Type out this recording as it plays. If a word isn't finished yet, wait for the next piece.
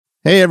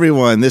Hey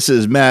everyone, this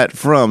is Matt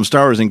from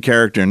Star Wars in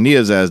Character and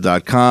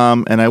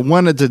Neozaz.com, and I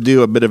wanted to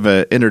do a bit of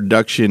an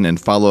introduction and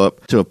follow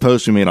up to a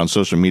post we made on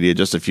social media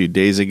just a few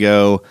days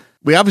ago.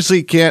 We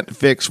obviously can't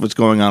fix what's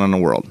going on in the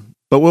world,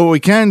 but what we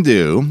can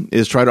do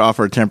is try to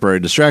offer a temporary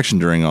distraction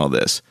during all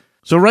this.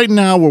 So right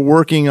now we're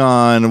working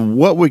on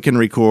what we can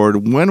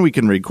record, when we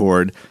can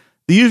record,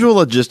 the usual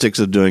logistics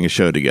of doing a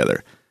show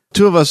together.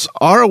 Two of us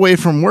are away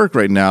from work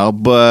right now,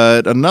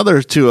 but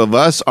another two of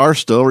us are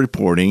still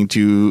reporting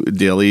to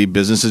daily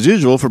business as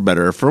usual, for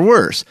better or for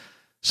worse.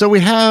 So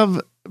we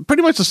have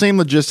pretty much the same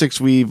logistics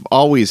we've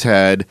always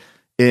had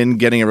in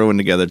getting everyone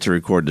together to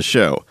record the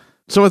show.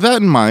 So with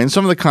that in mind,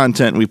 some of the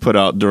content we put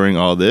out during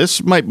all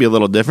this might be a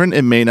little different.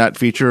 It may not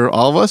feature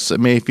all of us. It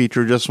may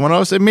feature just one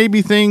of us. It may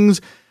be things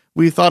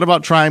we thought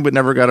about trying but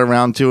never got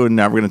around to, and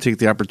now we're going to take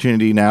the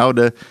opportunity now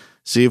to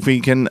see if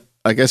we can,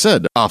 like I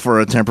said, offer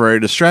a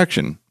temporary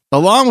distraction.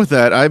 Along with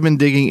that, I've been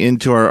digging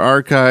into our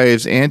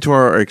archives and to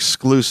our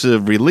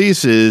exclusive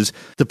releases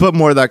to put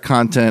more of that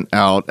content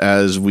out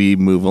as we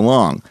move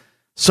along.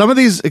 Some of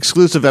these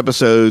exclusive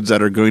episodes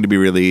that are going to be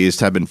released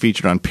have been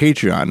featured on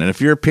Patreon. And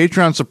if you're a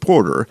Patreon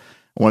supporter,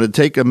 I want to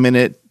take a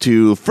minute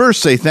to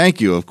first say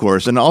thank you, of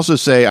course, and also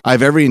say I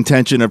have every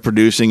intention of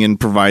producing and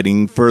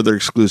providing further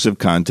exclusive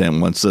content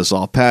once this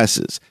all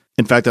passes.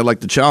 In fact, I'd like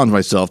to challenge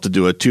myself to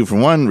do a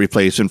 2-for-1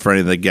 replacement for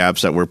any of the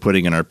gaps that we're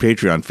putting in our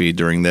Patreon feed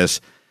during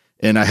this.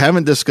 And I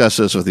haven't discussed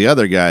this with the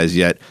other guys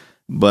yet,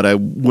 but I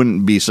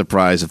wouldn't be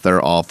surprised if they're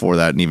all for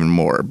that and even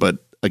more. But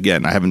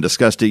again, I haven't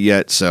discussed it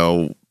yet,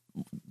 so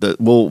that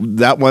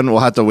one we'll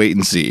have to wait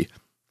and see.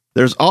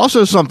 There's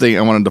also something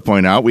I wanted to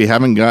point out. We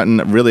haven't gotten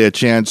really a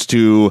chance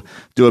to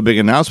do a big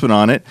announcement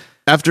on it.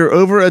 After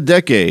over a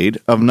decade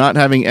of not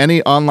having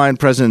any online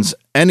presence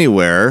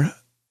anywhere,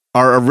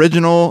 our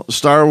original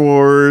Star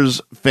Wars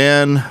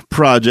fan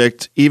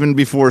project, even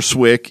before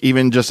SWIC,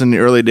 even just in the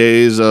early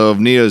days of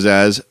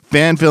Neozaz,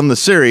 Fan Film the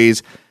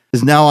Series,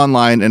 is now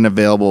online and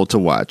available to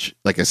watch.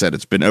 Like I said,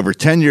 it's been over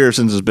 10 years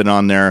since it's been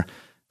on there.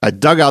 I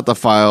dug out the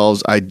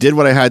files. I did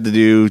what I had to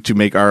do to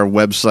make our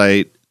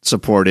website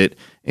support it,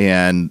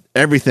 and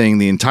everything,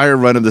 the entire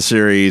run of the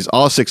series,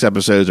 all 6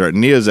 episodes are at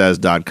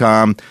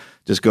neozaz.com.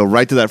 Just go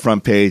right to that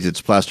front page.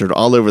 It's plastered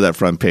all over that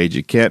front page.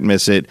 You can't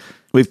miss it.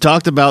 We've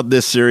talked about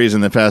this series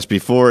in the past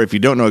before. If you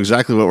don't know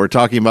exactly what we're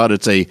talking about,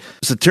 it's a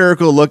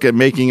satirical look at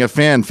making a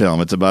fan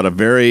film. It's about a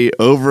very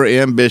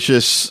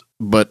over-ambitious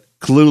but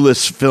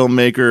clueless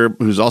filmmaker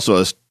who's also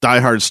a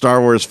diehard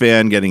Star Wars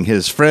fan getting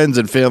his friends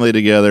and family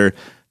together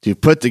to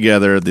put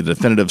together the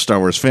definitive Star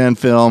Wars fan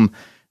film.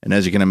 And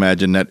as you can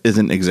imagine, that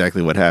isn't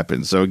exactly what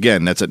happened. So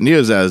again, that's at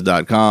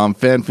neozaz.com,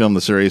 Fan Film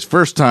the Series.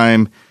 First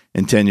time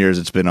in 10 years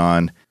it's been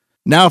on.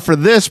 Now for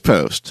this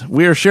post,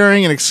 we are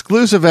sharing an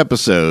exclusive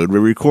episode we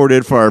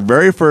recorded for our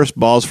very first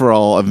Balls for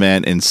All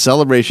event in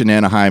Celebration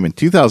Anaheim in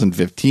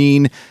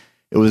 2015.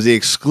 It was the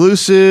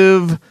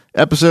exclusive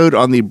episode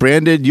on the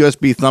branded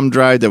USB thumb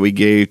drive that we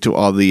gave to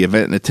all the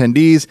event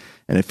attendees,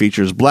 and it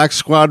features Black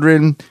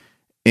Squadron.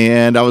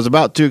 And I was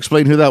about to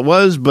explain who that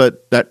was,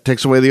 but that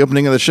takes away the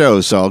opening of the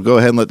show, so I'll go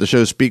ahead and let the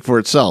show speak for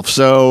itself.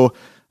 So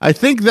I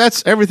think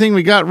that's everything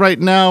we got right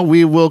now.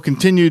 We will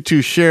continue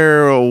to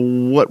share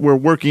what we're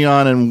working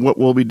on and what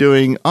we'll be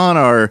doing on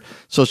our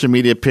social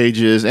media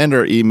pages and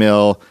our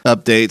email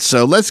updates.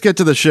 So let's get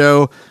to the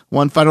show.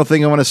 One final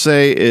thing I want to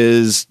say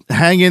is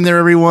hang in there,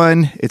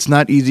 everyone. It's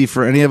not easy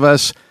for any of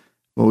us,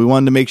 but we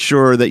wanted to make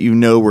sure that you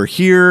know we're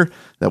here,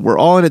 that we're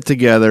all in it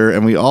together,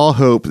 and we all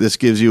hope this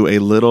gives you a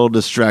little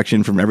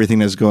distraction from everything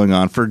that's going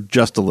on for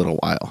just a little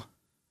while.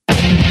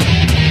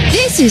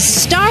 This is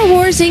Star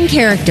Wars in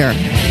Character,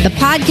 the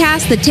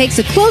podcast that takes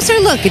a closer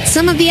look at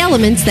some of the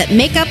elements that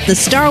make up the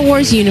Star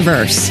Wars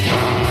universe.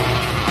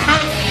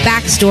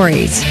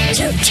 Backstories,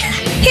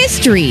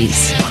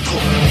 histories,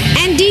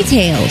 and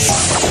details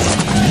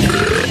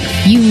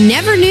you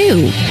never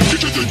knew,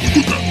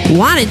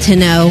 wanted to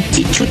know,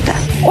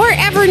 or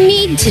ever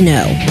need to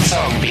know.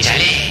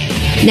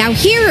 Now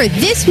here are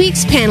this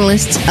week's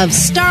panelists of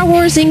Star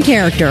Wars in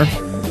Character.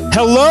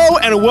 Hello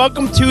and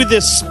welcome to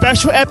this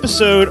special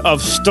episode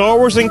of Star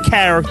Wars in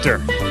Character.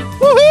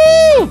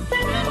 Woohoo!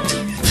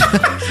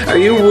 Are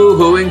you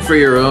woohooing for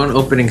your own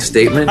opening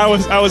statement? I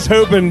was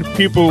hoping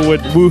people would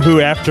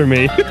woohoo after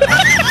me.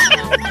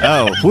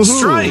 Oh, woohoo.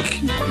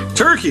 Strike!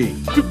 Turkey!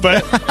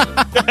 But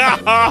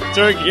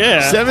turkey,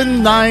 yeah.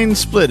 7-9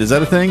 split. Is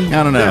that a thing?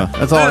 I don't know.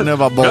 That's all I know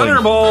about bowling.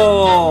 Gunner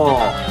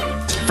ball!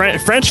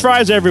 French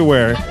fries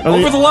everywhere.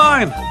 Over the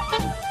line!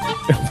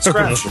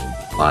 Scratch.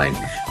 Line.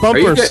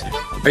 Bumpers.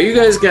 Are you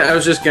guys gonna, I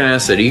was just gonna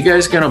ask that, are you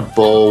guys gonna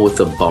bowl with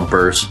the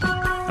bumpers?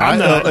 I'm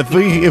not.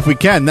 If we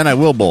can, then I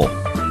will bowl.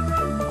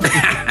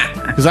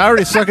 Because I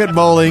already suck at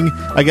bowling.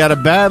 I got a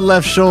bad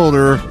left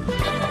shoulder,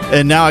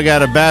 and now I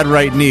got a bad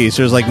right knee.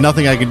 So there's like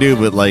nothing I can do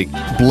but like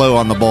blow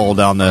on the ball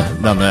down the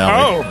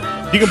alley.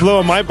 Oh, you can blow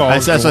on my ball.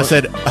 That's what I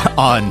said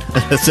on.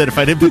 I said if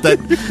I didn't put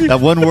that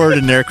one word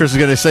in there, Chris was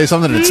going to say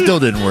something, and it still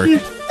didn't work.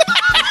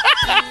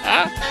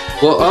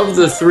 Well, of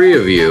the three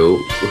of you,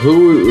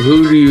 who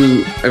do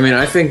you? I mean,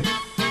 I think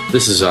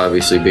this is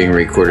obviously being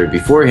recorded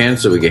beforehand,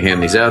 so we can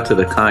hand these out to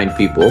the kind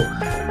people.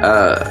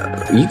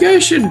 You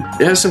guys should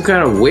have some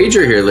kind of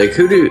wager here. Like,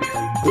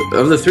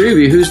 of the three of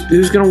you,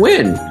 who's going to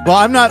win? Well,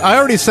 I'm not. I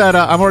already said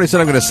I'm going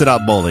to sit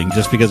out bowling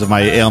just because of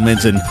my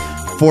ailments and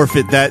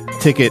forfeit that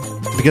ticket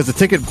because the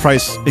ticket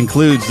price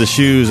includes the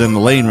shoes and the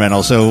lane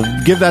rental. So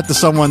give that to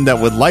someone that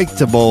would like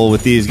to bowl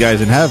with these guys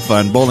and have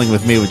fun. Bowling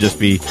with me would just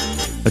be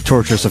a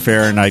torturous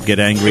affair, and I'd get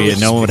angry, and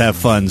no one would have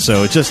fun.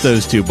 So it's just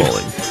those two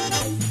bowling.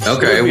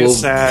 Okay, it would be a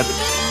sad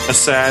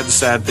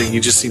thing.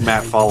 You just see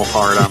Matt fall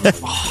apart.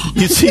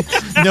 You see,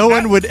 no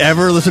one would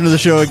ever listen to the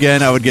show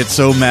again. I would get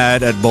so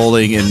mad at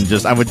bowling, and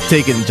I would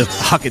take it and just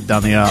huck it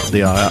down the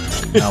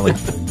alley.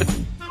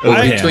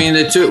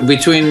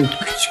 Between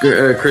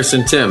Chris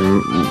and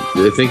Tim,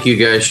 I think you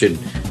guys should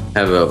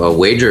have a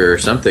wager or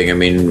something. I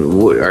mean,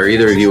 are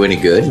either of you any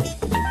good?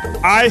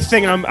 I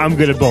think I'm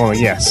good at bowling.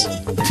 Yes.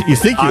 You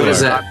think you I'm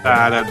are? not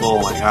bad at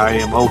bowling. I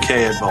am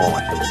okay at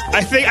bowling.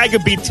 I think I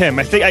could beat Tim.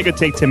 I think I could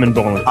take Tim in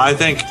bowling. I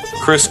think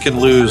Chris can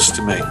lose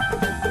to me.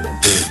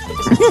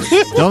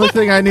 The only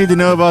thing I need to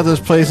know about this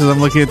place is I'm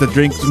looking at the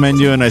drinks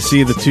menu and I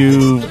see the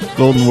two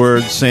golden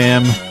words,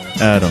 Sam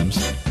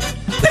Adams.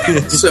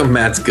 So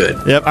Matt's good.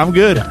 Yep, I'm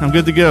good. I'm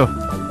good to go.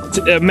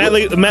 Matt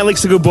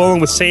likes to go bowling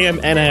with Sam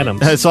and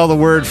Adams. I saw the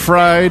word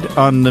fried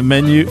on the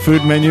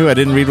food menu. I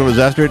didn't read what was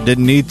after it.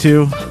 Didn't need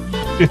to.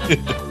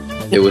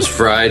 It was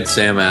fried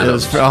Sam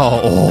Adams.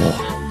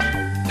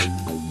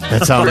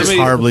 That sounds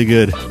horribly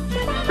good.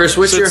 Chris,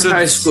 what's your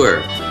high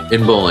score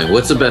in bowling?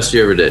 What's the best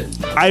you ever did?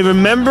 I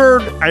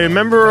remember.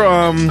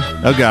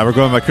 Oh God, we're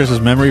going by Chris's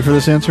memory for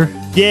this answer.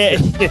 Yeah,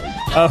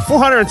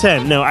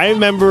 410. No, I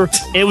remember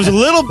it was a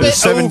little bit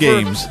 7 over,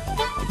 games.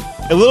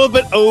 A little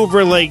bit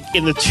over, like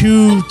in the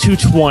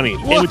 220. In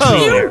between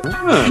there.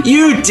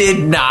 You did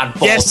not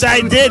bowl. Yes,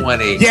 I did.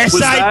 Yes,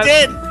 I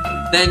did.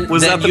 Then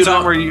was that the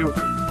time where you?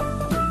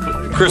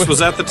 Chris, was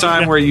that the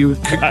time where you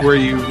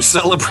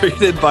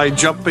celebrated by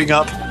jumping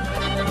up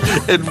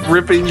and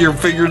ripping your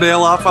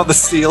fingernail off on the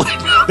ceiling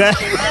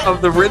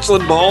of the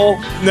Richland Bowl?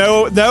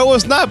 No, it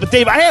was not. But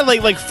Dave, I had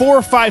like 4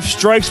 or 5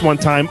 strikes one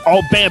time.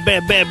 All bam,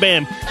 bam, bam,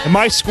 bam, and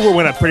my score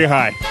went up pretty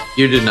high.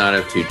 You did not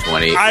have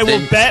 220. I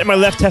will bet my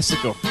left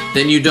testicle.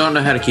 Then you don't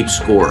know how to keep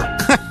score. No,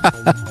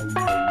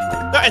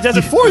 it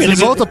doesn't for you. You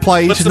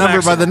multiply each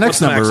number by the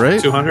next number, right?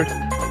 200?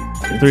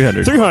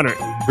 300.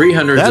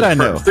 300. That I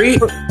know.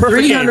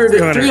 300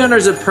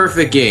 is a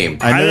perfect game.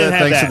 I know that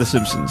thanks that. to The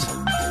Simpsons.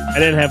 I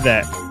didn't have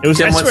that. It was.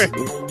 Tim, I swear.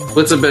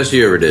 what's the best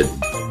you ever did?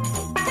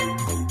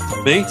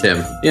 Me?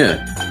 Tim.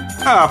 Yeah.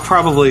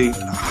 Probably.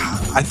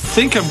 I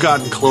think I've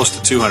gotten close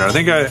to 200. I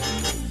think I.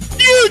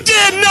 You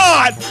did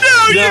not.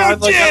 No, you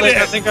didn't.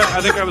 I think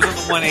I was in the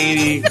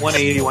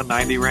 180,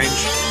 190 range.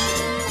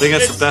 I think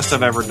that's the best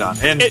I've ever done.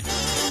 And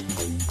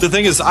the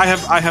thing is, I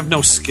have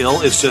no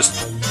skill. It's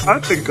just I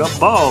pick up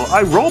ball,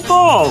 I roll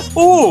ball.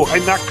 Oh, I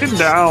knock him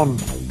down.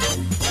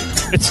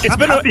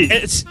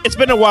 It's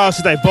been a while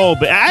since I bowled,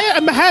 but I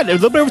had a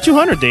little bit over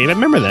 200, Dave. I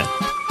remember that.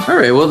 All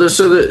right. Well,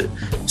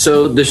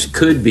 so this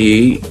could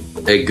be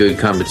a good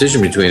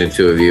competition between the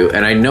two of you,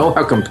 and I know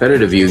how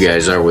competitive you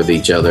guys are with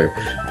each other.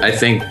 I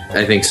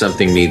think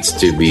something needs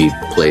to be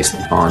placed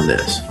on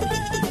this.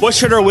 What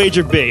should our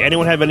wager be?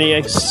 Anyone have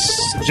any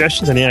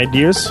suggestions? Any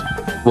ideas?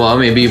 Well,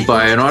 maybe you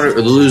buy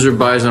the loser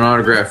buys an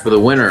autograph for the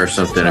winner or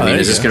something. I mean,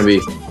 is this going to be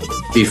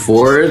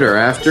before it or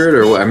after it,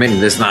 or what? I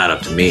mean, it's not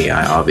up to me.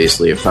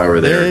 Obviously, if I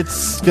were there,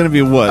 it's going to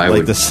be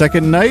what, the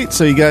second night.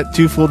 So you got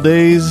 2 full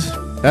days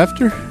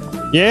after.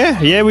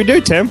 Yeah, we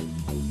do, Tim.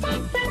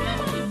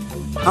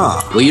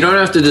 Well, you don't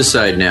have to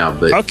decide now,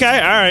 but okay,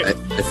 all right.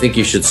 I think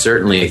you should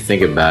certainly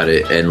think about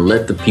it and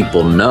let the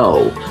people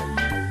know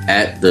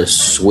at the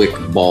Swick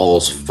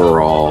Balls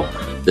for All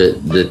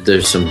that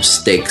there's some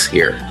stakes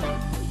here.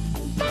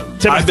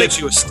 Tim, I bet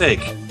you a steak.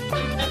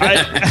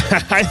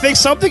 I think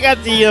something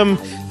at the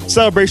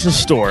Celebration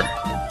store.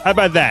 How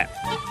about that?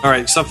 All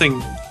right,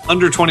 something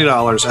under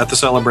 $20 at the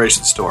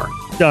Celebration store.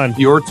 Done.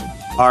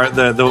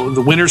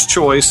 The winner's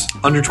choice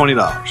under $20.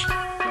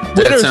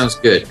 That sounds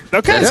good.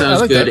 Okay, that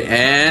sounds good.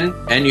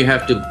 That. And you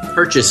have to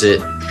purchase it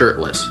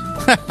shirtless.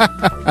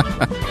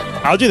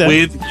 I'll do that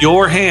with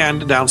your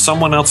hand down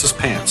someone else's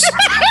pants.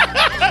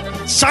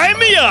 Sign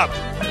me up.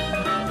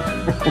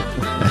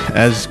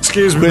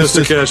 Excuse me,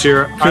 Mr.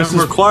 Cashier. I'm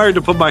required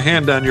to put my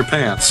hand down your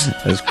pants.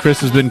 As Chris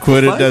has been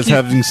quoted as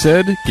having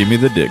said, "Give me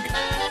the dick."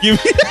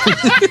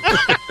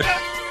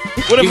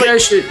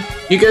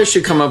 You guys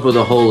should come up with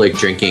a whole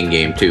drinking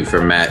game too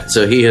for Matt,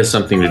 so he has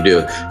something to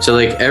do. So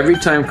every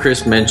time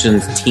Chris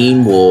mentions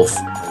Teen Wolf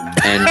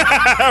and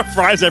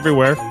fries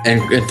everywhere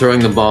and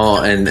throwing the ball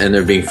and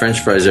there being French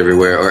fries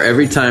everywhere, or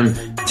every time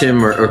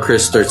Tim or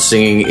Chris starts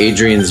singing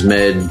Adrian's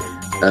Med.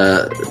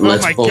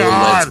 Let's bowl,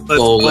 rock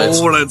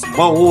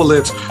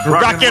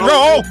and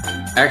roll.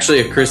 Actually,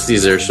 if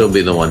Christy's there, she'll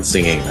be the one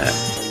singing that.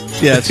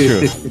 Yeah, that's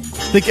true. I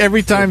think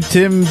every time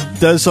Tim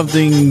does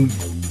something,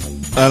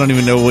 I don't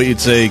even know what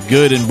you'd say,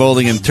 good in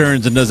bowling and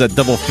turns and does that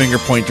double finger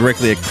point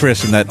directly at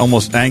Chris in that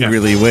almost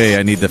angrily way,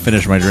 I need to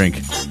finish my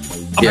drink.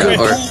 I'm going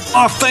to point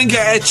my finger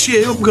at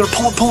you. I'm going to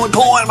point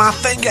my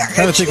finger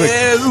at you.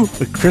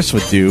 What Chris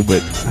would do,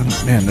 but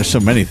man, there's so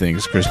many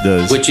things Chris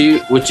does. Would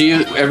you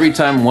every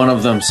time one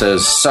of them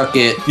says "suck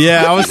it"?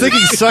 Yeah, I was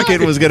thinking "suck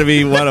it" was going to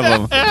be one of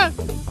them.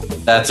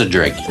 That's a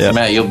drink, Yep.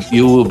 Matt.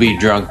 You will be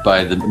drunk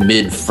by the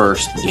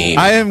mid-first game.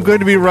 I am going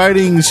to be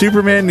writing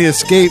Superman: The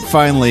Escape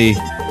finally.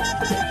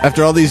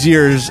 After all these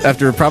years,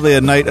 after probably a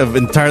night of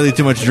entirely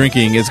too much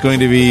drinking, it's going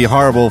to be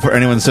horrible for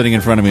anyone sitting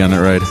in front of me on that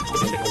ride.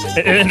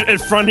 In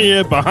front of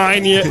you,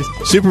 behind you.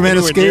 Superman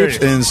escapes,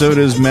 and so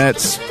does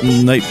Matt's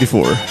night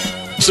before.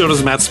 So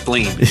does Matt's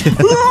spleen.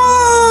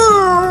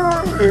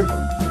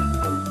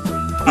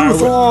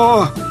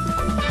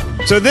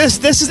 So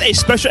this is a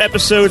special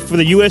episode for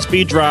the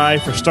USB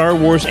drive for Star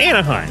Wars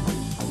Anaheim.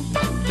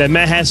 That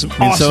Matt has some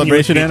awesome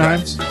Celebration USB Anaheim?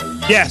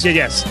 drives.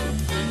 Yes.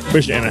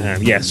 Celebration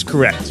Anaheim. Yes,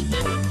 correct.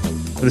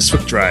 For the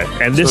Swift drive.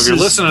 And this so if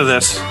you're listening to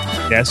this,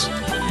 yes,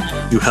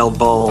 you held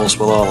balls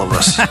with all of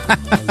us.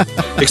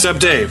 Except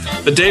Dave.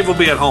 But Dave will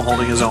be at home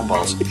holding his own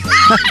balls.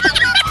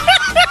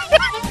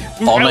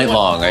 All night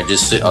long. I'll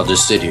just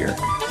sit here.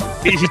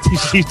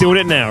 He's doing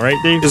it now, right,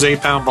 Dave? His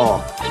 8-pound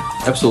ball.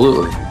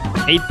 Absolutely.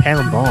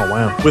 8-pound ball,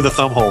 wow. With a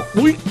thumb hole.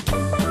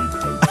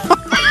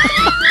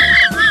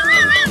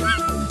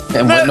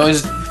 And what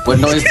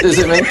noise does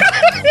it make?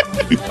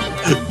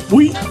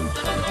 Wee.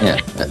 Yeah.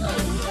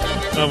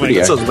 Oh my That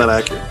god. sounds about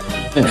accurate.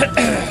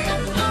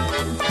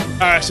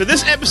 Alright, so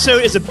this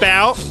episode is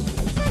about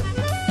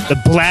the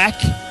Black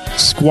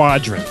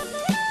Squadron.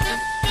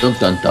 Dun,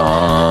 dun,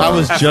 dun. I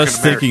was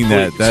just thinking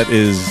that. That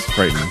is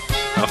frightening.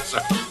 Oh,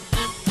 sorry.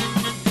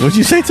 What'd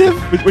you say, Tim?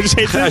 What'd you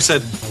say, Tim? I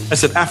said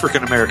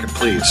African American,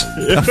 please.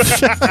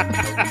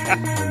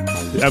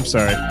 I'm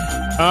sorry.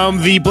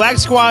 The Black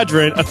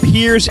Squadron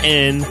appears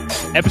in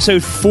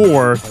episode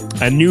 4,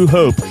 A New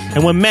Hope.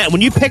 And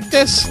when you picked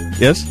this,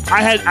 Yes?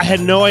 I had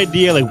no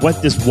idea like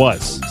what this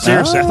was.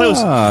 Seriously, I thought it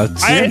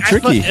was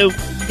tricky.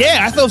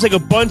 I thought it was like a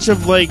bunch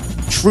of like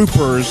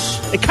troopers.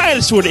 It kind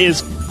of sort of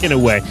is in a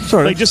way,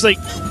 Sort of. like just like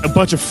a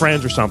bunch of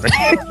friends or something.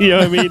 You know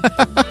what I mean?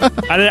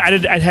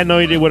 I had no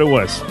idea what it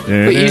was.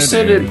 But you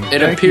said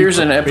it appears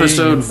in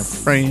episode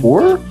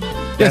 4?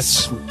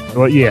 Yes.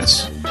 Well,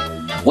 yes.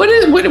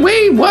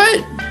 Wait,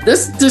 what?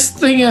 This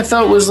thing I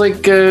thought was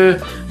like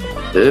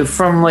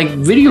from like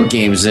video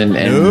games and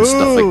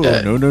stuff like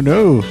that.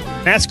 No.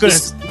 That's going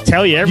to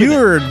tell you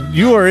everything.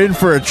 You are in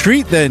for a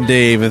treat then,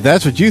 Dave, if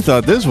that's what you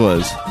thought this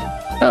was.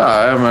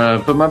 I'm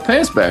gonna put my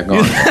pants back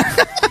on.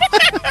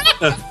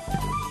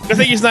 I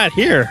think he's not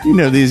here. You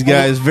know these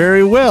guys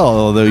very well,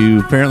 although you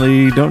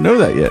apparently don't know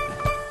that yet.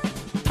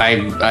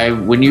 I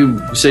when you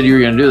said you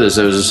were gonna do this,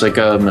 I was just like,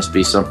 oh, it must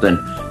be something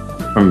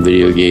from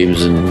video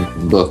games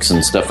and books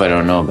and stuff I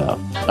don't know about.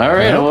 All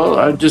right, well,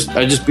 I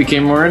just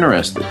became more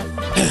interested. All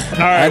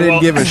right, I didn't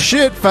give a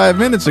shit 5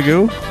 minutes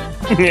ago.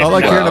 All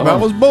I cared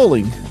about was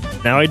bowling.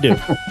 Now I do.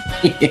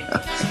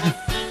 Yeah.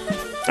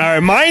 All right,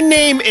 my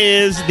name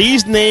is...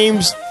 These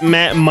names,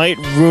 Matt, might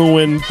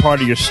ruin part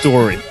of your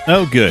story.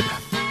 Oh, good.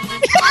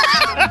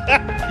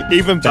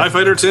 Even TIE better.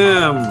 Fighter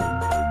Tim.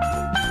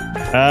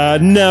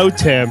 No,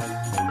 Tim.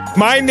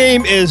 My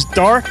name is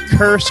Dark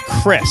Curse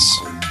Chris.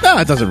 No,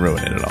 it doesn't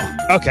ruin it at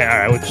all. Okay,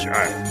 all right. All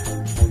right.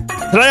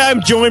 Today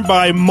I'm joined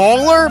by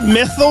Mauler,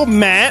 Mythal,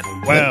 Matt.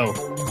 Wow.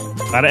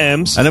 A lot of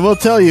M's. And I will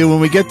tell you, when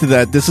we get to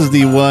that, this is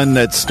the one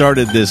that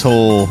started this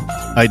whole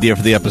idea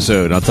for the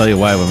episode. I'll tell you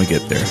why when we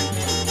get there.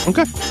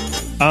 Okay.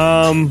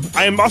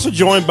 I am also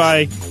joined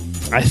by,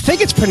 I think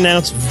it's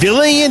pronounced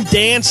Villian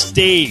Dance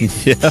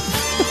Dave. Yeah.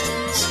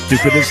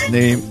 Stupidest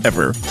name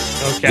ever.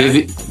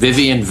 Okay.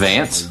 Vivian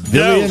Vance.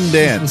 Villian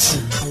Dance.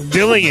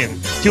 Villian.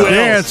 Two L's.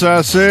 Dance,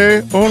 I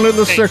say. Only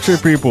the sexy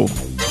people.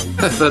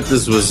 I thought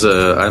this was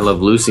I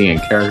Love Lucy in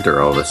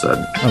character all of a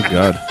sudden. Oh,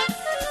 God.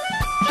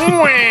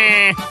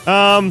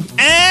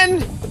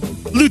 And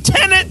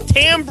Lieutenant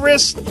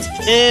Tambris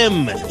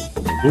Tim.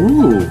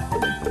 Ooh.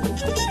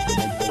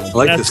 I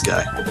like this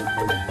guy.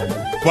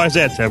 Why is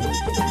that, Tim?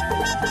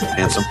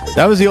 Handsome.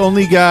 That was the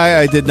only guy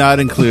I did not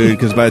include,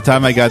 because by the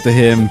time I got to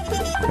him,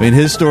 I mean,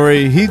 his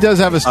story, he does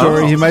have a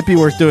story. Oh. He might be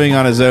worth doing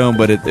on his own,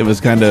 but it was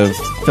kind of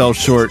fell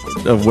short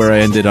of where I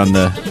ended on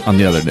the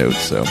other notes.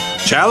 So,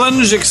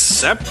 Challenge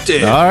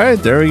accepted. all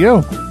right, there we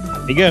go.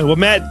 There you go. Well,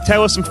 Matt,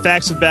 tell us some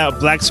facts about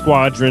Black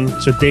Squadron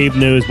so Dave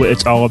knows what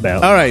it's all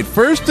about. All right,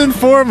 first and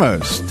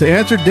foremost, to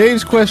answer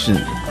Dave's question,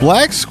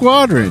 Black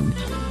Squadron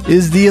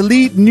is the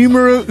elite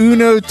numero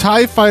uno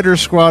TIE fighter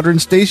squadron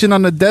stationed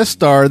on the Death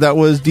Star that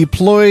was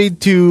deployed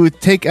to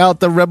take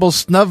out the rebel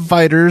snub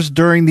fighters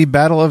during the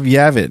Battle of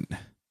Yavin.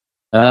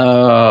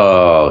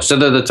 Oh, so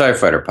they're the TIE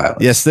fighter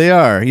pilots. Yes, they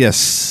are.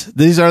 Yes.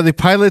 These are the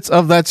pilots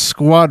of that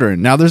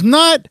squadron. Now, there's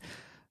not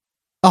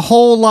a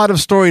whole lot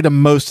of story to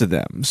most of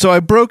them. So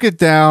I broke it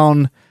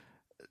down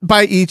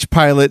by each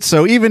pilot.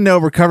 So even though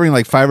we're covering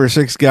like 5 or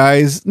 6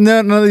 guys,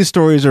 none of these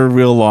stories are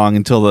real long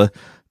until the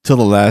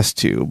last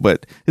 2.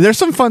 But there's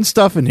some fun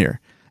stuff in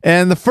here.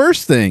 And the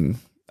first thing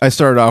I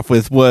started off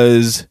with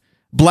was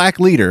Black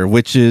Leader,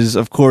 which is,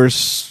 of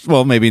course,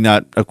 well, maybe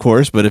not of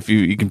course, but if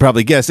you can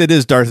probably guess, it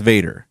is Darth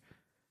Vader.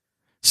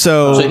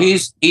 So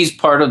he's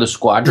part of the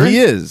squadron. He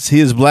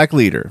is Black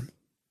Leader.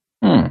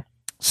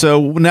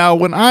 So now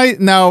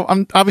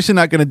I'm obviously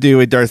not going to do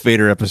a Darth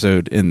Vader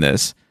episode in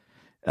this,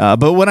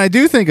 but when I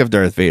do think of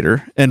Darth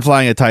Vader and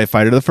flying a TIE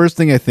fighter, the first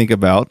thing I think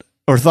about,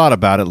 or thought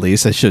about at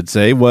least, I should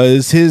say,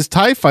 was his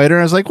TIE fighter.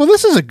 And I was like, well,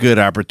 this is a good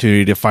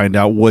opportunity to find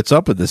out what's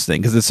up with this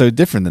thing because it's so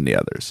different than the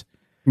others.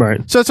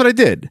 Right. So that's what I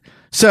did.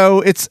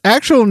 So its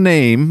actual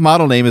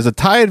model name is a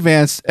TIE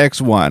Advanced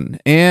X1,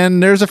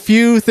 and there's a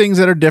few things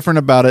that are different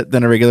about it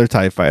than a regular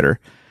TIE fighter.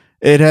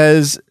 It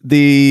has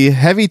the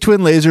heavy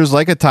twin lasers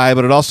like a TIE,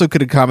 but it also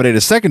could accommodate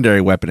a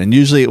secondary weapon, and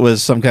usually it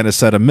was some kind of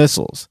set of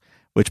missiles,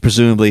 which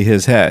presumably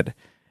his had.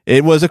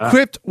 It was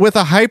equipped with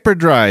a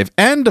hyperdrive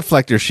and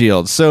deflector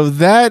shield, so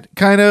that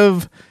kind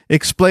of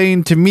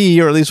explained to me,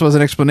 or at least was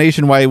an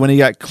explanation why when he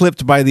got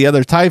clipped by the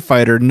other TIE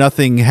fighter,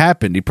 nothing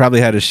happened. He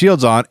probably had his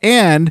shields on,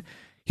 and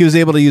he was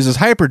able to use his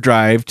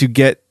hyperdrive to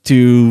get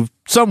to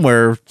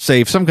somewhere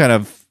safe, some kind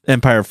of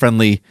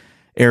Empire-friendly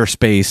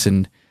airspace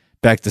and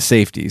back to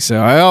safety.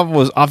 So I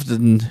was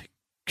often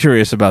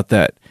curious about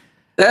that.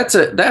 That's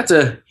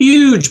a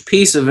huge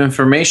piece of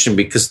information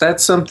because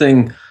that's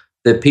something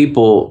that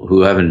people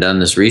who haven't done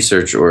this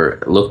research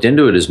or looked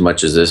into it as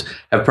much as this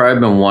have probably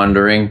been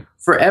wondering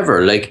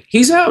forever. Like,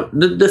 he's out,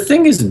 the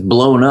thing is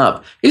blown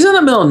up. He's in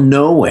the middle of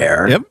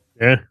nowhere. Yep.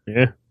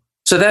 Yeah.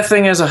 So that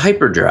thing has a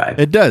hyperdrive.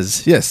 It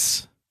does,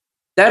 yes.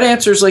 That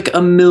answers like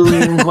a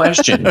million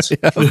questions.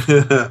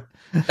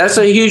 That's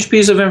a huge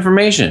piece of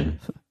information.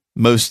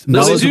 Most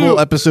knowledgeable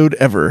episode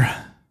ever.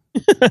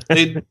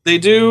 they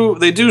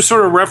do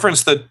sort of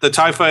reference the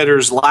TIE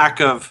fighter's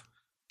lack of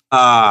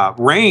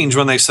range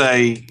when they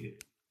say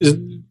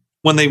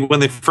when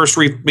they first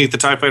meet the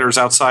TIE fighters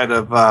outside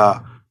of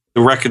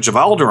the wreckage of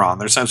Alderaan.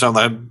 They're saying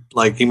something that,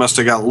 like, he must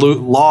have got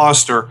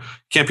lost or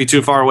can't be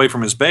too far away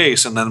from his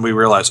base, and then we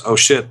realize, oh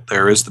shit,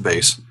 there is the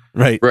base.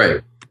 Right.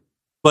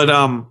 But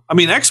I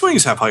mean,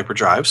 X-wings have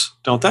hyperdrives,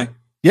 don't they?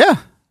 Yeah.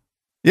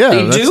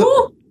 They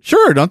do?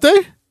 Sure, don't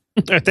they?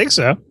 I think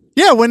so.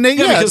 Yeah, when they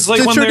because,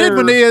 like, they sure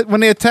did when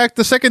they attacked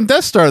the second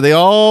Death Star, they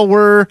all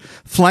were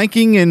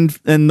flanking and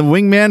the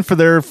wingman for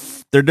their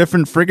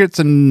different frigates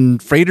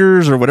and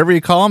freighters or whatever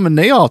you call them, and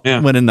they all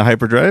went into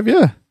hyperdrive.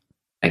 Yeah,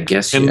 I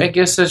guess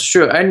that's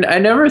true. I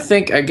never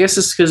think. I guess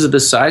it's because of the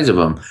size of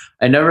them.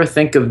 I never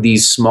think of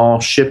these small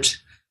ships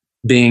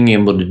being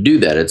able to do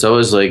that. It's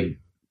always like,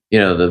 you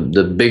know,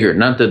 the bigger,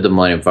 not that the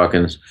Millennium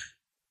Falcon's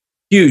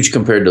huge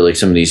compared to like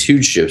some of these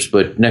huge ships,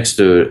 but next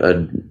to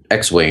an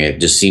X-wing, it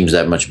just seems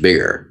that much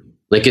bigger.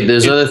 Like,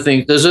 those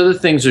other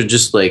things are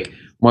just like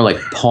more like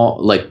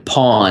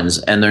pawns,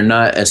 and they're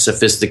not as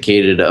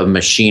sophisticated of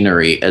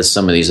machinery as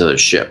some of these other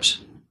ships.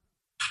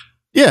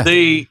 Yeah,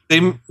 they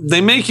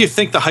make you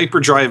think the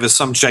hyperdrive is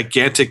some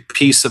gigantic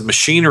piece of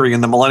machinery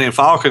in the Millennium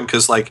Falcon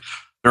because, like,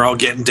 they're all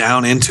getting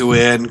down into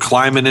it and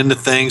climbing into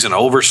things and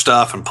over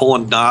stuff and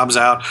pulling knobs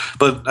out.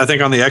 But I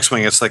think on the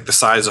X-wing, it's like the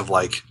size of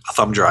like a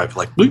thumb drive.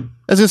 Like, bloop.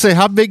 I was gonna say,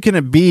 how big can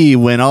it be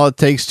when all it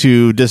takes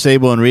to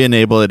disable and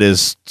re-enable it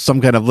is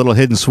some kind of little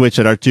hidden switch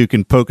that R2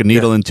 can poke a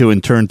needle into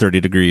and turn 30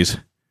 degrees?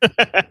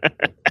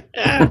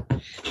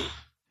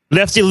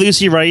 Lefty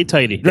loosey, righty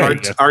tighty.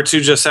 Right.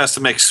 R2 just has to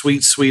make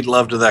sweet, sweet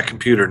love to that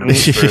computer for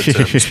it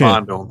to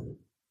respond to him.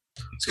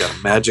 He's got a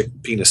magic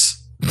penis.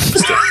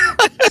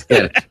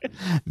 Yeah.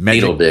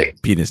 Needle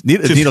dick. Penis.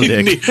 Needle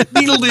dick.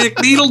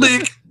 Needle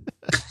dick.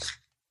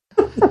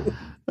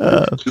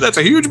 That's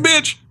a huge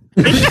bitch.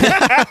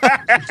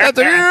 That's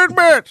a huge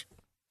bitch.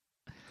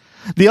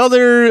 The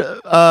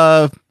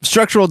other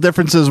structural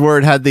differences were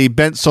it had the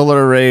bent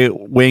solar array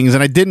wings,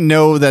 and I didn't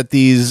know that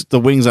the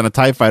wings on a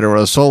TIE fighter were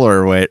a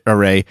solar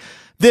array.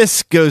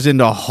 This goes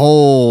into a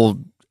whole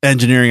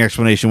engineering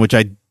explanation, which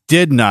I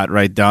did not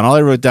write down. All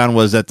I wrote down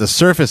was that the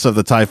surface of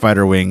the TIE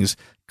fighter wings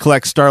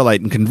collect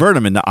starlight and convert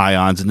them into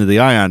ions into the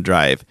ion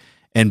drive,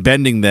 and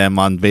bending them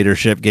on Vader's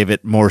ship gave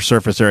it more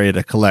surface area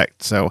to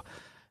collect. So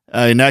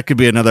that could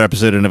be another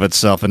episode in of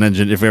itself,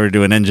 if we ever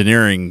do an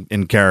engineering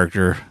in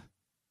character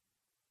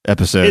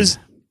episode.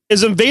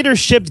 Is Vader's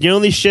ship the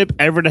only ship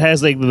ever that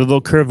has like the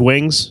little curved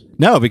wings?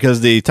 No,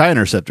 because the TIE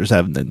interceptors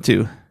have them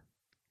too.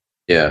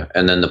 Yeah,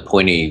 and then the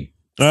pointy.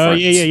 Oh,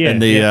 yeah.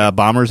 And the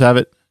bombers have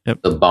it.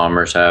 Yep. The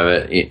bombers have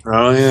it. Yeah.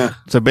 Oh, yeah.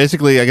 So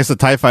basically, I guess the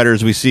TIE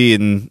fighters we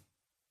see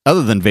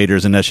other than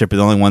Vader's in that ship are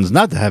the only ones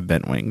not to have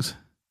bent wings.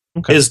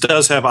 Okay. His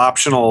does have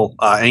optional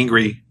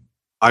angry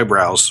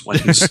eyebrows when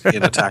he's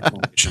in attack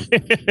formation.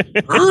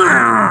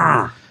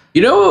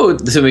 You know,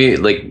 to me,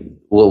 like,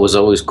 what was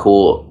always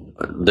cool,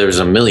 there's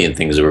a million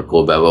things that were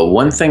cool about it, but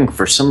one thing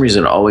for some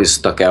reason always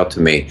stuck out to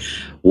me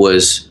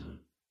was,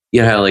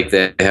 you know how like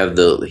they have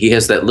he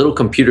has that little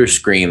computer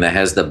screen that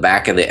has the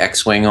back of the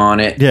X-wing on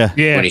it. Yeah.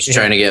 When he's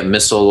trying to get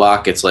missile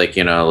lock, it's like,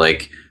 you know,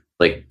 like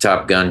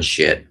Top Gun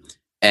shit.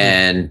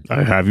 And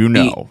I have you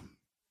know.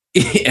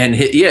 And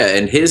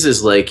his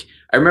is like,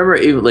 I remember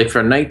even like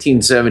from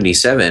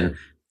 1977,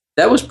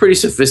 that was pretty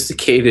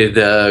sophisticated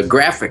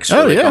graphics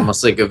for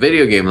almost like a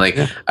video game. Like,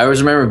 I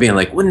always remember being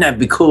like, wouldn't that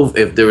be cool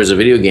if there was a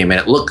video game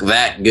and it looked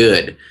that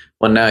good?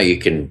 Well, now you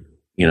can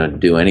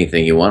do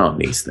anything you want on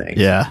these things.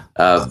 Yeah.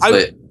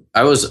 But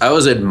I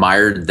was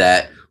admired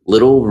that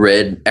little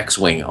red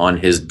X-wing on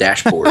his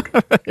dashboard.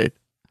 Right.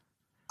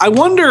 I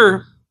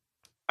wonder.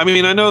 I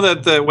mean, I know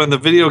that when the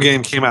video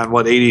game came out,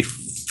 in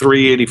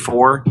 83,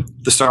 84,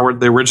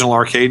 the original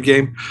arcade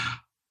game.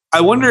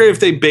 I wonder if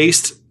they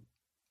based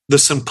the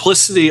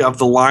simplicity of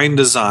the line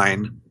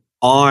design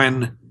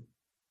on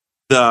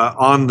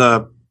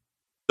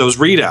those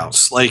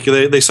readouts. Like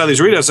they saw these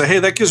readouts, say, hey,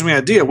 that gives me an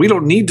idea. We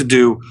don't need to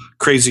do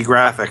crazy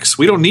graphics.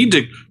 We don't need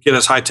to get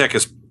as high tech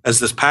as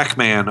this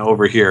Pac-Man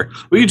over here.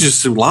 We could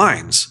just do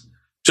lines,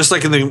 just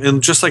like in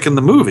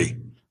the movie.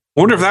 I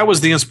wonder if that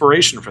was the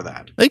inspiration for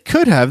that. They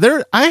could have.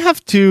 I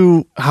have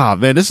to. Oh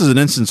man, this is an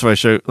instance where I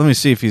show. Let me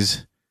see if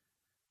he's.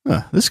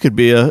 This could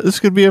be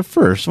a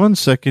first. 1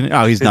 second.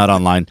 Oh, he's not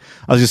online.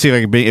 I was gonna see if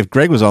I could if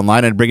Greg was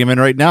online, I'd bring him in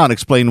right now and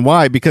explain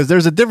why. Because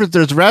there's a difference.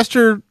 There's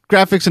raster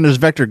graphics and there's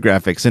vector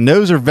graphics, and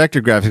those are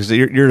vector graphics that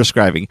you're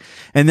describing.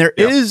 And there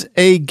is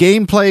a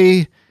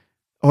gameplay,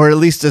 or at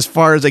least as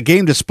far as a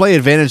game display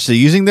advantage to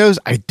using those.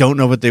 I don't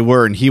know what they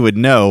were, and he would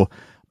know.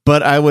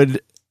 But I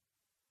would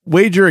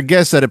wager a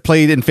guess that it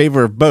played in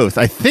favor of both.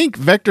 I think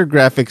vector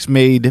graphics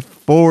made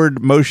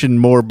forward motion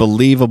more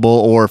believable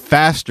or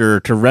faster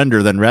to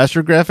render than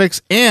raster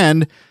graphics,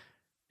 and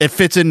it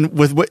fits in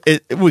with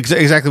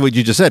exactly what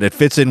you just said. It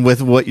fits in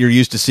with what you're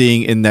used to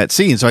seeing in that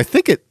scene. So I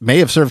think it may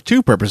have served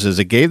two purposes.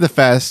 It gave the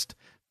fast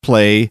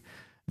play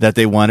that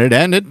they wanted,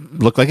 and it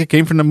looked like it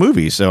came from the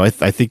movie. So I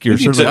think you're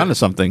certainly onto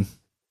something.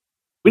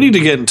 We need to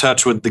get in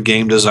touch with the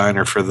game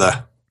designer for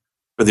the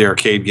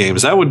arcade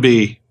games. That would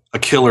be a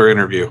killer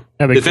interview.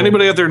 If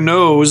anybody out there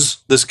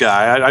knows this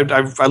guy,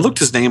 I looked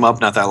his name up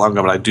not that long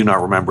ago, but I do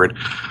not remember it.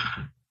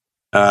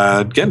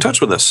 Get in touch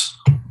with us.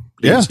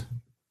 Yeah.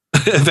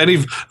 if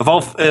any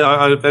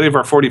of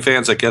our 40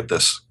 fans that get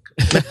this,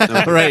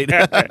 right.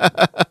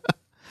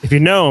 If you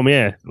know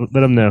him,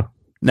 let him know.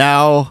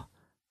 Now,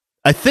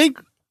 I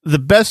think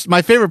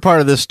my favorite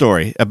part of this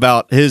story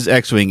about his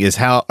X-Wing is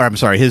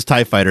his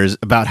TIE Fighter is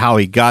about how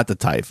he got the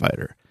TIE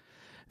Fighter.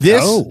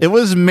 It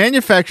was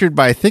manufactured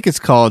by, I think it's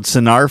called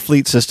Sonar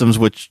Fleet Systems,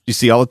 which you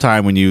see all the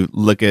time when you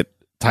look at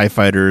TIE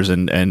fighters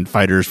and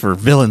fighters for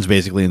villains,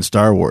 basically, in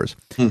Star Wars.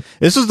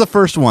 This was the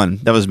first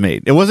one that was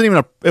made. It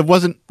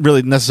wasn't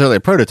really necessarily a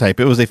prototype.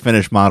 It was a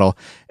finished model,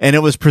 and it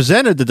was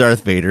presented to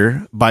Darth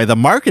Vader by the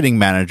marketing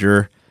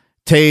manager,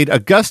 Tade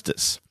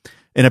Augustus,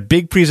 in a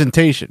big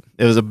presentation.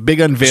 It was a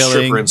big unveiling.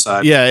 Stripper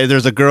inside. Yeah,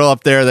 there's a girl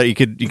up there that you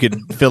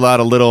could fill out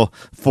a little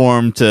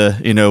form to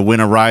win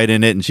a ride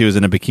in it, and she was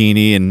in a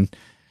bikini and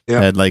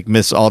had like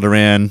Miss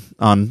Alderaan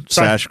on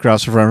sash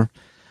across the front.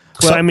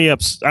 Sign me up.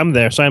 I'm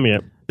there. Sign me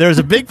up. There was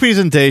a big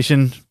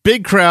presentation,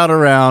 big crowd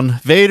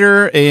around.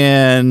 Vader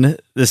and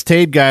this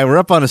Tade guy were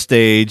up on a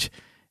stage,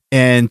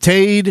 and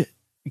Tade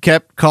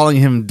kept calling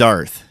him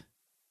Darth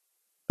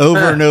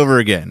over and over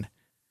again.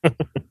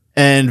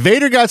 And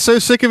Vader got so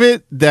sick of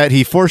it that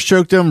he force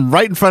choked him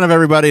right in front of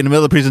everybody in the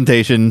middle of the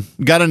presentation,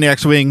 got on the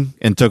X-Wing,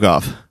 and took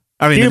off.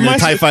 I mean, the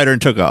TIE Fighter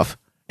and took off.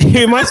 He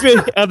reminds me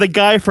of the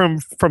guy from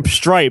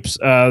Stripes.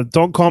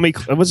 Don't call me.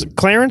 Was it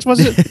Clarence?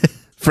 Was it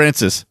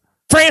Francis?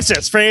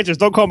 Francis.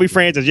 Don't call me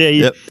Francis.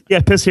 Yeah,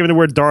 pissed hearing the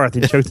word Darth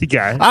and choked the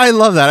guy. I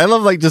love that. I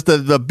love like just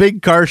the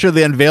big car show,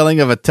 the unveiling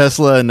of a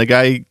Tesla, and the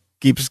guy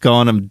keeps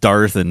calling him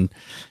Darth and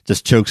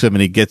just chokes him,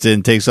 and he gets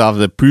in, takes off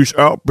the peace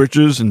out,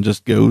 bitches, and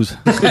just goes.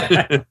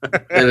 That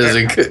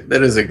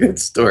is a good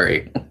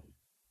story.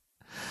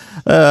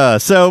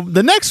 So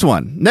the next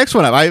one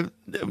I'm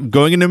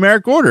going in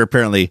numeric order,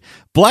 apparently.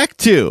 Black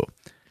 2.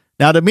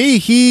 Now, to me,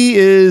 he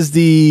is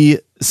the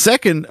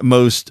second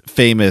most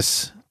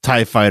famous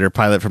TIE fighter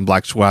pilot from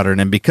Black Squadron,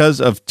 and because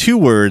of two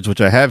words,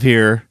 which I have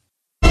here.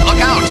 Look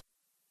out!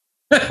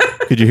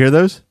 Could you hear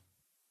those?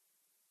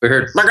 We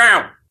heard, look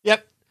out!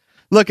 Yep.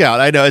 Look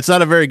out. I know, it's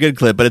not a very good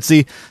clip, but it's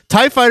the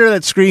TIE fighter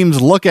that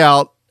screams, look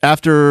out,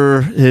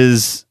 after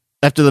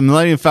the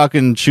Millennium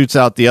Falcon shoots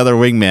out the other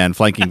wingman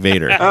flanking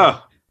Vader.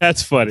 Oh,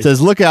 that's funny. It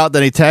says, look out,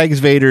 then he tags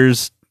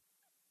Vader's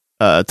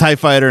TIE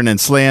fighter and then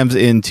slams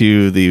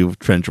into the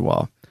trench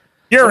wall.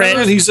 You're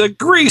in. He's a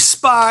grease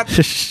spot.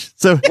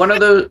 So one of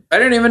those, I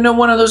didn't even know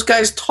one of those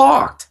guys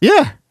talked.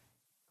 Yeah.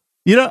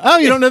 You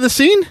don't know the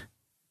scene?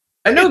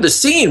 I know the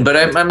scene, but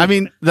I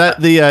mean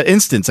the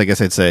instance, I guess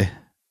I'd say.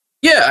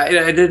 Yeah,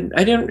 I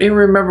didn't even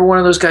remember one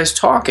of those guys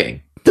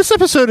talking. This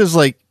episode is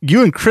like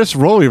you and Chris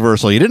role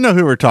reversal. You didn't know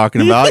who we're talking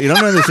about. You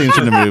don't know the scenes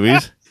from the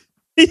movies.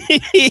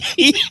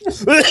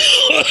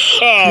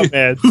 Oh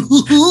man!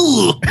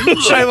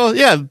 Right, well,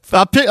 yeah,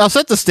 I'll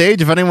set the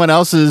stage if anyone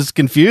else is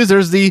confused.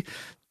 There's the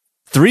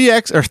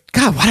 3X, or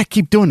God, why do I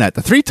keep doing that?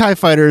 The 3 TIE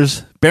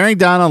fighters bearing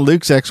down on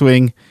Luke's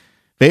X-wing.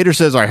 Vader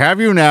says, "I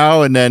have you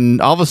now," and then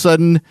all of a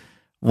sudden,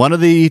 one of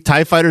the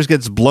TIE fighters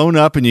gets blown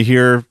up, and you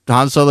hear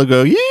Han Solo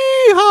go,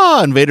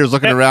 "Yeehaw!" and Vader's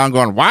looking around,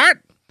 going, "What?"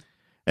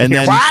 And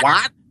then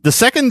what? The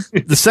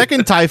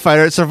second TIE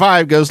fighter that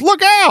survived goes,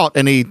 "Look out!"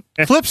 and he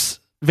flips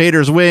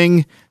Vader's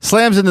wing,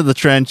 slams into the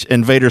trench,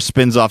 and Vader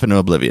spins off into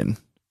oblivion,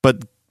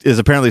 but is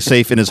apparently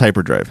safe in his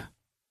hyperdrive.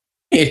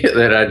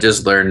 that I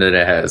just learned that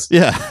it has.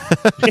 Yeah.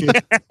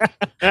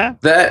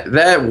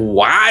 That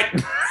what?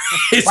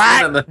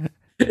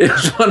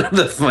 It's one of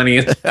the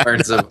funniest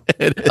parts of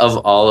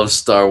all of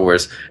Star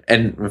Wars.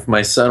 And if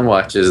my son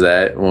watches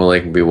that, we'll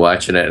like be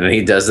watching it, and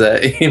he does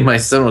that, my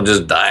son will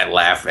just die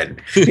laughing.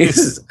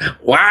 He's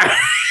what?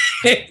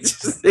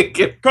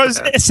 Because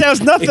it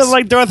sounds nothing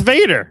like Darth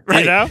Vader, right?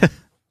 You know?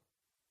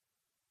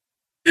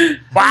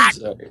 What?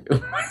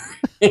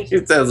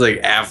 It sounds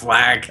like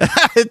Affleck.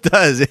 It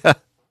does, yeah.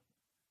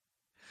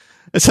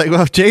 It's like,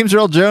 well, if James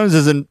Earl Jones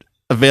isn't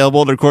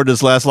available to record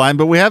this last line,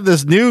 but we have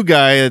this new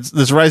guy, it's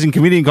this rising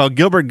comedian called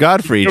Gilbert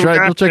Godfrey.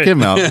 We'll check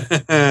him out.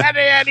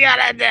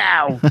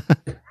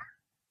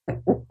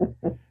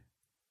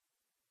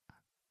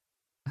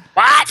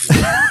 What?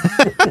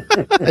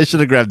 I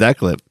should have grabbed that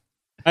clip.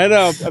 I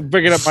know. I'm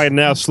bringing it up by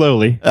now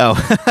slowly. Oh.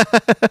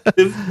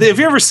 if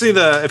you ever see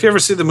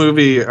the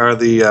movie or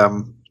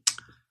the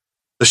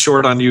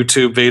short on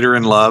YouTube, Vader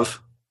in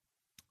Love.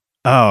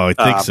 Oh, I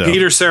think so.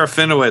 Peter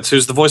Serafinowicz,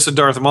 who's the voice of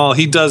Darth Maul,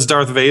 he does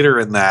Darth Vader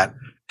in that.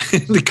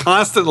 And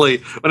constantly,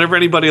 whenever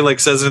anybody like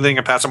says anything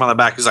and pats him on the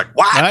back, he's like,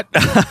 "What?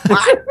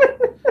 What?"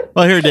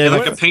 Well, here, Dave.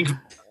 Like a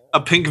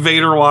pink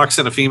Vader walks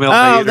in a female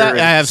Vader. Vader.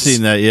 I have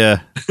seen that.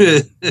 Yeah.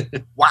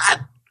 What?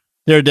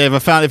 Here, Dave. I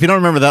found. If you don't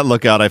remember that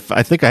lookout, I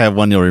think I have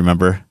one you'll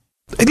remember.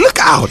 Hey, look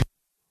out!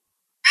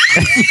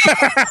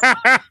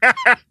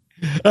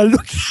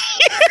 Look.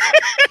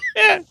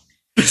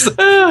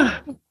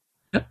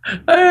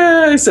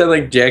 I sound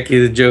like Jackie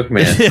the Joke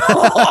Man.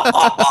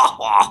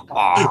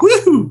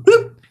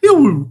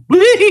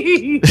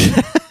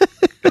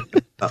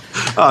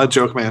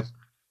 Joke Man.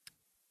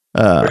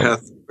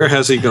 Where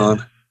has he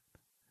gone?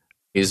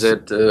 He's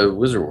at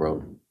Wizard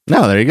World.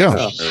 No, there you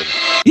go.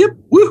 Yep.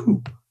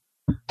 Woo.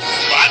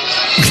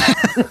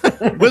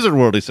 Wizard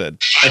World, he said.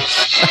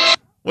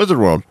 Wizard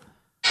World.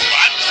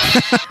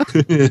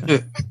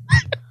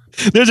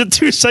 There's a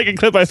 2-second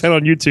clip I found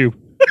on YouTube.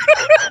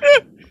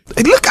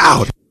 Hey, look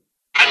out!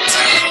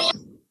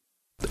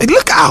 Hey,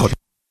 look out!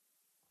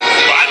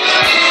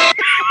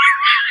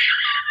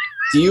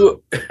 Do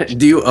you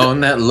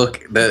own that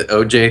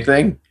OJ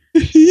thing?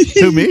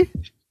 Who, me?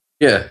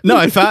 Yeah. No,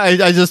 I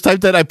just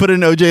typed that. I put in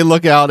OJ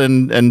lookout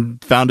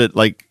and found it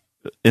like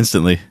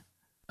instantly.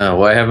 Oh,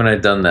 why haven't I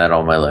done that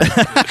all my life?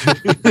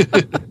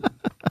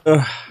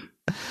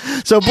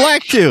 So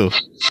Black 2.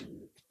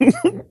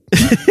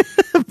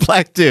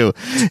 Black 2.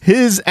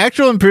 His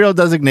actual Imperial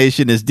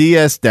designation is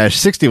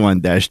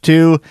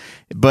DS-61-2,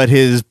 but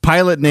his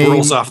pilot name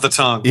rolls off the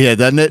tongue. Yeah,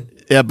 doesn't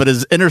it? Yeah, but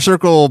his inner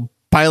circle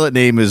pilot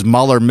name is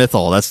Mauler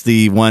Mythal. That's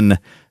the one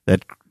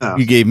that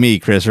you gave me,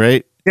 Chris,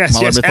 right? Yes,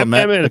 Mauler yes.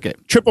 Mythal okay.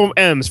 Triple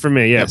M's for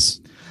me,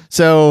 yes. Yep.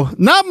 So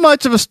not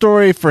much of a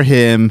story for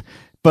him,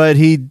 but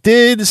he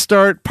did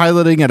start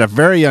piloting at a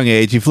very young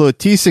age. He flew a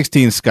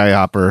T-16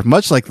 Skyhopper,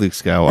 much like Luke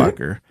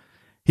Skywalker.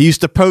 He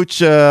used to poach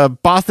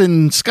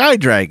Bothan sky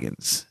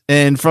dragons,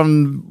 and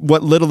from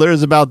what little there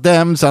is about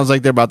them, sounds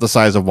like they're about the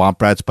size of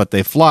womp rats, but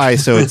they fly,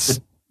 so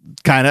it's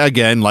kind of,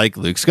 again, like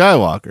Luke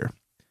Skywalker.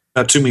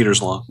 About 2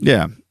 meters long.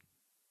 Yeah.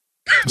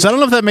 So I don't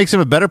know if that makes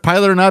him a better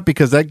pilot or not,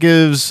 because that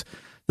gives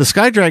the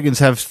sky dragons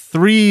have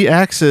 3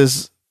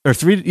 axes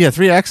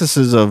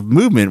of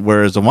movement,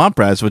 whereas the womp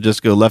rats would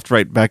just go left,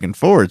 right, back, and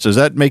forward. So does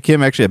that make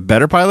him actually a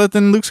better pilot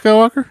than Luke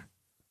Skywalker?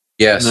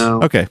 Yes. No.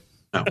 Okay.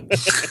 No.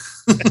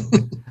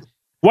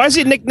 Why is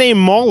he nicknamed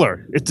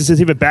Mauler? Does he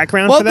have a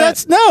background for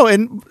that?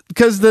 And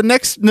because the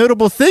next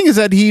notable thing is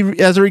that he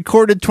has a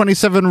recorded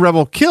 27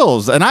 rebel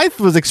kills, and I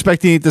was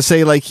expecting it to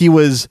say like he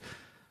was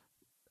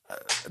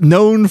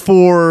known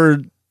for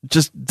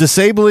just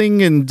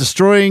disabling and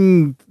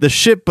destroying the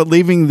ship, but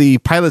leaving the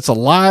pilots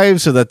alive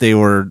so that they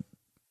were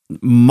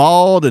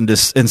mauled and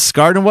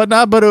scarred and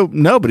whatnot. But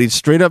no, but he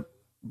straight up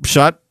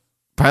shot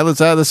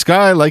pilots out of the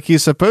sky like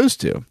he's supposed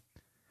to.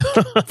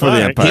 For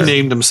the Empire. He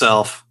named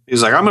himself.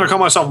 He's like, I'm going to call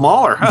myself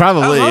Mauler.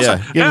 Probably, yeah.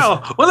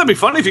 Wouldn't that be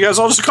funny if you guys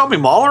all just call me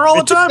Mauler all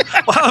the time?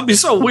 Wow, that'd be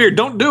so weird.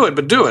 Don't do it,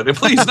 but do it.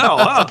 Please, no.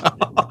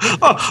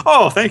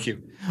 Oh, thank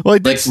you. Well,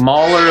 like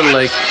Mauler,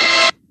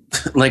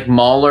 like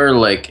Mauler,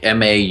 like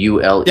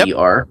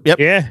Mauler. Yep.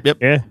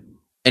 Yeah.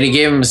 And he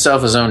gave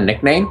himself his own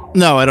nickname?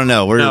 No, I don't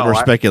know. We're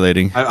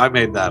speculating. I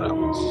made that up.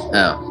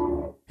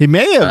 Oh. He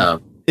may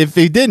have. If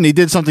he didn't, he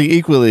did something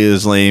equally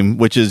as lame,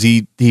 which is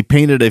he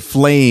painted a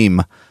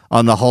flame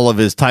on the hull of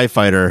his TIE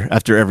fighter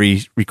after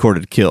every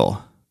recorded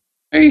kill.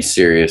 Are you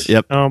serious?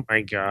 Yep. Oh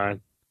my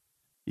god.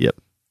 Yep.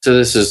 So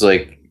this is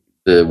like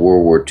the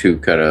World War II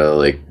kind of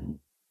like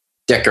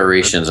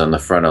decorations on the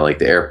front of like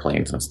the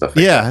airplanes and stuff like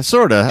that. Yeah,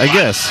 sort of, I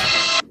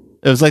guess.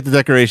 It was like the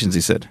decorations, he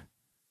said.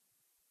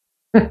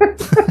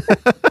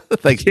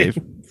 Thanks, Dave.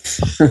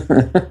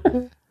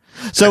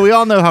 So we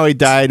all know how he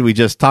died. We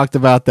just talked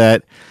about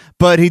that.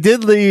 But he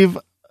did leave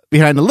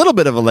behind a little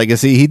bit of a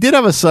legacy. He did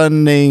have a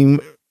son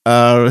named,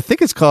 I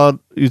think it's called,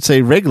 you'd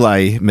say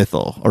Wrigley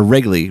Mythal, or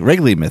Wrigley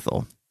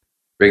Mythal.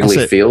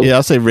 Wrigley Field? Yeah,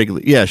 I'll say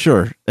Wrigley. Yeah,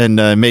 sure. And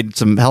made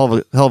some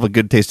hell of a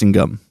good tasting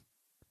gum.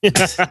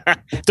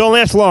 Don't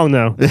last long,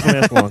 though. Don't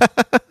last long.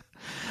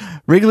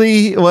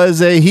 Wrigley was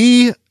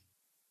he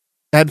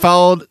had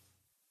followed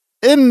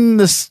in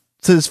his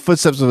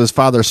footsteps of his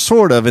father,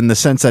 sort of, in the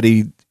sense that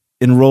he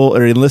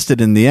enlisted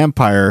in the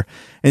Empire,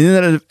 and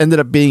then ended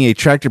up being a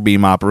tractor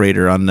beam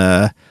operator on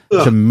the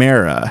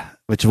Chimera,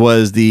 which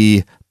was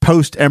the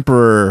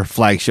post-Emperor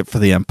flagship for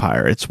the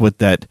Empire. It's with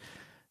that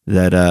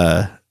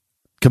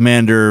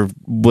commander,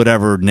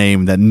 whatever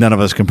name that none of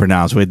us can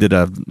pronounce. We did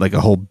a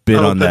whole bit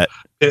on that.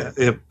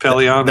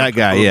 Pelion. That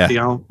guy, yeah.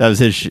 That was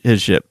his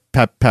ship.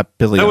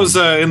 Papillion. That was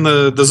in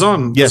the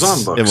Zon. Yes, the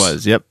Zon books. It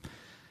was. Yep.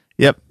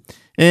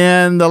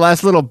 And the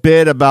last little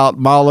bit about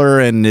Mahler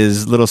and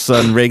his little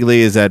son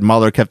Wrigley is that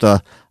Mahler kept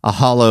a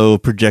hollow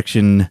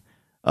projection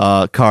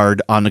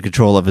card on the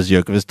control of his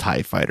yoke of his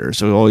TIE fighter,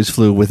 so he always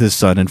flew with his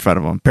son in front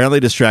of him. Apparently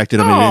distracted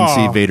him and didn't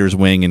see Vader's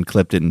wing and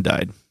clipped it and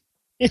died.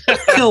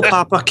 Kill,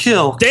 Papa,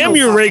 kill. Damn kill,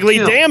 you, Papa, Wrigley,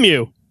 kill. damn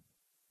you.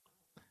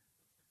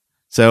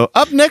 So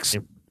up next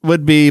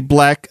would be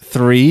Black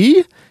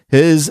 3.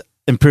 His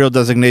Imperial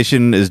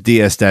designation is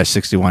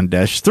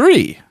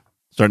DS-61-3.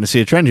 Starting to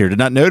see a trend here. Did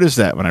not notice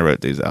that when I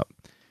wrote these out.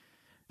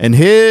 And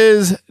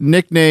His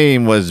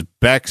nickname was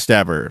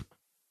Backstabber.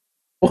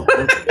 What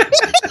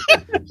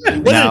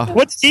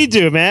did he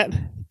do, Matt?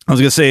 I was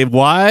going to say,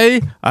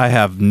 why? I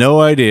have no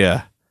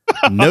idea.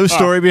 No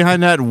story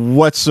behind that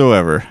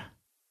whatsoever.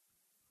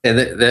 And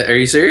are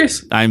you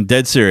serious? I'm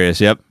dead serious,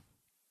 yep.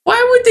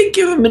 Why would they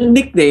give him a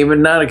nickname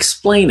and not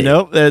explain it?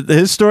 Nope.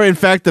 His story, in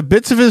fact, the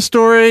bits of his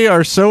story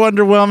are so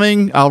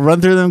underwhelming. I'll run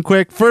through them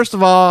quick. First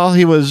of all,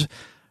 he was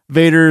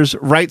Vader's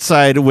right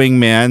side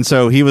wingman,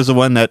 so he was the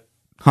one that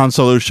Han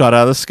Solo shot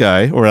out of the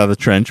sky, or out of the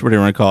trench, whatever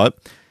you want to call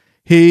it.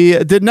 He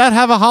did not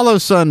have a hollow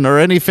son or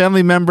any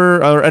family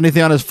member or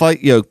anything on his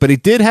flight yoke, but he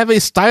did have a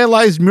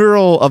stylized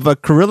mural of a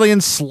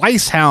Corellian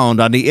slice hound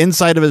on the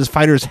inside of his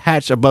fighter's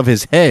hatch above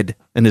his head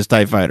in his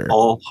TIE fighter.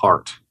 All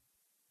heart.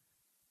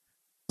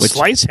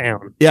 Slice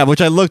hound. Yeah,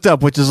 which I looked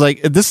up, which is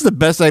like, this is the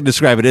best I can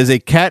describe it. It is a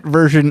cat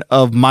version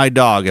of my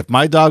dog. If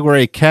my dog were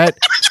a cat,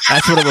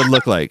 that's what it would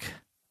look like.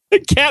 The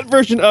cat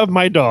version of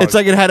my dog. It's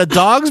like it had a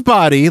dog's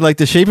body, like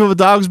the shape of a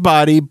dog's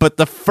body, but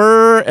the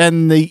fur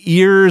and the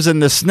ears and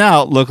the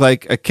snout look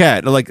like a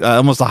cat, like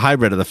almost a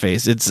hybrid of the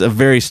face. It's a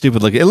very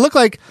stupid looking. It looked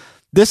like,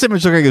 this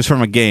image looked like it was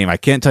from a game. I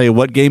can't tell you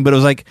what game, but it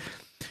was like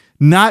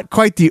not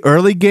quite the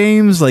early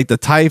games, like the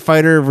TIE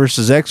Fighter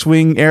versus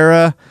X-Wing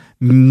era,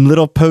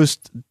 little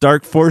post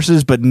Dark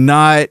Forces, but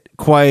not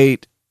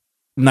quite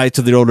Knights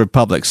of the Old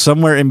Republic.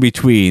 Somewhere in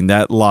between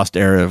that lost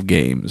era of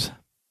games.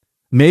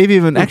 Maybe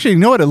even, actually, you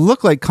know what? It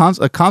looked like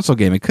a console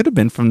game. It could have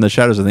been from the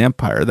Shadows of the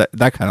Empire.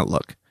 That kind of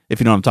look, if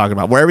you know what I'm talking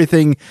about, where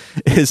everything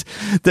is,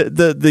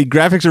 the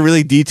graphics are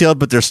really detailed,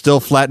 but they're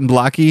still flat and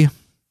blocky.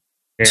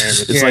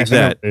 It's like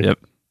that. Yep.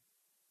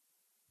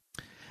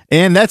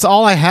 And that's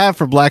all I have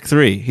for Black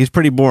 3. He's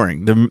pretty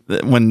boring.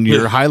 When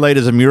your highlight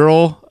is a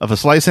mural of a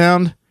slice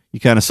hound, you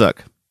kind of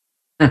suck.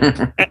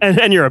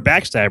 and you're a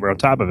backstabber on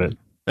top of it.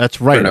 That's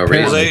right. No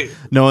reason.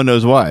 No one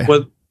knows why.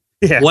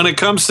 When it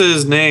comes to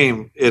his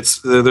name,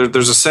 it's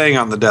there's a saying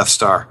on the Death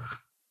Star.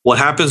 What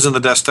happens in the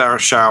Death Star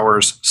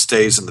showers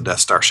stays in the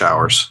Death Star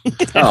showers.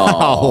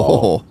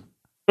 Oh.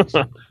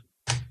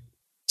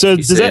 So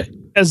does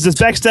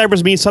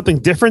backstabbers mean something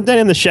different than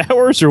in the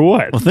showers or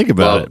what? Well, think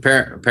about it.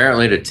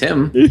 Apparently to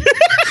Tim. And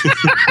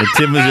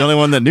Tim was the only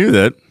one that knew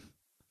that.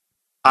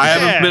 I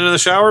haven't been in the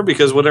shower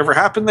because whatever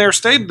happened there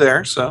stayed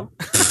there. So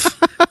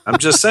I'm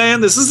just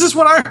saying, this is just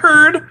what I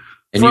heard.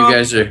 And you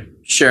guys are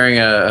sharing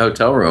a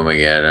hotel room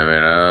again. I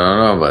mean, I don't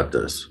know about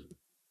this.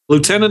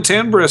 Lieutenant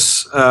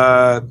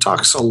Tambris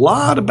talks a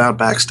lot about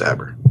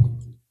Backstabber.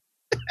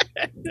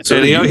 So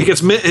and, he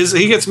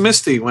gets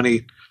misty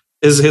when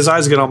his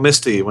eyes get all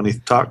misty when he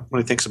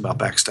thinks about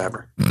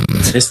Backstabber.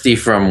 Misty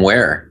from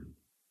where?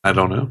 I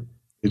don't know.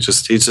 He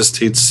just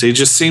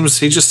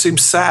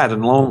seems sad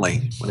and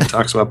lonely when he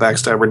talks about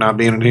Backstabber not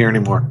being in here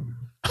anymore.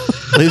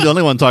 He's the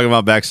only one talking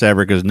about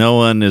Backstabber because no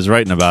one is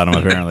writing about him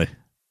apparently.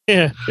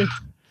 Yeah.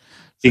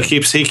 He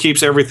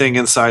keeps everything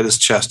inside his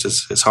chest,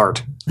 his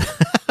heart.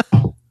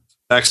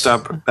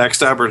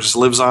 Backstabber just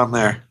lives on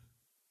there.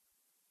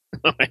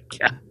 Oh my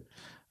god.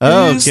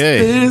 Okay.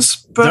 Is this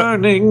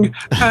burning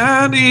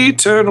an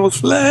eternal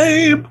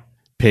flame?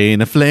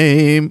 Paint a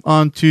flame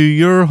onto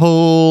your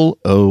hole.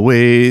 Oh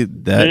wait,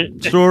 that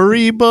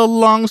story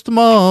belongs to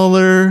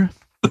Mahler.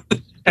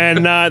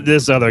 And not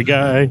this other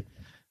guy.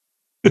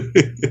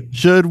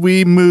 Should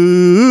we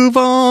move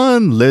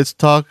on? Let's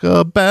talk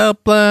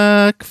about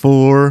Black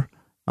 4.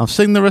 I'll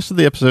sing the rest of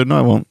the episode. No,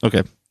 I won't.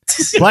 Okay.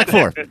 Black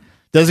 4.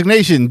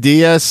 Designation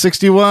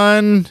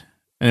DS-61.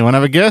 Anyone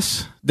have a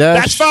guess?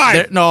 That's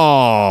 5.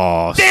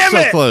 No. Damn so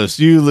it. close.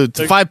 You lose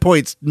 5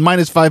 points.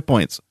 Minus 5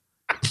 points.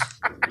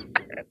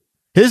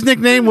 His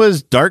nickname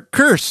was Dark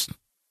Curse.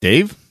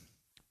 Dave?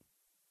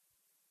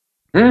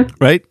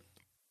 Right?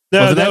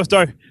 No, that was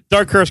Dark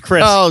Curse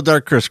Chris. Oh,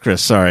 Dark Curse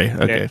Chris. Sorry.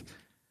 Okay. Yeah.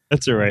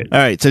 That's all right. All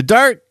right. So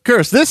Dark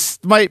Curse. This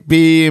might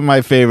be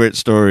my favorite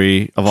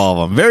story of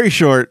all of them. Very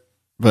short,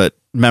 but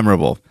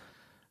memorable.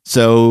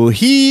 So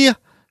he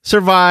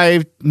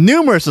survived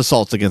numerous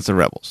assaults against the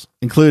rebels,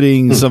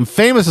 including some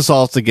famous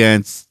assaults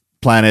against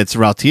planets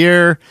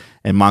Rautier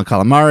and Mon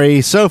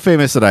Calamari, so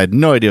famous that I had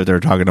no idea what they were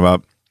talking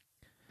about.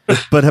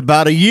 But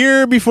about a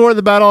year before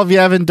the Battle of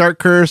Yavin, Dark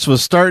Curse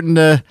was starting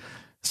to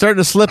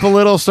slip a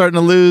little, starting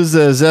to lose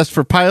the zest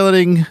for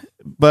piloting,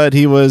 but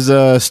he was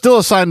still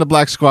assigned to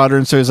Black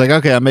Squadron, so he's like,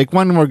 okay, I'll make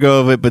one more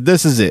go of it, but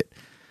this is it.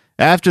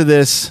 After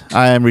this,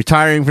 I am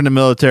retiring from the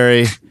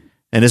military,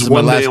 and this is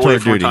my last tour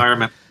of duty.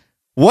 Retirement.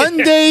 One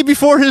day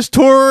before his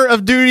tour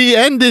of duty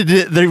ended,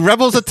 the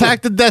rebels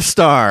attacked the Death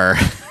Star.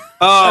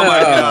 Oh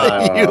my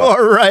God! You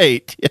are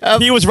right.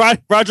 Yep. He was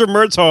Roger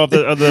Murtaugh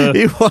of the.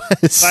 He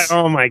was.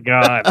 Oh my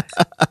God!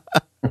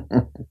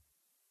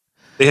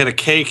 They had a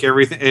cake,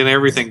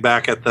 everything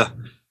back in the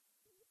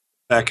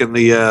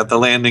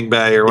landing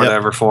bay or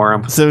whatever for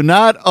him. So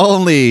not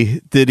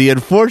only did he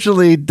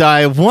unfortunately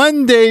die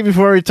one day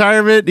before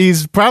retirement,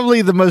 he's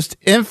probably the most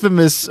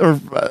infamous, or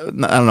I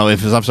don't know,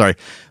 infamous. I'm sorry.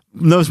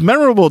 Most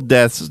memorable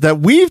deaths that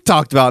we've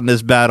talked about in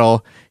this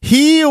battle.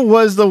 He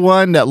was the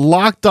one that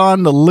locked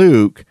on to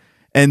Luke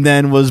and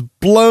then was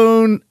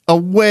blown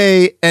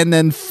away, and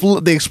then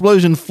the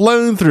explosion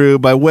flown through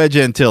by Wedge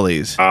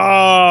Antilles.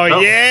 Oh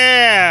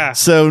yeah.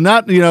 So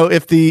not,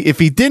 if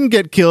he didn't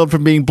get killed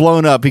from being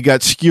blown up, he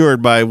got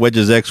skewered by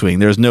Wedge's X-wing.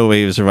 There's no way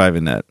he was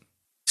surviving that.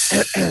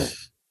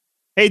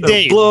 Hey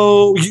Dave,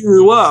 blow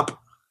you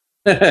up.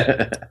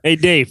 Hey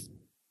Dave.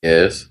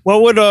 Yes.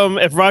 What would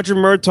if Roger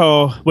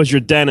Murtaugh was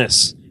your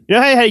dentist? You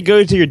know how you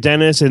go to your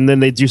dentist and then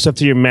they do stuff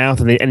to your mouth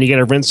and you got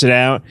to rinse it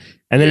out,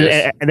 and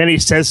then he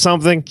says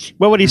something.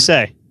 What would he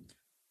say?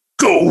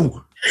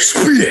 Go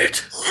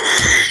spit.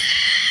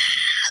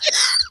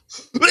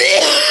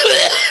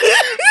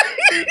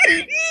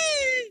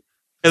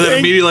 And then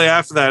immediately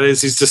after that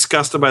he's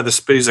disgusted by the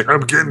spit. He's like, I'm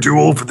getting too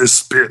old for this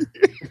spit.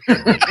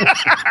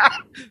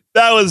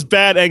 That was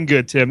bad and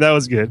good, Tim. That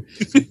was good.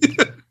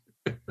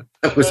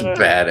 That was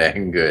bad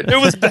and good. It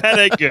was bad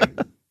and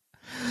good.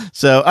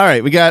 So, all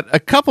right, we got a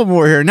couple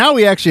more here. Now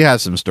we actually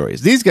have some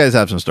stories. These guys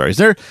have some stories.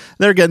 They're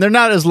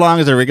not as long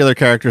as their regular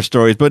character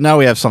stories, but now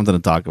we have something to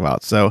talk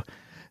about. So,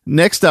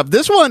 next up,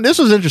 this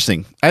was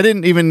interesting. I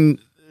didn't even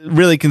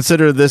really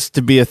consider this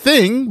to be a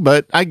thing,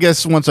 but I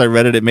guess once I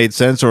read it, it made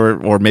sense,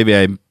 or maybe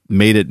I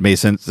made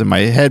sense in my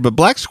head. But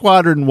Black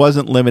Squadron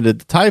wasn't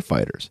limited to TIE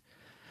fighters.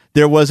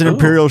 There was an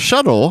Imperial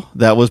shuttle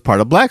that was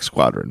part of Black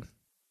Squadron.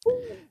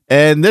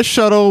 And this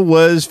shuttle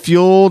was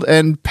fueled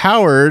and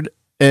powered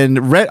and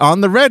on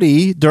the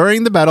ready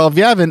during the Battle of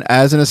Yavin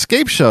as an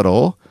escape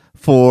shuttle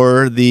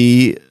for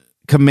the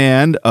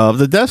command of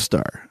the Death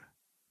Star.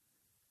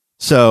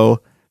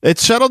 So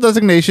its shuttle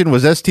designation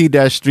was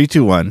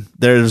ST-321.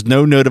 There's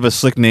no note of a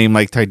slick name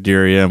like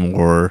Tidarium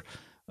or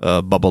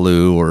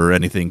Bubbaloo or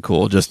anything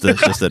cool. Just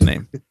that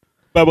name.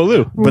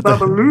 Bubbaloo.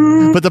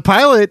 But the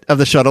pilot of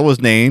the shuttle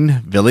was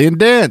named Villian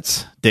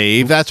Dance.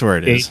 Dave, that's where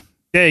it is.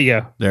 There you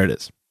go. There it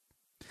is.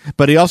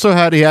 But he also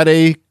had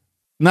a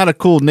not a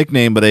cool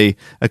nickname, but a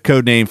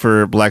code name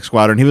for Black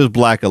Squadron. He was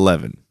Black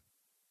 11.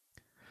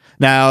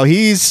 Now,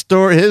 his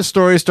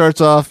story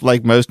starts off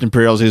like most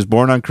Imperials. He was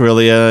born on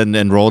Corellia and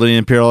enrolled in the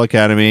Imperial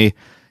Academy.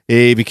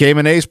 He became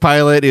an ace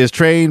pilot. He was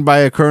trained by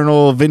a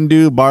Colonel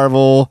Vindu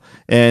Barvel,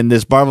 and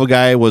this Barvel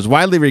guy was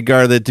widely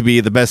regarded to be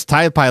the best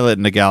TIE pilot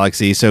in the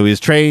galaxy, so he was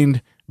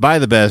trained by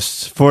the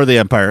best for the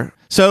Empire.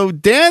 So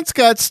Dance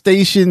got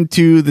stationed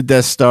to the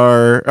Death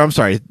Star.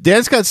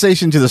 Dance got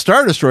stationed to the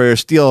Star Destroyer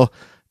Steel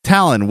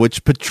Talon,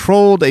 which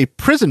patrolled a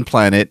prison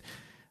planet,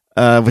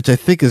 which I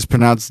think is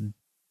pronounced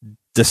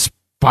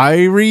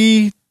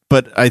Despiri,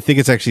 but I think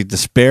it's actually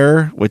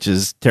Despair, which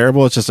is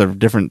terrible. It's just a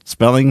different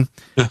spelling.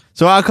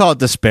 So I'll call it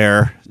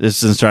Despair.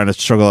 This is trying to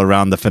struggle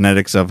around the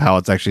phonetics of how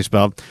it's actually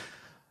spelled.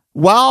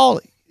 While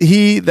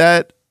he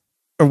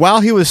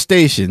was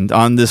stationed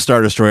on this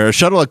Star Destroyer, a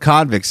shuttle of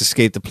convicts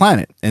escaped the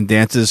planet, and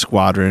Dance's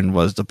squadron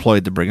was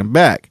deployed to bring him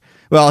back.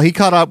 Well, he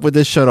caught up with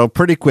this shuttle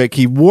pretty quick.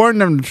 He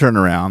warned them to turn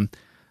around,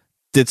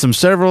 did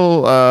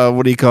several,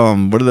 what do you call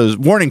them? What are those?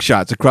 Warning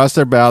shots across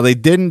their bow. They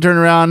didn't turn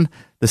around.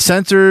 The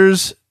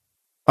sensors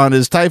on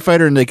his TIE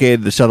fighter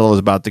indicated the shuttle was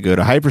about to go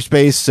to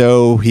hyperspace,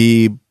 so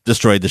he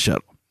destroyed the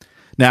shuttle.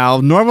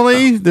 Now,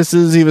 normally, he'd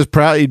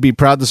be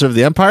proud to serve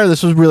the Empire.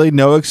 This was really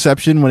no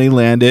exception when he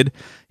landed.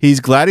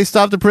 He's glad he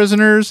stopped the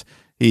prisoners.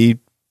 He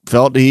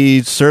felt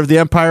he served the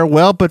Empire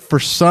well, but for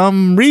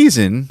some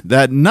reason,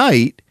 that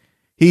night,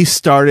 he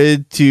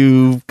started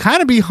to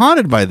kind of be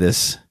haunted by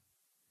this.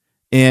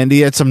 And he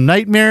had some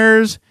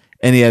nightmares,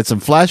 and he had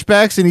some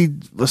flashbacks, and he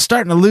was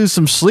starting to lose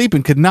some sleep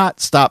and could not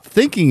stop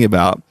thinking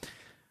about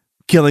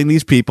killing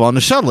these people on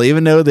the shuttle,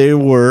 even though they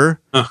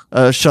were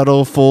a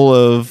shuttle full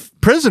of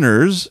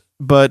prisoners.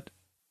 But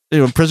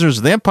prisoners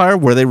of the Empire,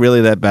 were they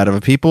really that bad of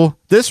a people?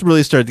 This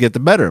really started to get the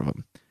better of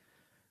them.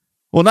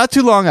 Well, not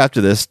too long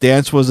after this,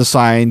 Dance was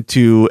assigned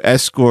to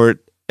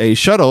escort a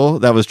shuttle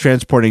that was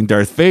transporting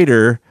Darth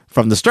Vader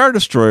from the Star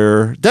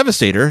Destroyer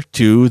Devastator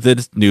to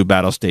the new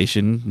battle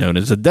station known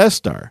as the Death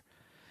Star.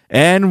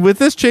 And with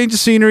this change of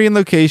scenery and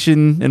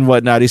location and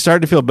whatnot, he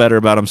started to feel better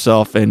about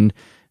himself, and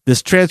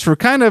this transfer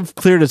kind of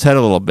cleared his head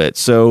a little bit.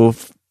 So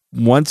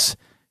once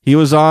he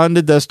was on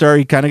the Death Star.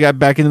 He kind of got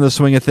back into the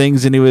swing of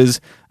things, and he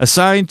was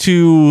assigned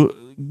to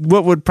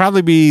what would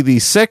probably be the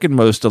second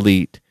most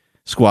elite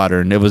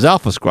squadron. It was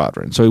Alpha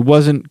Squadron, so he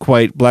wasn't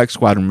quite Black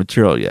Squadron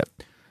material yet.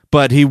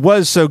 But he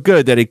was so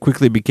good that he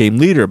quickly became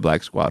leader of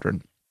Black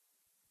Squadron.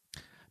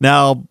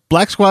 Now,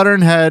 Alpha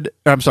Squadron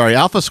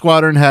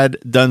had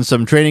done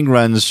some training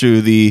runs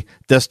through the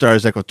Death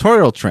Star's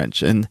equatorial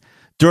trench, and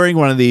during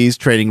one of these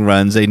training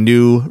runs, a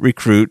new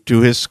recruit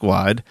to his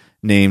squad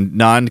named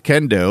Nan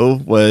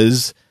Kendo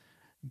was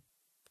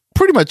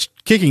pretty much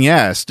kicking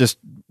ass, just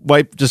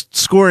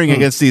scoring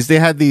against these. They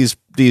had these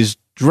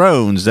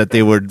drones that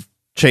they would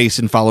chase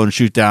and follow and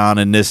shoot down,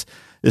 and this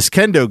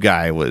Kendo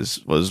guy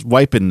was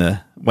wiping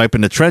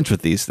the trench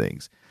with these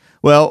things.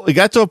 Well, it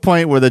got to a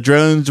point where the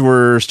drones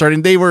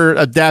they were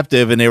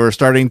adaptive, and they were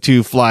starting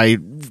to fly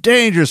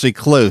dangerously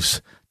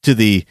close to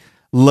the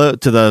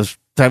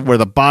where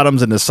the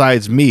bottoms and the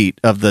sides meet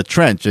of the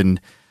trench.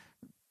 And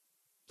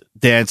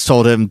Dance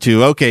told him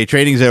okay,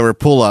 training's over,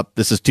 pull up.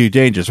 This is too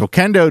dangerous. Well,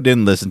 Kendo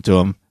didn't listen to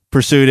him,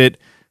 pursued it,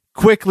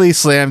 quickly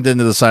slammed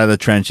into the side of the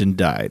trench and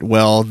died.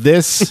 Well,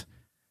 this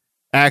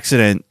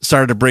accident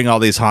started to bring all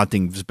these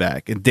hauntings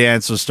back, and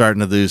Dance was starting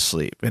to lose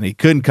sleep, and he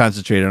couldn't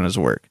concentrate on his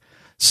work.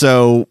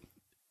 So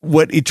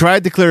what he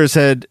tried to clear his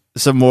head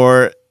some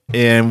more,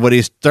 and what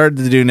he started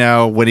to do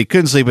now, when he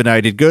couldn't sleep at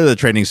night, he'd go to the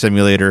training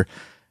simulator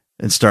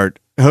and start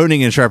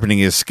honing and sharpening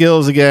his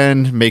skills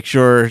again, make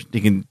sure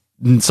he can,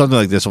 something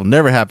like this will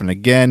never happen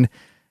again.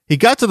 He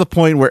got to the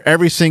point where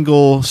every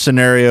single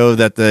scenario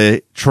that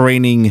the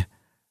training,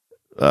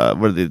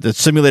 where the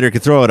simulator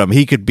could throw at him,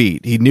 he could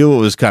beat. He knew it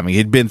was coming.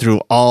 He'd been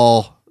through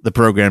all the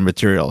program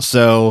material.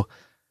 So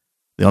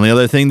the only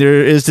other thing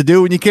there is to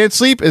do when you can't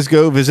sleep is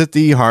go visit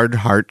the Hard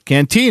Heart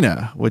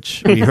Cantina,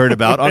 which we heard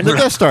about on the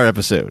Death Star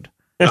episode.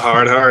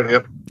 Hard Heart,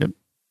 yep.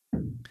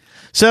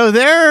 So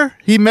there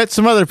he met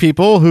some other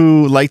people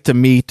who like to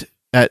meet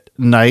at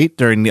night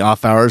during the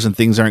off hours and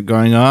things aren't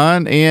going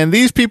on. And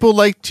these people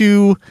like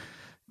to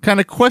kind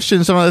of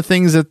question some of the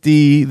things that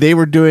they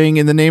were doing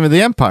in the name of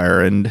the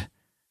Empire, and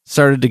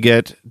started to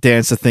get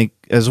Dance to think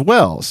as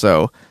well.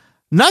 So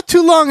not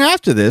too long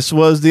after this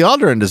was the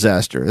Alderaan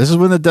disaster. This is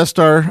when the Death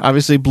Star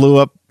obviously blew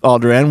up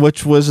Alderaan,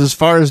 which was, as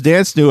far as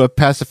Dance knew, a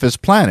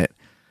pacifist planet.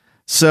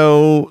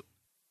 So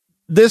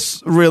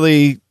this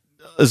really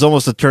is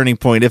almost a turning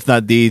point, if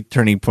not the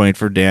turning point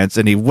for Dance.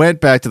 And he went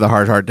back to the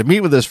Hard Heart to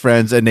meet with his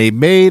friends, and they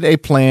made a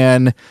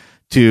plan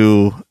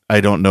to, I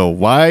don't know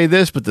why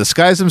but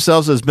disguise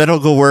themselves as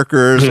medical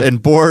workers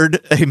and board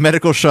a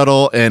medical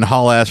shuttle and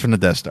haul ass from the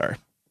Death Star.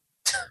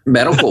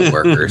 Medical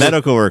workers.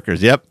 Medical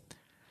workers, yep.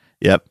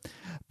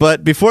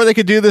 But before they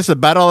could do this, the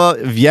Battle of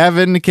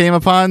Yavin came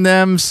upon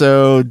them,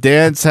 so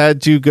Dance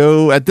had to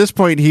go. At this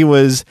point, he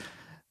was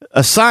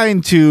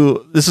assigned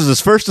to, this is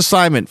his first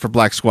assignment for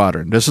Black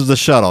Squadron. This was the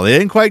shuttle. They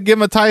didn't quite give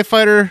him a TIE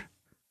fighter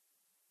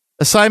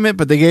assignment,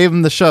 but they gave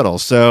him the shuttle.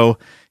 So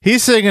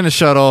he's sitting in the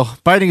shuttle,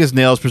 biting his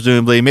nails,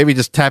 presumably, maybe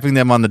just tapping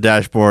them on the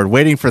dashboard,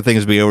 waiting for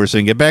things to be over so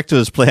he can get back to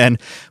his plan.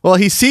 Well,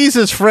 he sees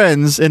his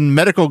friends in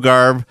medical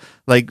garb,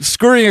 like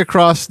scurrying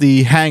across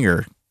the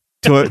hangar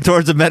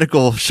towards the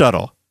medical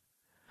shuttle.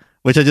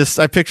 Which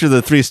I picture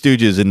the Three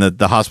Stooges in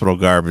the hospital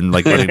garb and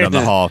like running down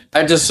the hall.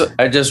 I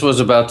just was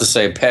about to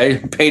say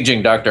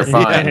paging Dr.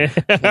 Fine,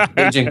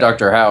 paging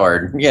Dr.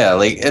 Howard. Yeah,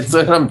 like it's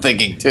what I'm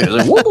thinking too.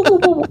 Like, woo, woo,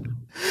 woo,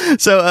 woo.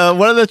 So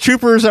one of the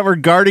troopers that were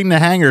guarding the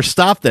hangar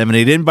stopped them, and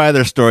he didn't buy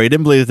their story. He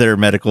didn't believe they were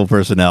medical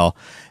personnel,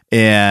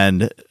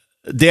 and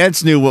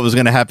Dance knew what was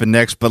going to happen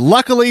next. But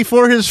luckily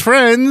for his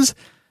friends,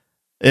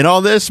 in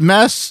all this,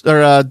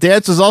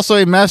 Dance is also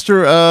a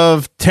master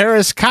of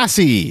Terras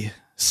Kasi.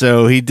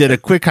 So he did a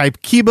quick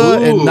hype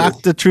Kiba and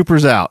knocked the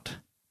troopers out.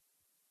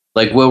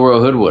 Like Wilbur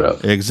Hood would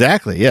have.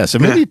 Exactly, yeah. So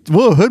maybe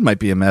Wilbur Hood might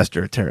be a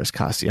master of Terras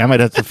Kasi. I might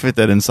have to fit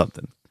that in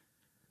something.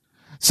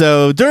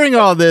 So during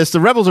all this,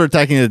 the rebels are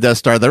attacking the Death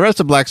Star. The rest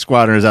of Black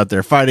Squadron is out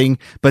there fighting,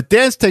 but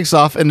Dance takes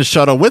off in the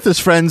shuttle with his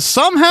friends.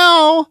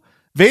 Somehow,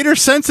 Vader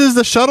senses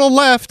the shuttle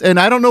left, and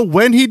I don't know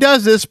when he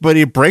does this, but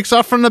he breaks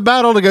off from the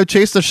battle to go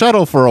chase the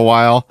shuttle for a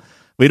while.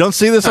 We don't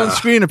see this on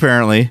screen,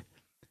 apparently.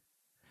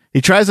 He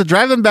tries to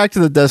drive them back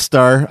to the Death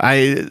Star.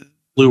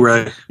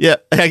 Blu-ray. Yeah,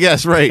 I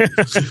guess, right.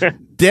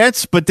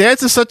 Dance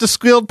is such a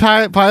skilled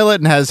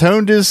pilot and has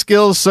honed his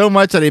skills so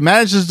much that he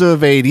manages to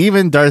evade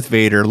even Darth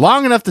Vader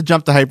long enough to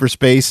jump to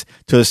hyperspace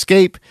to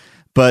escape.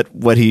 But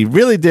what he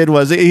really did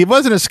was, he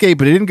wasn't escape,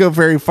 but he didn't go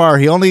very far.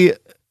 He only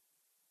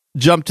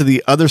jumped to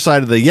the other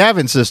side of the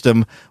Yavin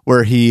system,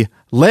 where he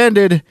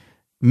landed,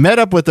 met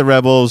up with the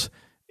rebels,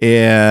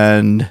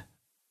 and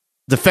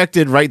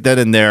defected right then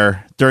and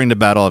there during the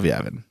Battle of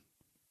Yavin.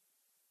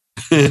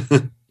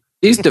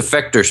 These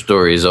defector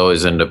stories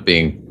always end up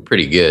being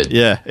pretty good.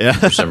 Yeah.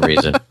 For some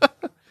reason.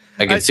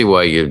 I can see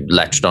why you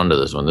latched onto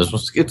this one.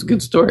 It's a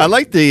good story. I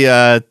like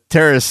the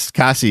Terras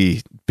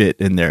Kasi bit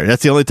in there.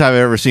 That's the only time I've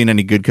ever seen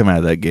any good come out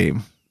of that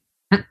game.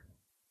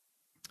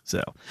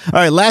 So, all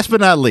right, last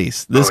but not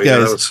least, this guy's that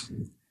was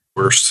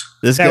worst.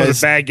 That was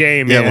a bad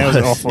game, man. That was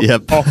an awful,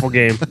 awful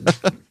game.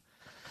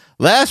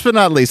 Last but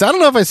not least, I don't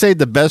know if I saved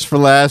the best for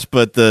last,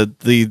 but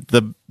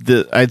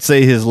the I'd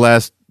say his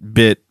last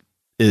bit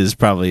is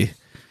probably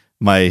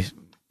my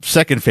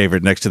second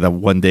favorite next to the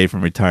 1 day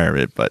from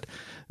retirement. But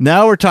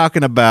now we're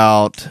talking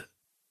about,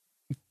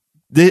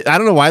 I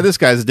don't know why this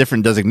guy's a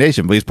different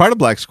designation, but he's part of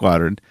Black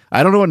Squadron.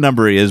 I don't know what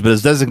number he is, but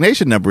his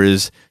designation number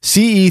is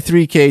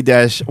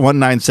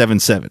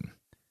CE3K-1977.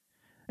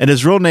 And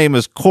his real name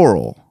is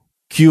Coral,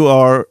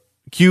 Qorl,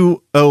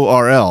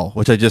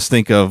 which I just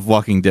think of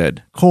Walking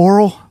Dead.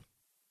 Coral?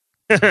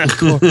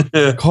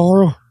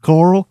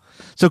 Coral.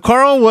 So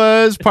Carl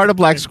was part of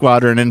Black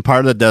Squadron and part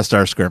of the Death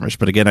Star skirmish,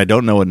 but again, I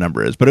don't know what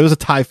number it is, but it was a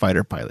TIE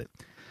fighter pilot.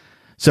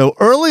 So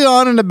early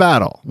on in the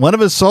battle, one of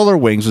his solar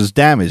wings was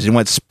damaged and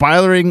went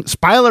spiraling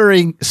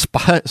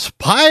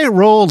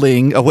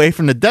away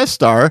from the Death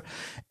Star.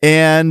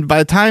 And by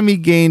the time he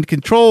gained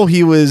control,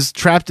 he was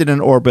trapped in an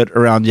orbit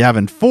around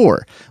Yavin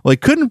 4. Well, he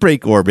couldn't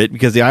break orbit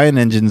because the ion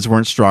engines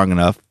weren't strong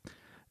enough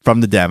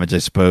from the damage, I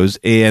suppose.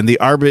 And the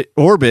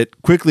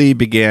orbit quickly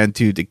began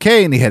to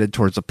decay and he headed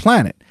towards the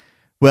planet.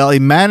 Well, he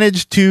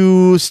managed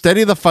to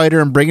steady the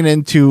fighter and bring it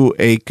into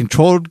a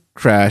controlled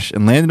crash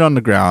and landed on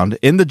the ground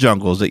in the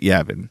jungles at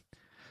Yavin.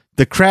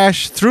 The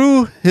crash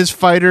threw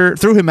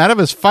him out of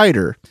his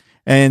fighter,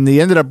 and he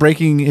ended up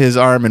breaking his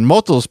arm in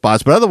multiple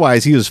spots, but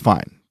otherwise he was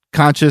fine.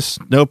 Conscious,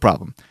 no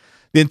problem.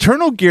 The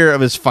internal gear of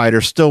his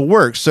fighter still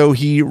works, so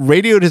he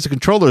radioed his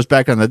controllers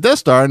back on the Death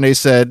Star, and they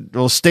said,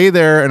 well, stay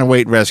there and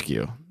await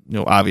rescue.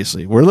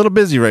 Obviously, we're a little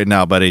busy right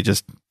now, buddy.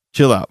 Just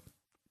chill out.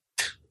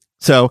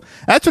 So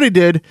that's what he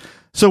did.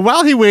 So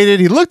while he waited,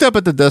 he looked up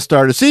at the Death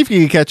Star to see if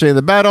he could catch any of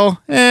the battle,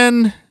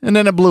 and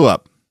then it blew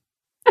up.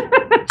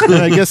 And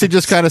I guess he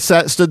just kind of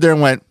stood there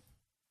and went,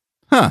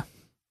 huh.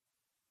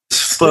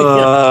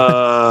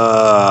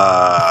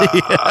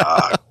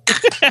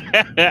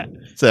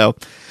 So,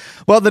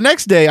 well, the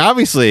next day,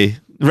 obviously,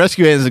 the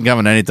rescue isn't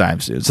coming anytime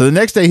soon. So the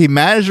next day, he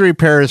managed to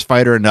repair his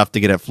fighter enough to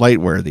get it flight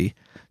worthy.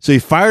 So he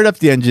fired up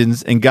the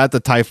engines and got the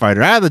TIE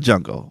fighter out of the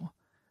jungle.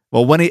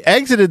 Well, when he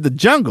exited the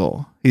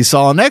jungle, he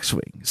saw an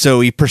X-Wing.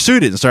 So he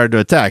pursued it and started to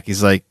attack.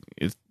 He's like,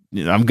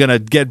 I'm going to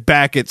get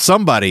back at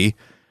somebody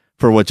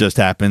for what just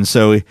happened.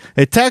 So he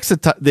attacks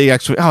the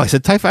X-Wing. Oh, I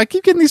said TIE fighter. I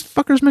keep getting these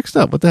fuckers mixed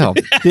up. What the hell?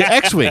 The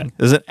X-Wing.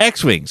 There's an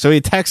X-Wing. So he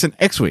attacks an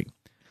X-Wing.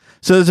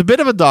 So there's a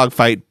bit of a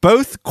dogfight.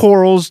 Both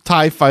Coral's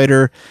TIE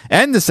fighter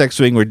and this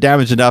X-Wing were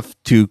damaged enough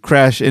to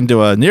crash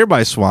into a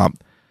nearby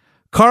swamp.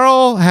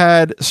 Carl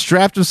had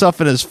strapped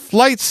himself in his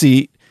flight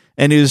seat,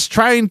 and he was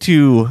trying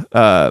to,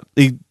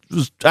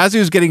 as he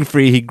was getting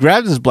free, he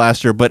grabbed his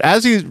blaster, but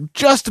as he was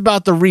just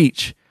about to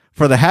reach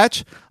for the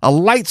hatch, a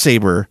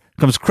lightsaber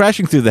comes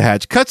crashing through the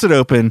hatch, cuts it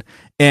open,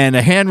 and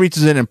a hand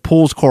reaches in and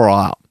pulls Coral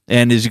out.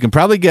 And as you can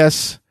probably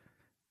guess,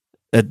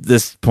 at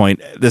this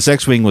point, this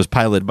X-Wing was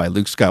piloted by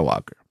Luke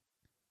Skywalker.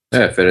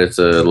 Yeah, if it's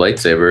a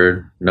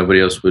lightsaber, nobody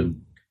else would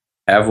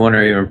have one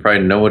or even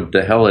probably know what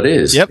the hell it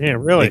is. Yep. Yeah,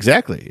 really.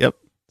 Exactly. Yep.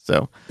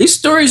 So these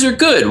stories are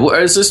good.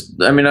 Is this?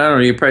 I mean, I don't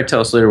know. You probably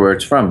tell us later where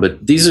it's from,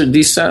 but these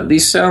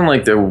sound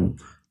like they're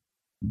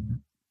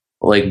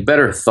like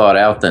better thought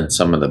out than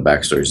some of the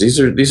backstories.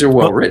 These are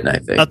well written, I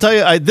think. I'll tell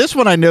you, this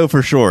one I know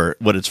for sure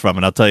what it's from,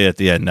 and I'll tell you at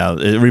the end. Now,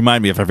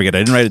 remind me if I forget. I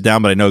didn't write it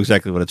down, but I know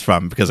exactly what it's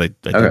from because I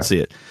didn't see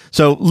it.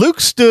 So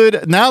Luke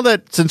stood, now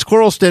that since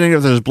Coral's standing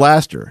with his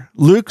blaster,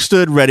 Luke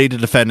stood ready to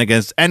defend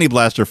against any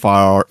blaster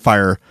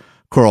fire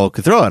Coral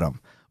could throw at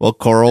him. Well,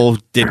 Coral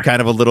did kind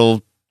of a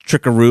little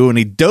trickaroo, and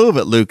he dove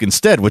at Luke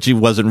instead, which he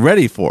wasn't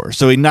ready for.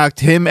 So he knocked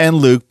him and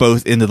Luke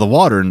both into the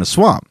water in the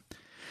swamp.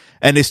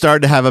 And they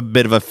started to have a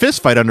bit of a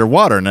fist fight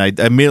underwater, and I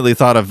immediately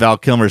thought of Val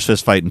Kilmer's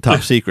fist fight in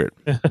Top Secret.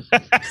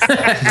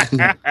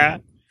 I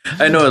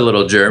know a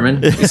little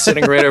German. He's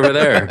sitting right over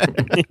there.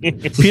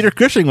 Peter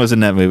Cushing was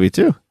in that movie,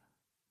 too.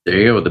 There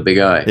you go, with the big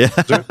eye.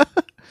 Yeah.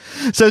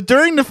 So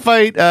during the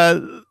fight,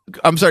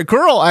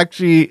 Coral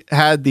actually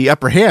had the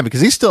upper hand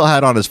because he still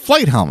had on his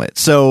flight helmet.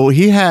 So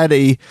he had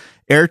a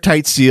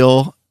airtight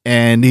seal,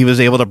 and he was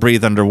able to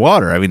breathe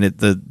underwater. I mean,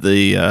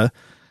 the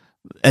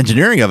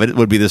engineering of it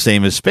would be the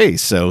same as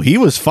space, so he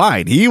was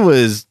fine. He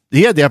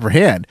had the upper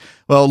hand.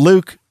 Well,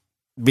 Luke,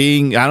 I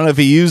don't know if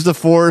he used the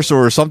Force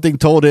or something,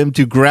 told him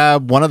to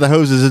grab one of the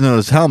hoses into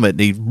his helmet,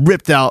 and he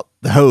ripped out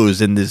the hose,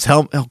 and his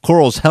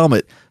Coral's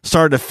helmet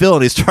started to fill,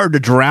 and he started to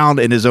drown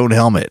in his own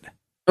helmet.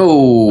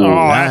 Oh,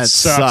 that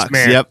sucks,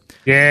 man. Yep.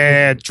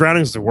 Yeah,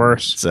 drowning's the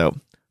worst. So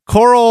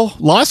Coral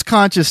lost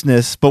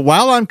consciousness, but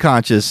while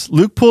unconscious,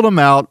 Luke pulled him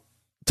out,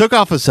 took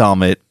off his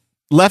helmet,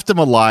 left him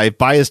alive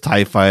by his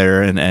TIE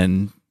fighter,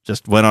 and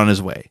just went on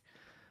his way.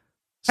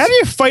 How do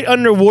you fight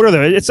underwater,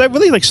 though? It's like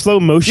really like slow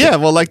motion. Yeah,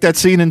 well, like that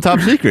scene in Top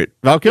Secret.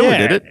 Val Kilmer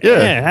did it.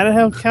 Yeah. How the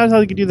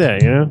hell you do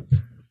that, you know?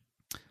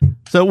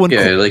 So when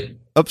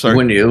sorry.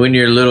 When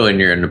you're little and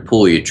you're in the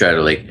pool, you try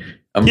to like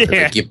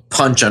you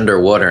punch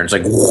underwater, and it's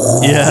like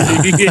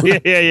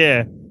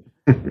yeah.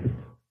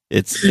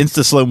 It's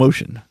insta slow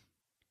motion.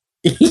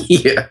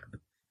 Yeah.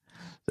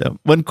 So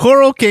when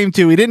Coral came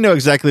to, he didn't know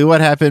exactly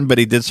what happened, but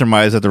he did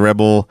surmise that the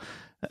rebel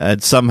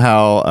had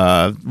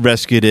somehow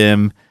rescued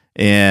him,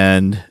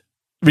 and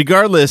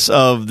regardless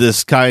of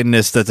this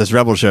kindness that this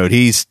rebel showed,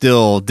 he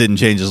still didn't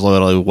change his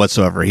loyalty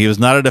whatsoever. He was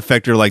not a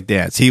defector like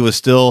Dance. He was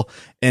still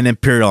an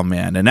Imperial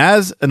man. And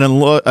as a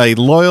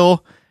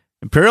loyal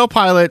Imperial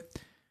pilot,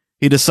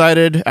 he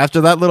decided after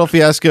that little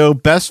fiasco,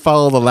 best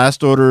follow the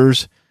last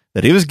orders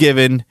that he was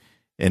given,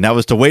 and that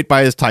was to wait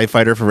by his TIE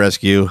fighter for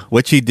rescue,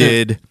 which he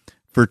did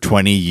for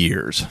 20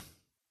 years.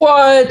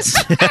 What?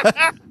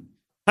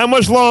 How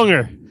much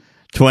longer?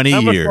 20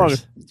 How much years. longer?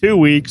 2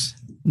 weeks.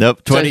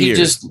 Nope, 20 So he years.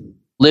 just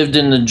lived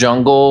in the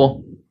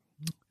jungle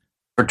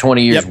for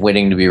 20 years Yep.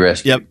 waiting to be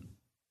rescued.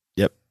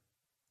 Yep.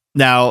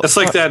 Now That's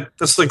like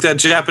that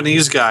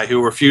Japanese guy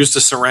who refused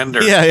to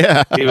surrender.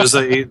 yeah. He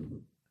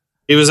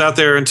was out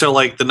there until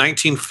like the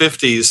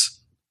 1950s,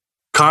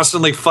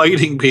 constantly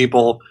fighting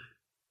people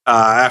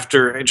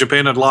after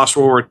Japan had lost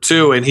World War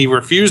II, and he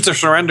refused to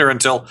surrender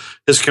until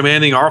his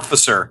commanding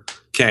officer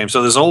came.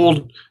 So this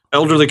old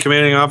elderly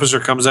commanding officer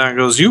comes out and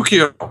goes,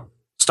 "Yukio,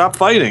 stop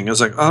fighting." I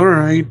was like, "All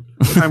right,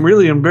 I'm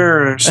really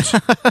embarrassed."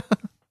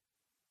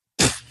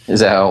 Is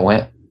that how it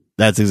went?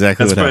 That's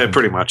exactly That's what happened.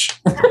 pretty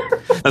much.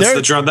 That's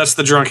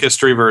the drunk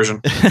history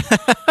version.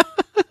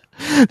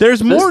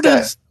 There's more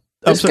This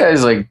to This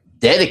guy's like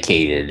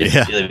dedicated.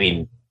 Yeah. I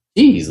mean,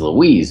 geez,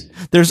 Louise.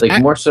 there's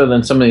Like more so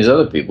than some of these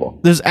other people.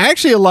 there's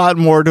actually a lot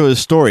more to his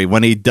story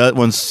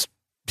once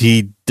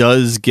he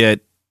does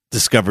get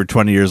discovered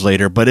 20 years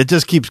later, but it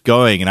just keeps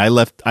going, and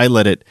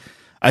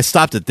I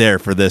stopped it there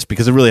for this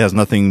because it really has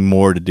nothing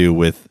more to do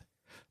with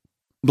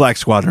Black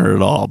Squadron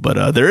at all.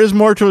 But there is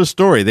more to his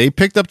story. They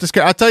picked up this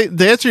guy. I'll tell you,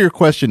 to answer your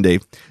question,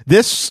 Dave,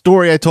 this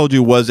story I told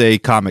you was a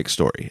comic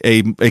story,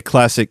 a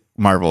classic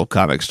Marvel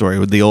comic story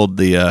with the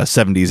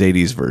 70s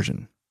 80s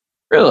version.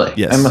 Really?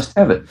 Yes. I must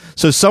have it.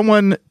 So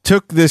someone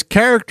took this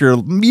character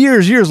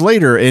years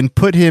later and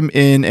put him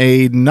in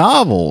a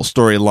novel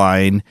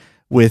storyline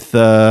with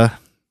I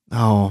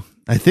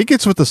think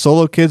it's with the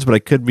Solo Kids, but I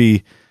could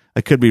be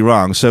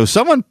wrong. So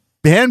someone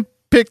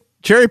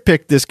cherry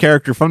picked this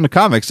character from the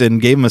comics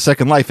and gave him a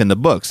second life in the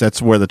books.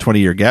 That's where the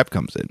 20-year gap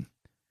comes in.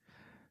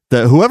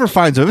 Whoever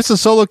finds him, if it's the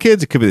Solo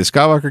Kids, it could be the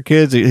Skywalker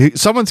kids.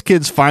 Someone's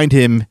kids find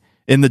him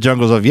in the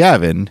jungles of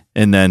Yavin,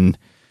 and then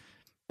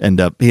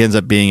he ends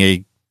up being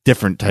a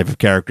different type of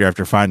character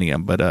after finding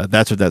him. But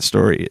that's what that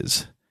story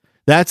is.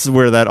 That's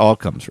where that all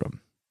comes from.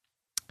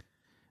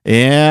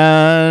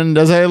 And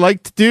as I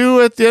like to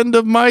do at the end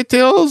of my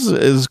tales,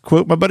 is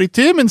quote my buddy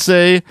Tim and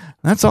say,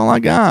 "That's all I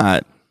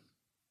got."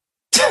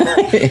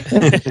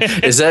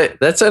 Is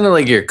that sounded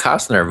like your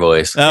Costner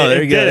voice? Oh,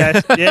 there you go.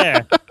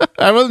 Yeah.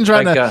 I wasn't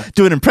trying to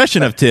do an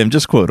impression of Tim.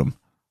 Just quote him.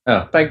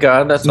 Oh, thank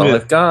God, that's all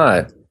I've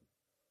got.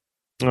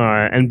 All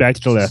right, and back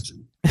to the left.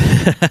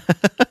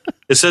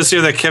 It says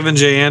here that Kevin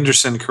J.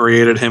 Anderson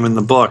created him in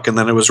the book, and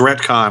then it was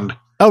retconned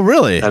Oh,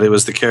 really? that it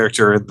was the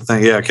character in the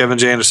thing. Yeah, Kevin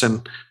J.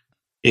 Anderson.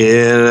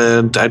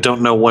 And I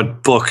don't know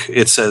what book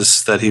it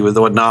says that he was,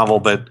 what novel,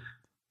 but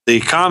the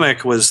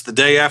comic was the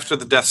day after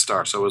the Death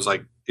Star, so it was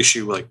like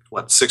issue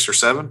 6 or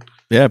 7.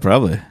 Yeah,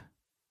 probably.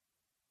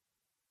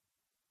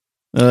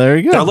 There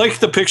you go. I like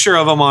the picture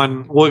of him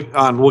on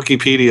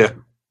Wikipedia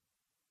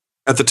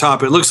at the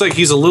top. It looks like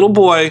he's a little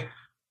boy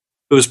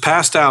who was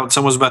passed out and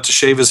someone's about to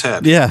shave his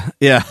head. Yeah.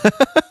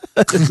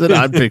 It's an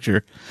odd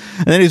picture.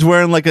 And then he's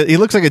wearing he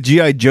looks like a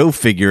G.I. Joe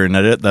figure in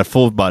that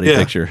full body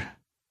picture.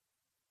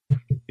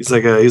 He's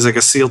like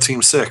a SEAL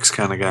Team 6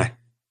 kind of guy.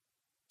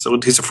 So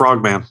he's a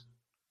frogman.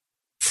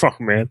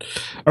 Fuck, man.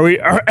 Are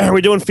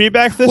we doing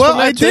feedback this Well,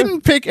 one? I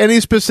didn't pick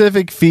any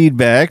specific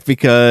feedback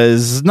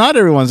because not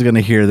everyone's going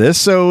to hear this.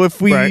 So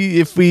if we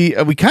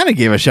kind of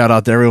gave a shout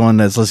out to everyone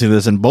that's listening to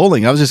this in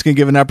bowling, I was just going to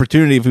give an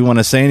opportunity if we want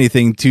to say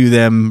anything to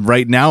them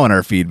right now in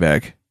our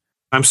feedback.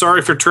 I'm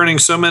sorry for turning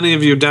so many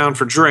of you down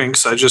for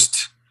drinks. I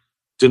just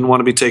didn't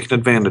want to be taken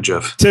advantage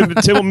of. Tim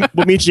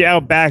will meet you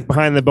out back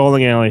behind the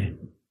bowling alley.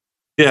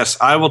 Yes,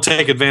 I will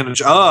take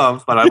advantage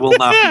of, but I will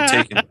not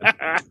be taken.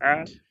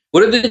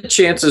 What are the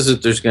chances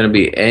that there's going to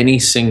be any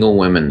single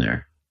women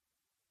there?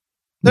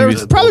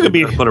 There's probably going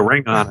to be put a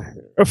ring on it.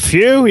 a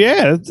few.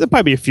 Yeah, there'll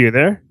probably be a few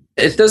there.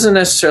 It doesn't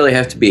necessarily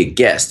have to be a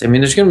guest. I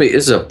mean, this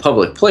is a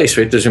public place,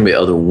 right? There's going to be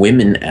other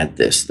women at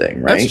this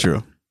thing, right? That's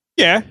true.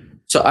 Yeah.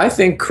 So I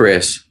think,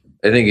 Chris,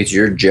 it's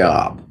your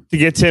job. To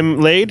get Tim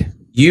laid?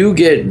 You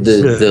get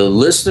the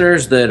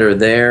listeners that are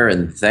there,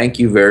 and thank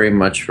you very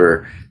much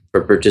for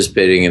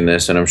participating in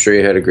this. And I'm sure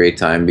you had a great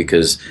time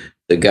because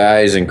the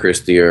guys and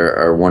Christy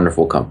are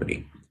wonderful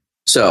company.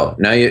 So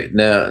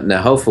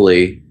now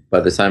hopefully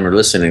by the time we're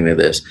listening to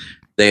this,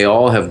 they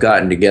all have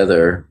gotten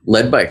together,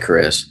 led by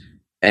Chris,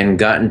 and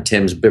gotten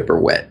Tim's bipper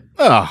wet.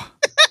 Oh.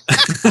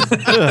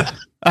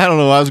 I don't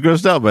know why I was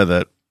grossed out by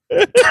that.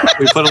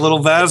 We put a little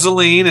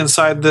Vaseline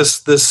inside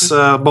this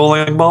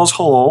bowling ball's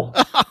hole,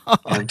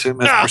 and Tim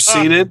has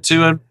proceeded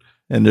to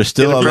And there's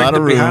still a lot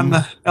of room behind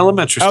the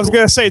elementary school. I was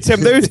going to say,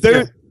 Tim,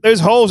 those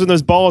holes in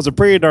those balls are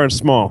pretty darn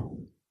small.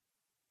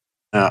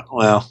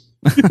 Well,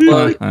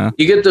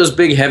 you get those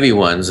big heavy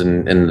ones,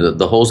 and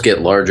the holes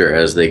get larger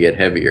as they get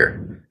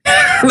heavier.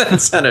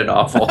 That sounded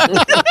awful.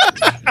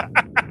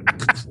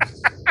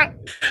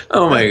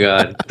 Oh my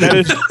God.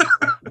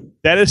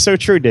 That is so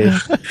true,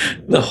 Dave.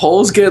 The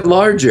holes get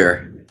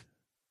larger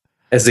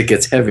as it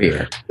gets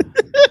heavier.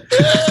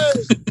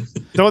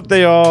 Don't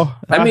they all?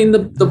 I mean,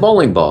 the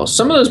bowling balls.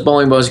 Some of those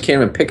bowling balls you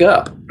can't even pick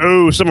up.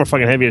 Oh, some are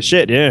fucking heavy as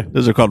shit, yeah.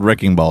 Those are called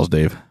wrecking balls,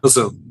 Dave. Those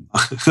are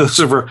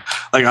for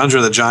like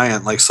Andre the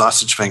Giant, like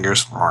sausage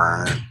fingers.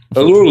 Anybody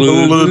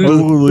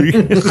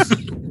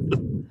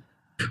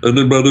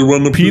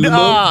want a Peanut?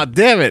 Ah,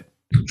 damn it.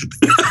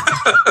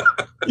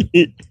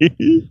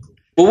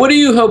 Well, what are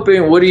you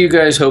hoping? What are you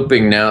guys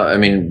hoping now? I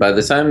mean, by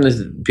the time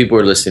people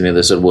are listening to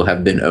this, it will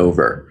have been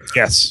over.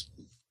 Yes.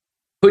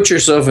 Put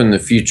yourself in the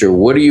future.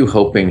 What are you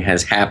hoping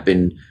has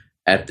happened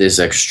at this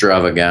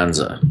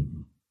extravaganza?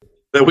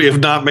 That we have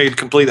not made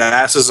complete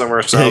asses of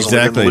ourselves.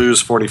 Exactly. And we can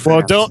lose 40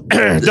 fans. Well,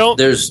 don't.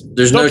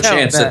 There's no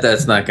chance that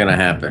that's not going to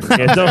happen.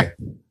 Yeah,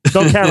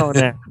 don't count on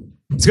that.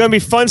 It's going to be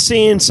fun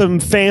seeing some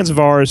fans of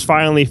ours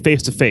finally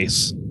face to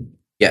face.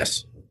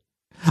 Yes.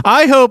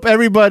 I hope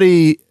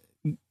everybody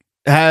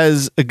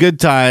has a good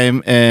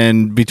time,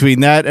 and between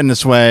that and the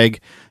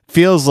swag,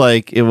 feels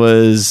like it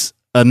was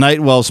a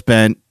night well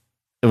spent.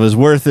 It was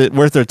worth it,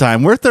 worth their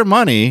time, worth their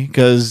money,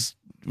 because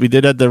we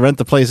did have to rent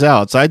the place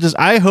out. So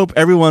I hope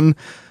everyone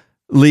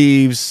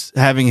leaves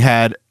having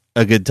had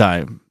a good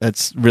time.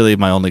 That's really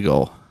my only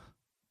goal,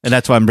 and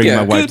that's why I'm bringing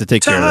my wife to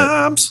take care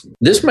of it.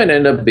 This might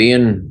end up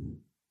being,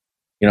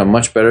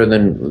 much better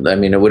than. I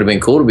mean, it would have been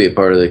cool to be a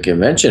part of the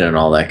convention and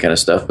all that kind of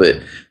stuff, but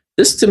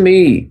this, to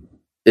me,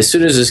 as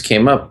soon as this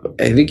came up,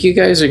 I think you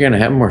guys are going to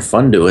have more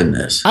fun doing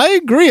this. I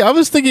agree. I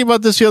was thinking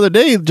about this the other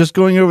day, just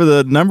going over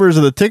the numbers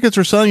of the tickets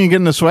we're selling and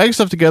getting the swag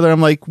stuff together. I'm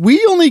like,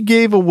 we only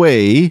gave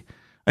away,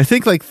 I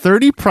think, like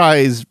 30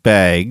 prize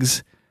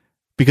bags,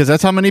 because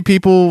that's how many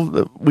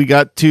people we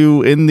got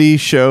to in the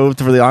show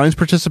for the audience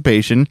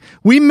participation.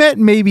 We met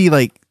maybe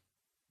like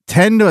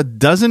 10 to a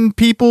dozen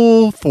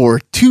people for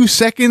 2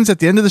 seconds at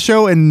the end of the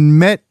show, and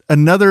met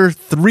another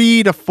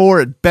 3 to 4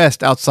 at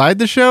best outside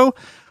the show.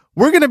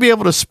 We're going to be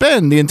able to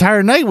spend the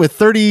entire night with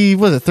 32,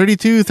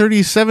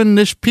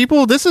 37-ish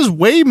people. This is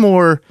way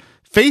more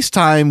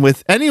FaceTime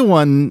with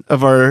anyone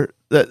of our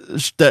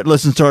that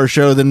listens to our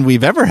show than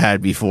we've ever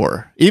had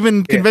before.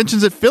 Even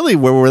conventions at Philly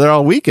where we're there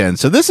all weekend.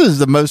 So this is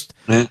the most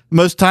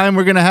time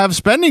we're going to have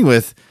spending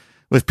with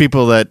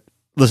people that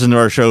listen to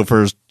our show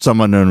for some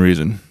unknown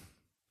reason.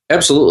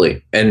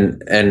 Absolutely.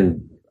 And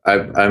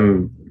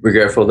I'm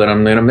regretful that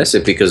I'm going to miss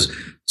it, because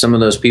some of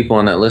those people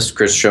on that list,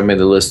 Chris showed me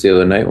the list the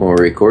other night when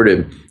we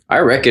recorded, I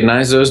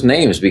recognize those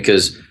names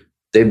because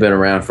they've been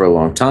around for a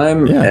long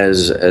time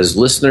as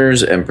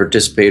listeners and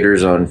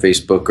participators on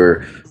Facebook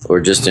or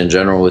just in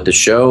general with the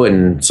show.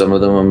 And some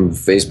of them I'm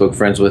Facebook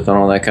friends with and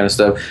all that kind of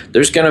stuff.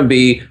 There's going to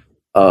be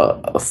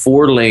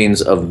 4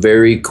 lanes of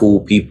very cool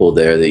people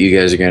there that you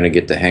guys are going to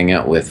get to hang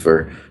out with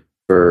for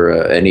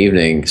an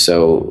evening.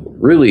 So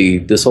really,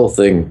 this whole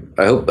thing,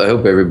 I hope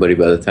everybody,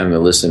 by the time they're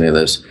listening to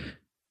this,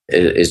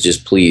 is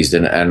just pleased,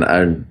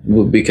 and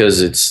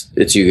because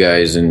it's you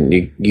guys, and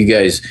you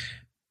guys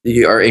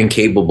are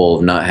incapable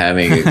of not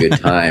having a good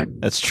time.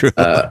 That's true.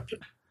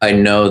 I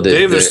know that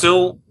Dave, there's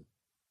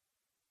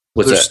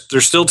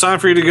still time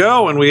for you to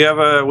go, and we have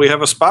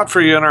a spot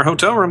for you in our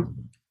hotel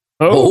room.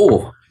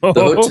 The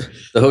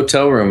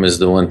hotel room is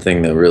the one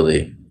thing that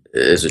really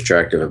is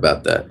attractive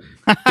about that.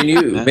 Can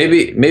you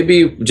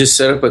maybe just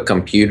set up a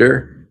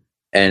computer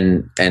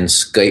and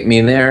Skype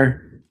me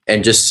there,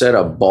 and just set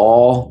a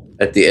ball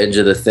at the edge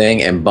of the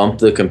thing and bump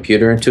the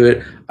computer into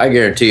it? I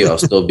guarantee you, I'll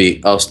still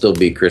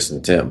be Chris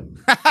and Tim.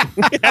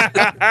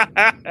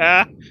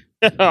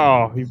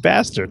 Oh, you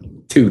bastard!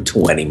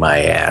 220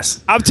 my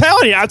ass. I'm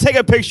telling you, I'll take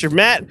a picture,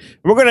 Matt.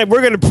 We're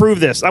gonna prove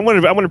this. I'm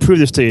gonna prove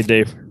this to you,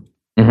 Dave.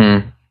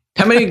 Mm-hmm.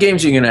 How many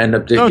games are you gonna end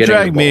up getting? Don't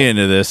drag me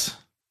into this.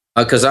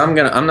 Because I'm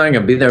not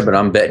gonna be there, but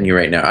I'm betting you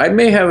right now, I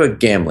may have a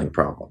gambling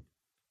problem.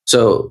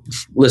 So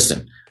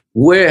listen,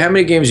 how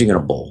many games are you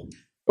gonna bowl?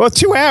 Well,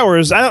 2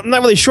 hours. I'm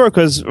not really sure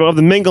because of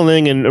the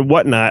mingling and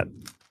whatnot.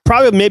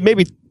 Probably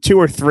maybe 2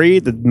 or 3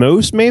 the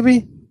most,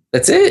 maybe.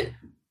 That's it?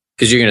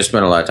 Because you're going to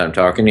spend a lot of time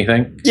talking, you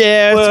think?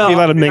 Yeah, it's going to be a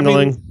lot of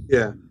mingling.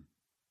 Yeah.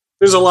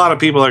 There's a lot of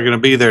people that are going to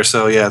be there,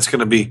 so yeah, it's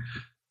going to be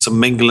some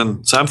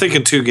mingling. So I'm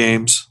thinking 2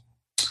 games.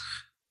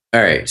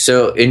 All right.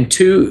 So in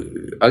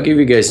 2, I'll give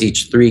you guys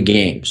each 3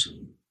 games.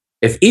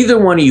 If either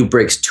one of you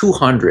breaks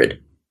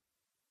 200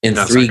 in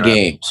 3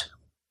 games...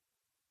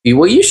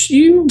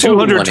 You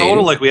 200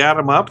 total, like we add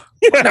them up?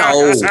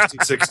 No.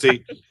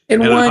 60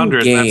 in and one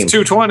 100, game. that's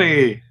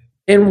 220.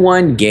 In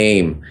one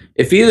game.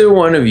 If either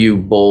one of you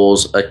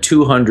bowls a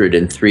 200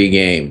 in 3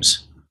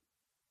 games,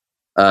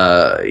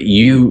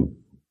 you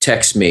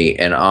text me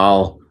and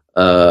I'll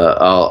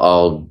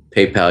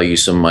PayPal you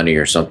some money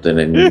or something,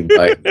 and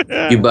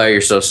you buy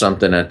yourself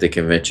something at the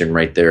convention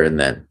right there and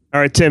then.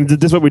 All right, Tim, this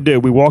is what we do.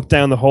 We walk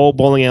down the whole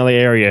bowling alley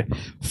area,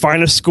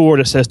 find a score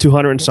that says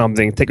 200 and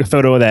something, take a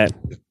photo of that.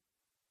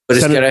 But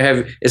it's gotta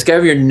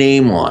have your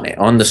name on it,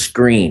 on the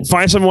screen.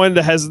 Find someone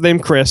that has the name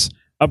Chris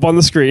up on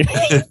the screen.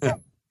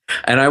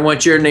 And I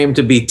want your name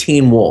to be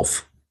Teen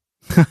Wolf.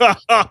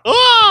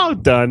 Oh,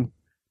 done.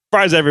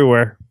 Fries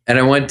everywhere. And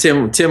I want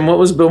Tim, what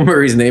was Bill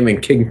Murray's name in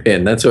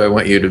Kingpin? That's who I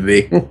want you to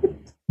be.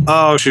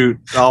 Oh, shoot.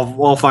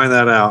 We'll find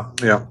that out.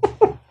 Yeah.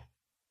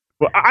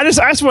 Well, I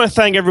just want to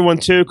thank everyone,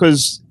 too,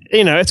 because,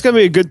 it's going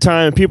to be a good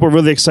time. People are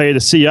really excited to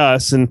see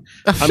us, and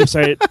I'm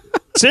excited.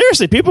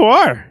 Seriously, people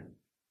are.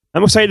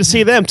 I'm excited to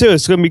see them, too.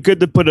 It's going to be good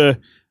to put a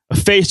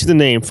face to the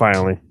name,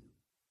 finally.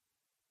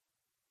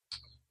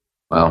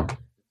 Well,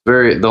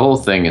 the whole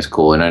thing is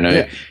cool, and I know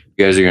you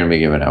guys are going to be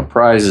giving out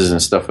prizes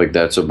and stuff like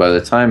that, so by the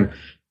time,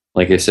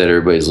 like I said,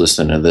 everybody's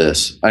listening to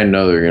this, I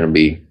know they're going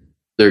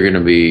to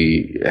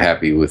be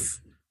happy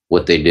with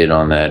what they did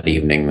on that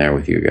evening there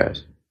with you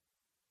guys.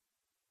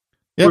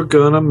 Yep. We're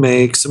gonna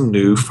make some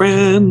new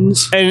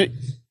friends. And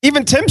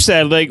even Tim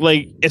said, like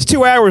it's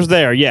 2 hours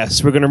there.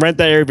 Yes, we're gonna rent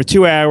that area for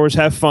 2 hours,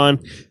 have fun.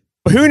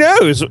 But who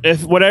knows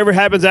if whatever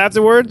happens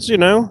afterwards,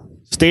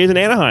 stays in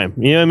Anaheim.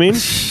 You know what I mean?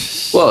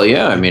 Well,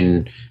 yeah. I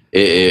mean,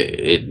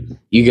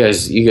 you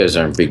guys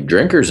aren't big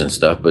drinkers and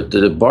stuff, but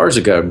the bars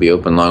have got to be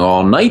open long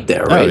all night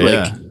there, right? Oh,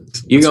 yeah. Like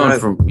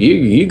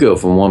you go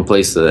from one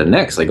place to the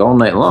next, like all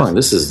night long.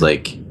 This is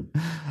like.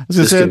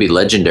 This could be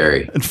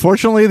legendary.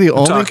 Unfortunately, the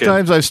only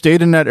times I've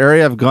stayed in that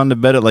area, I've gone to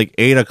bed at like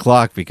 8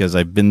 o'clock because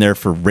I've been there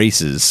for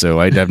races.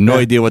 So I have no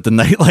idea what the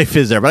nightlife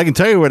is there, but I can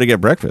tell you where to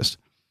get breakfast.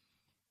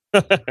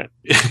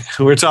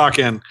 We're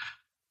talking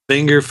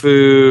finger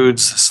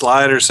foods,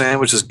 slider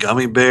sandwiches,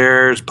 gummy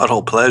bears,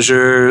 butthole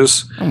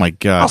pleasures. Oh my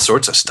God. All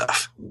sorts of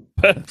stuff.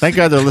 Thank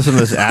God they're listening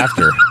to this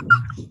after.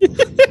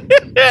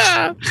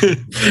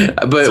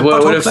 But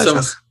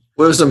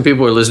what if some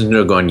people are listening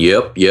to it going,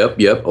 yep,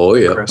 oh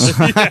yeah.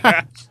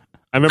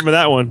 I remember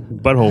that one.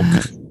 Butthole.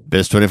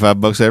 Best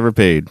 $25 I ever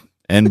paid.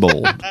 And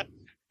bold.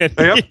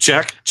 Yep.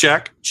 Check.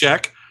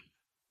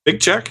 Big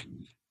check.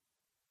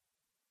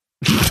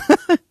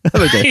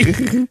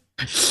 Okay.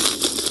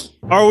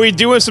 Are we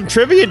doing some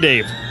trivia,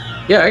 Dave?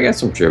 Yeah, I got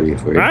some trivia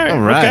for you. All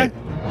right.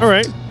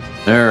 Okay.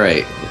 All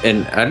right.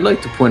 And I'd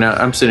like to point out,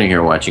 I'm sitting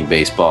here watching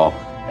baseball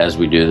as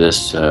we do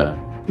this,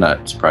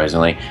 not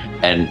surprisingly.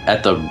 And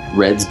at the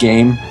Reds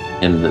game,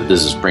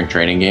 this is a spring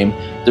training game,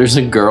 there's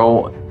a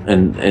girl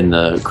in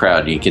the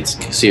crowd. You can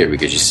see her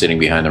because she's sitting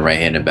behind the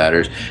right-handed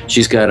batters.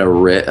 She's got a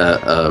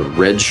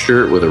red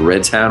shirt with a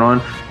Reds hat on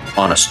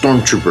a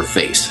stormtrooper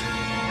face.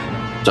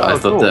 So I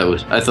thought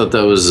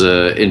that was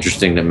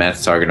interesting that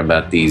Matt's talking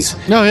about these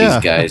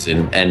guys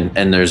and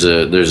there's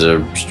a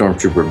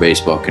stormtrooper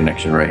baseball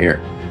connection right here.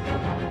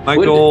 My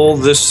goal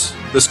this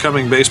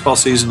coming baseball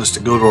season is to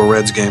go to a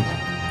Reds game.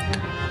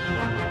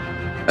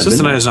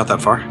 Cincinnati is not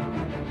that far.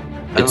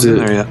 I haven't been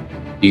there yet.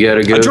 You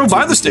gotta go. I drove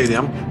by the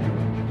stadium.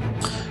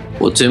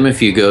 Well, Tim,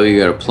 if you go, you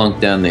gotta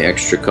plunk down the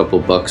extra couple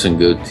bucks and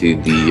go to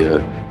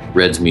the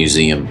Reds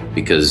Museum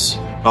because.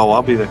 Oh,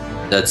 I'll be there.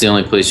 That's the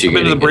only place you're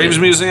going to I've been to the Braves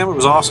Museum. It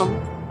was awesome.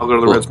 I'll go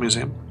to the Reds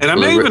Museum, and I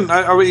may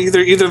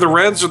either the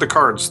Reds or the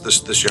Cards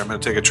this year. I'm going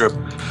to take a trip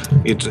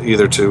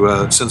either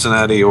to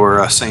Cincinnati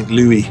or St.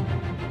 Louis.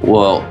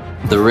 Well,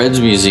 the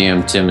Reds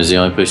Museum, Tim, is the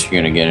only place you're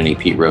going to get any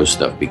Pete Rose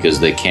stuff because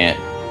they can't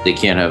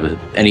have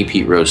any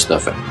Pete Rose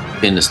stuff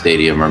in the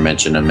stadium or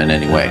mention them in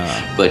any way.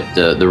 But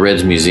the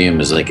Reds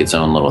Museum is like its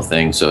own little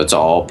thing, so it's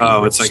all Pete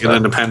Rose it's like stuff. an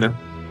independent.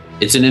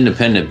 It's an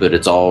independent, but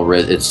it's all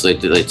Red. It's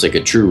like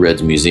a true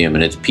Reds Museum,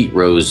 and it's Pete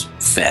Rose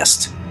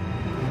Fest.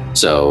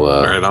 So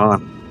right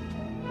on.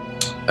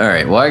 All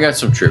right. Well, I got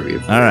some trivia.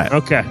 All right.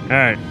 Okay. All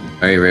right.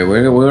 All right, Ray.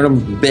 We're going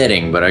to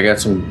betting, but I got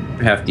some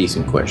half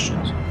decent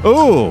questions.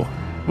 Oh,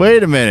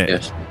 wait a minute.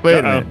 Yes. Wait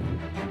a minute.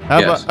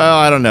 How about? Oh,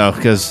 I don't know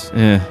because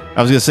I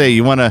was going to say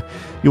you want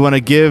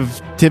to give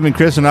Tim and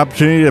Chris an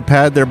opportunity to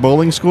pad their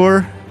bowling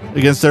score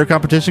against their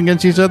competition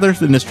against each other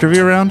in this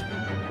trivia round.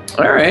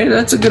 All right,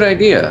 that's a good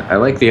idea. I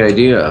like the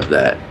idea of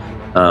that.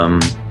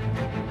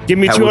 Give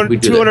me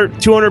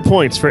 200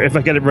 points for if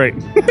I get it right.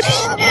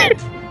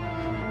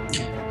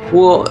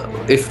 Well,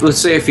 let's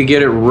say if you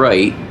get it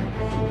right,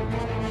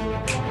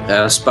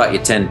 I'll spot you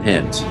 10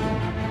 pins.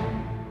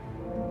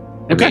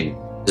 Okay.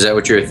 Is that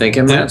what you're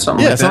thinking, Matt?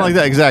 Something like that? Something like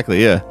that.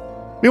 Exactly. Yeah.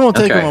 We won't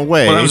take them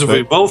away. What happens if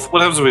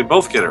we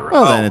both get it right?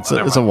 Well, then it's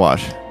a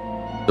wash.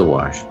 It's a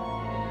wash.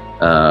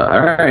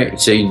 All right.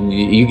 So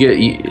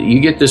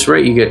you get this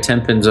right. You get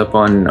 10 pins up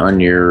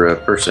on your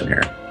person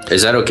here.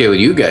 Is that okay with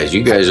you guys?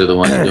 You guys are the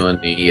ones doing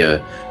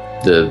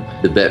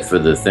the bet for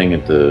the thing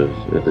at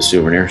the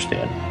souvenir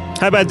stand.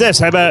 How about this?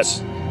 How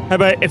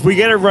about if we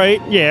get it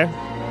right? Yeah.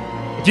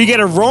 If you get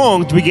it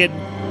wrong, do we get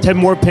 10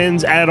 more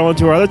pins added on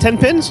to our other 10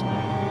 pins?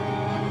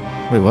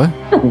 Wait, what?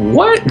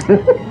 What?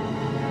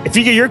 If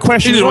you get your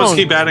question wrong, wrong, wants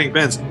to keep adding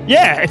pins.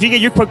 Yeah. If you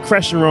get your quick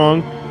question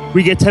wrong,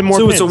 we get 10 more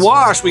pins. So it's a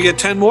wash. We get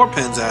 10 more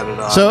pins added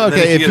on. So,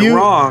 okay, if you get it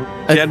wrong,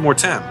 you add more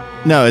 10.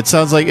 No, it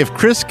sounds like if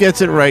Chris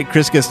gets it right,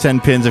 Chris gets 10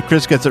 pins. If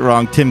Chris gets it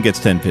wrong, Tim gets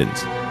 10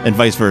 pins. And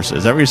vice versa.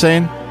 Is that what you're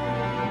saying?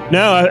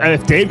 No,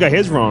 if Dave got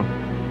his wrong.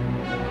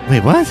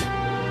 Wait, what?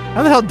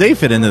 How the hell did Dave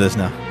fit into this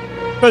now?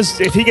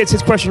 Because if he gets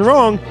his question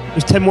wrong,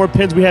 there's 10 more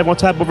pins we have on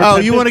top of our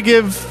 10 you want to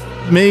give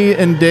me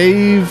and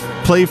Dave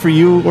play for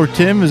you or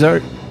Tim? Is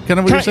that kind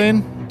of what you're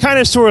saying? Kind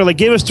of, sort of. Like,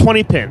 give us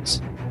 20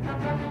 pins.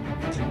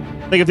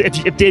 Like,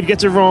 if Dave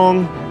gets it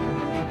wrong,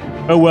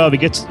 Oh well, if he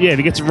gets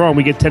it wrong,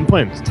 we get 10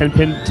 pins.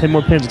 10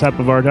 more pins on top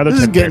of our other.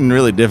 This is 10 getting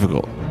really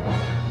difficult. All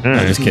right.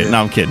 No, just kidding.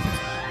 No, I'm kidding.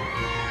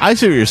 I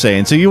see what you're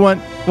saying. So you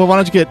want? Well, why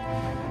don't you get?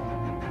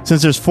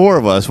 Since there's 4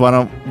 of us, why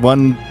don't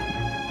one?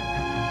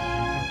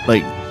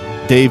 Like,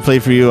 Dave play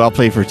for you. I'll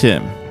play for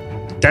Tim.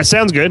 That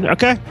sounds good.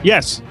 Okay.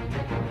 Yes.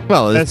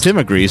 Well, Tim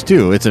agrees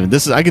too. I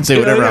can say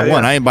whatever I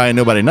want. I ain't buying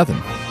nobody nothing.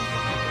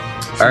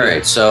 All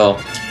right, so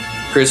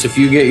Chris, if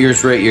you get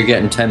yours right, you're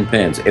getting 10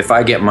 pins. If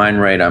I get mine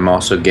right, I'm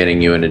also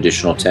getting you an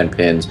additional 10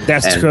 pins.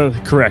 That's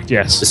correct.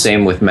 Yes. The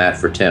same with Matt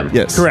for Tim.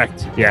 Yes.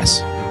 Correct.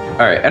 Yes.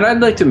 All right, and I'd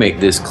like to make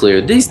this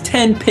clear. These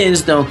 10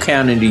 pins don't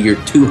count into your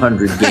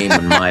 200 game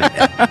in my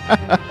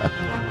bet.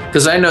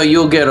 Because I know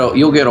you'll get a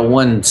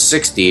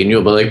 160 and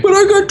you'll be like, but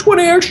I got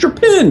 20 extra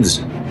pins.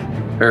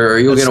 Or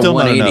you'll get a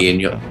 180 and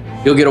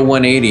you'll get a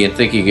 180 and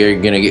think you're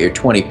going to get your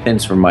 20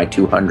 pins from my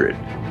 200.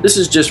 This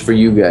is just for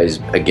you guys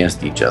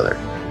against each other.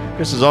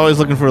 Chris is always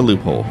looking for a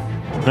loophole.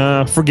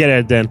 Forget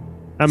it then.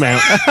 I'm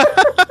out.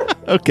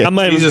 Okay. I'm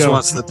not He even just going.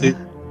 wants the.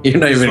 You're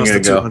not even going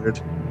to go. 200.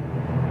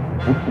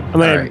 I'm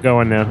not even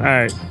going now. All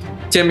right.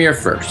 Tim, you're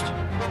first.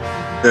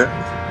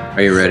 Yeah,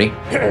 Are you ready?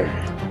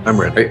 I'm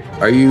ready.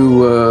 Are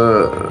you?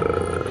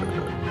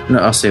 No,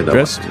 I'll save that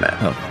Dressed? one for Matt.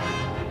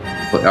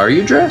 Oh. What, are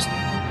you dressed,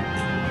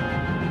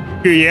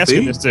 Who are you asking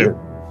See? this to?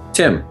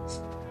 Tim?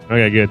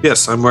 Okay, good.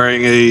 Yes, I'm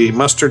wearing a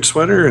mustard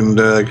sweater and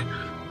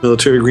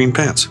military green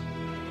pants.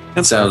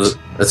 And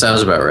That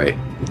sounds about right.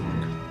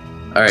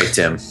 All right,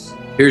 Tim.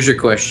 Here's your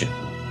question.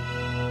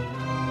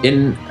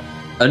 In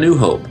A New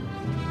Hope,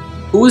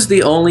 who is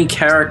the only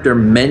character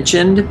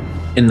mentioned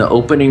in the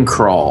opening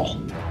crawl?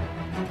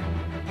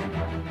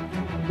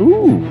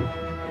 Ooh.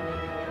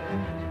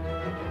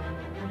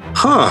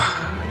 Huh.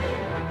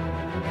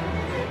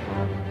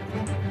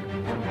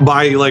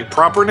 By like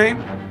proper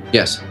name?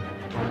 Yes.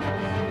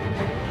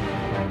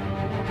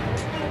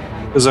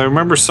 Because I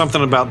remember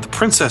something about the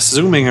princess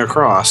zooming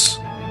across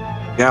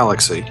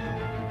galaxy.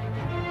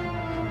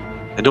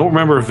 I don't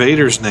remember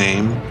Vader's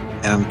name,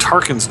 and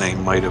Tarkin's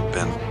name might have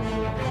been.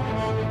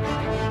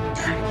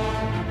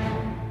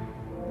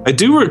 I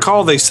do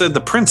recall they said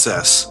the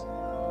princess.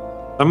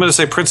 I'm going to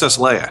say Princess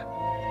Leia.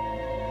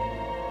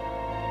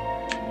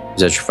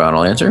 Is that your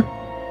final answer?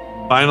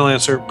 Final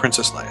answer,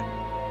 Princess Leia.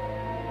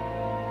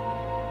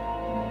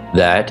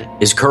 That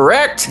is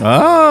correct.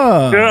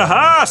 Ah.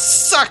 Aha!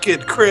 Suck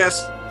it,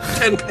 Chris.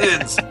 10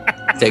 pins.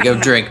 Take a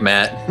drink,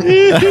 Matt.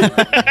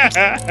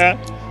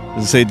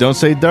 Don't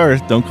say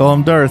Darth. Don't call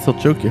him Darth. He'll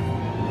choke you.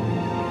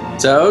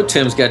 So,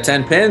 Tim's got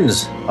 10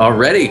 pins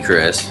already,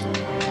 Chris.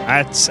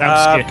 I'm I've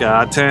scared.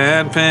 got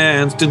 10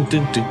 pins. Dun,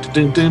 dun, dun,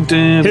 dun, dun,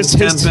 dun. His- 10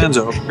 his- pins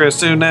over Chris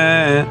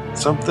tonight.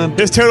 Something.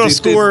 His total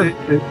score-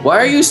 Why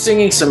are you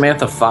singing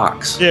Samantha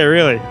Fox? Yeah,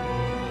 really.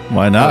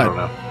 Why I don't not?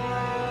 know.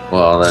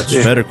 Well, that's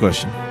Yeah. Better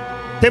question.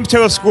 Tim's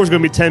total score is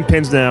going to be 10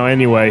 pins now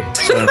anyway.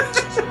 So.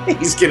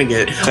 he's gonna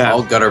get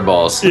all gutter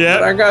balls. Yeah.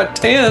 But I got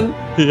 10.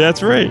 Yeah,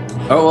 that's right.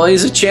 Oh well,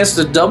 he's a chance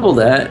to double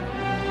that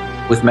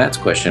with Matt's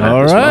question.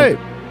 All as well. right.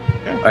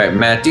 All right,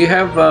 Matt. Do you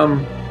have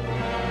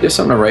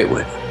something to write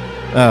with,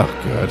 Oh,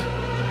 God.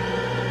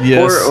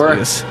 Yes.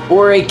 Yes.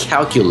 or a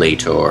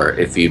calculator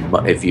if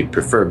you'd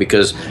prefer,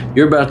 because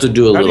you're about to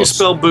do a How do little. you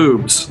spell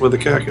boobs with a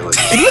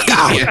calculator? Look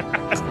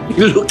out!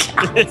 Look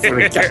out for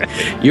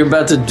the You're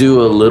about to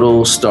do a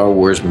little Star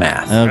Wars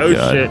math. Oh, Oh,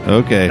 God. shit.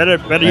 Okay. Better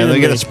And than they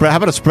get me. a spread. How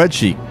about a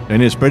spreadsheet? Do I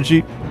need a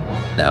spreadsheet?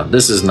 Now,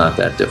 this is not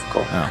that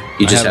difficult. Oh,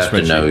 You I just have a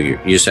have to know you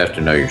just have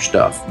to know your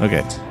stuff.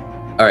 Okay.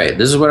 All right,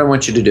 this is what I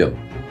want you to do.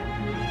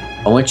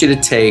 I want you to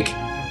take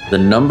the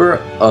number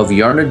of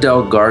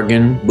Yarnadel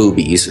Gargan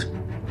boobies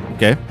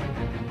Okay.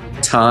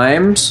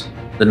 times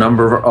the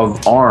number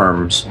of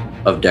arms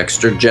of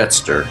Dexter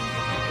Jetster,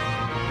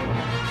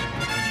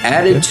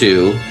 added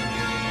to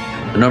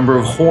the number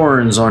of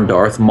horns on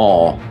Darth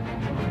Maul,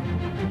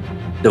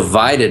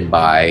 divided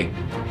by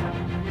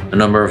the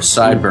number of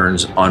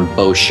sideburns on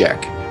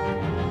Boshek.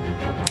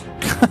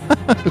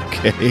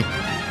 Okay.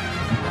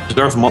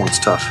 Darth Maul's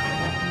tough.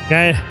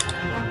 Okay.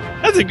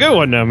 That's a good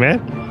one, though, man.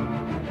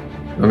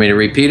 Want me to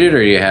repeat it, or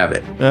do you have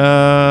it?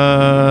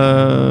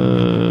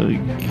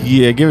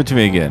 Yeah, give it to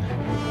me again.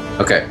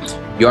 Okay.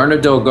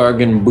 Yarnadel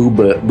Gargan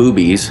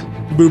boobies,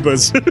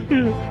 Boobas.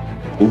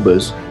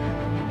 boobas,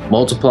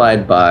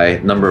 multiplied by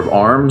number of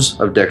arms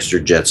of Dexter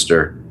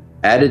Jetster,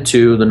 added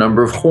to the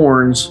number of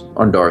horns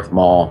on Darth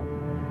Maul,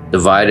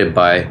 divided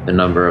by the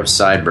number of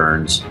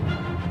sideburns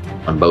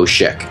on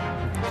Boshek.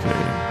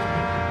 Okay.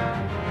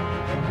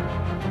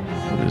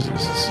 What is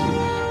this?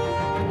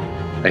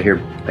 I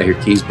hear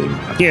keys being.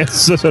 Yes,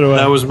 so do I.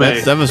 That was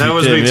me. That was that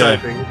was Tim, me yeah.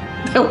 typing.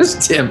 That was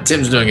Tim.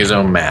 Tim's doing his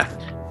own math.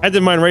 I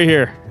did mine right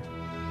here.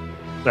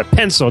 That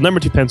pencil, number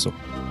 2 pencil.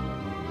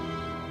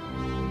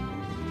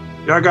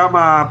 I got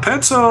my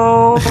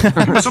pencil.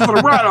 Give me something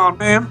to write on,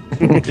 man.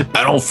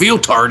 I don't feel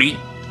tardy.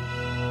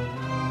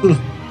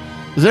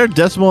 Is there a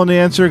decimal in the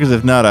answer? Because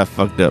if not, I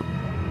fucked up.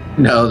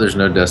 No, there's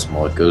no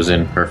decimal. It goes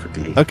in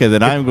perfectly. Okay,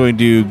 then I'm going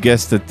to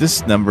guess that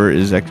this number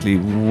is actually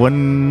one.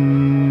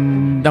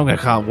 I'm going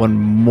to call it one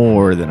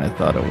more than I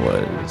thought it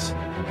was.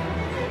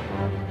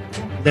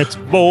 Let's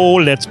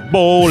bowl. Let's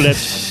bowl.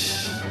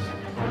 Let's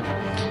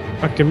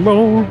fucking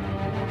roll.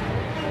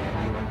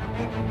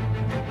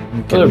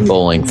 What other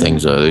bowling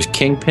things are? There's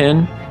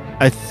Kingpin.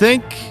 I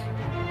think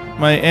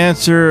my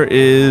answer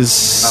is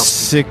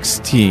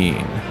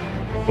 16.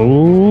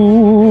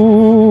 Ooh.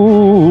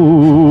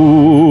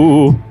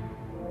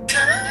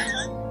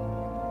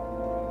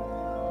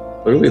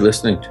 What are we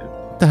listening to?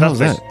 What the hell is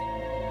that? Come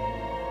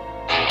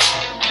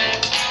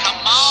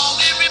on,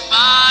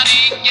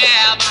 everybody,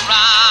 gather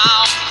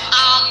round.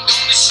 I'm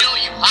gonna show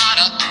you how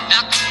to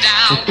knock it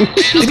down.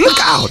 Look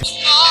out!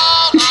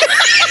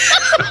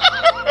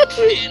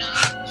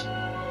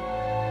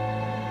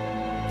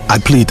 I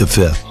plead the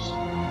fifth.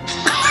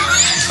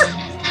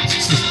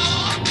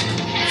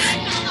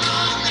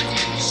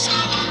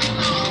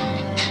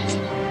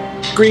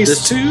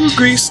 Grease 2,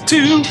 Grease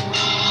 2.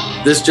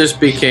 This just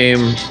became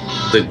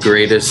the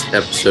greatest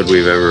episode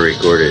we've ever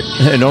recorded.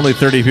 And only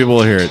 30 people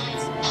will hear it.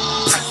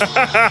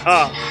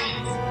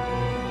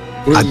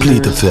 I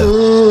plead the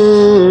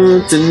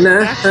fifth.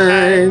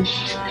 Tonight.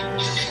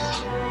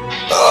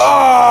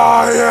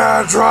 Oh,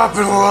 yeah,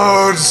 dropping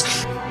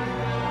loads.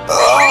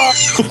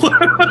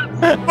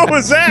 What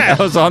was that?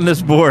 I was on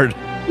this board.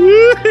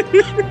 Do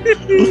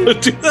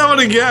that one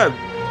again.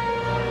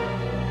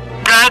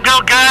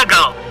 Goggle,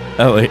 goggle.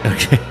 Oh, wait,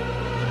 okay.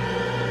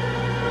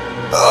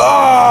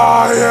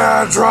 Oh,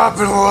 yeah,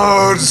 dropping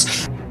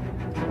loads.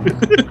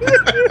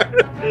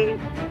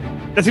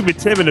 That's gonna be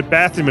Tim in the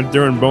bathroom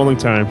during bowling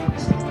time.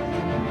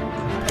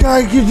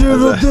 I can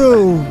do.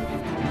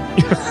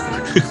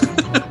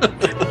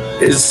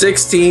 Is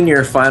 16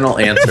 your final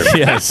answer?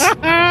 Yes. All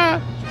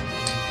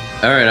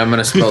right, I'm going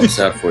to spell this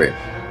out for you.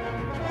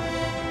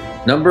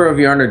 Number of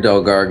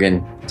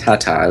Yarnadelgargan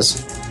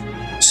tatas,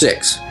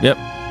 6. Yep.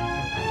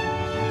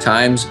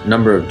 Times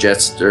number of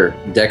Dexter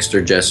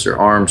Jester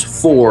arms,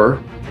 4,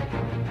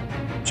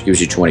 which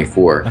gives you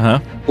 24. Uh-huh.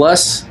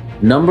 Plus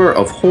number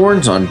of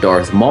horns on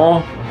Darth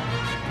Maul,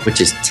 which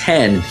is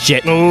 10.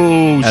 Shit.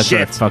 Oh, That's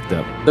shit. fucked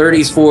up.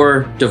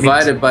 34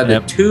 divided by the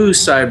Yep. 2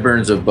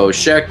 sideburns of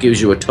Boshek gives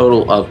you a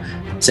total of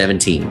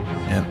 17.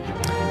 Yep.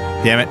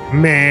 Damn it.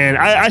 Man,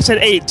 I said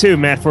 8 too,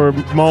 Matt, for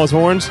Maul's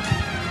horns.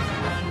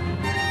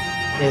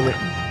 Damn it.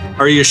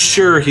 Are you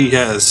sure he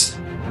has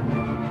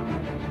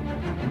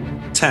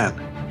 10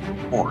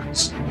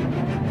 horns?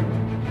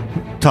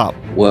 Top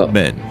Well,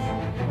 men.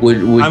 would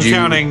I'm you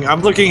counting.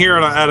 I'm looking here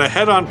at a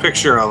head-on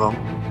picture of them,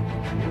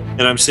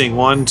 and I'm seeing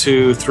 1,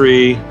 2,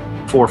 3,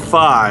 4,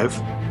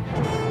 5,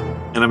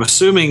 and I'm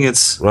assuming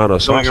it's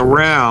going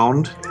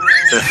around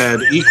the head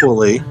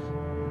equally.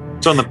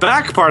 So on the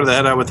back part of the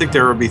head, I would think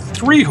there would be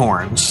 3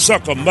 horns,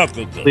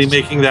 be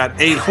making that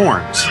 8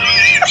 horns.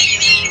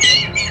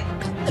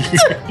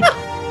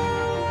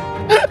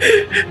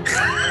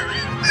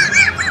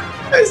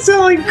 I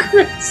sound like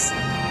Chris.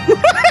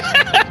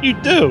 You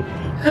do.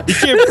 You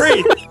can't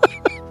breathe.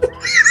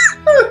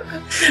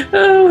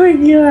 Oh my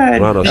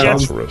god.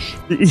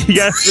 You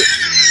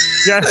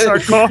gotta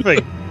start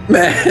coughing.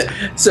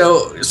 Man,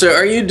 so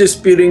are you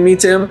disputing me,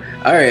 Tim?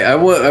 All right,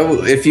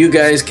 if you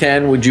guys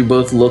can, would you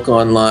both look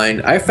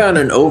online? I found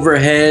an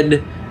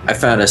overhead, I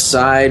found a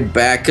side,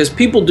 back, because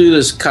people do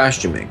this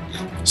costuming.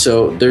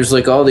 So there's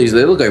like all these,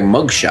 they look like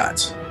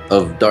mugshots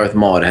of Darth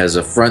Maul. It has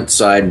a front,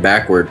 side,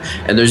 backward,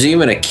 and there's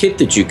even a kit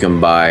that you can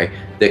buy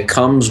that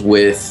comes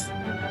with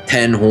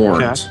 10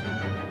 horns.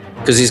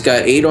 Because he's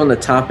got 8 on the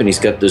top, and he's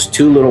got those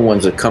 2 little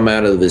ones that come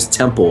out of his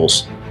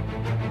temples.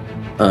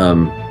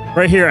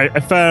 Right here, I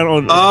found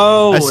on.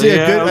 Oh, I see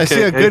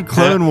a good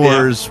Clone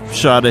Wars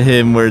shot of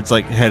him where it's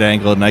like head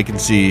angled, and I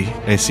see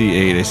 8. I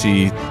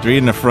see 3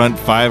 in the front,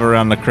 5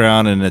 around the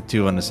crown, and a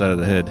 2 on the side of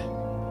the head.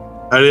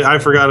 I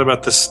forgot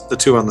about this. The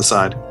 2 on the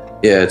side.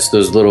 Yeah, it's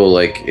those little,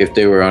 like, if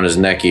they were on his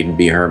neck, he'd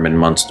be Herman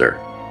Munster.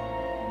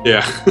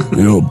 Yeah.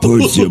 No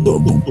possible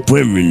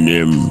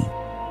feminine.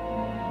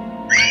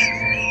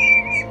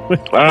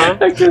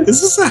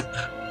 Is this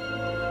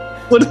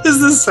what is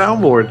this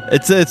soundboard?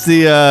 It's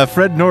the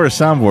Fred Norris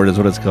soundboard is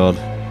what it's called.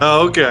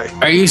 Oh, okay.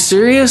 Are you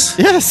serious?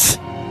 Yes.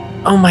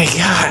 Oh my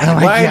god!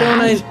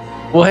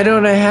 Why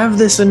don't I have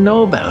this and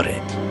know about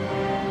it?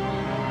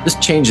 This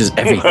changes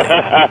everything.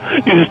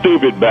 You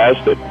stupid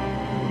bastard.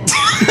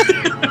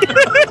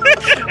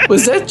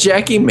 Was that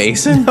Jackie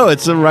Mason? No,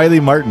 it's a Riley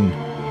Martin.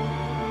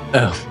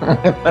 Oh,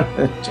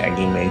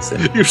 Jackie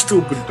Mason. You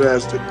stupid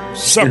bastard.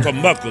 Suck a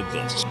muck of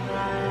this.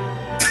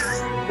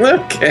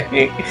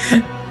 Okay.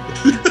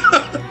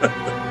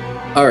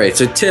 All right,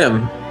 so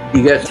Tim,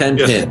 you got 10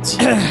 pins.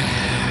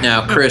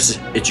 Now, Chris,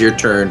 it's your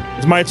turn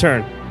It's my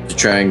turn. to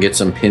try and get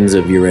some pins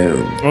of your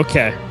own.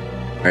 Okay.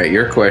 All right,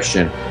 your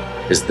question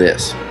is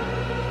this.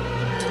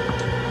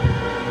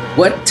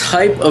 What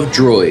type of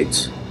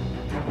droids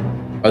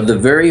are the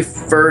very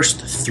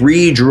first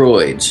 3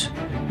 droids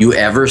you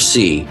ever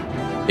see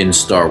in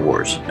Star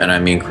Wars? And I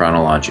mean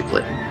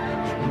chronologically.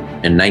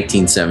 In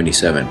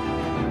 1977.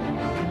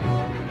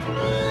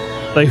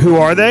 Like, who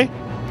are they?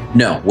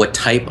 No, what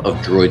type of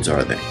droids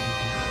are they?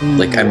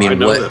 Like, I mean, I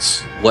know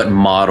this. what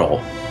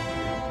model?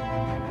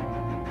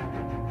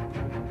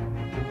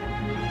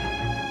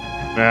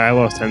 I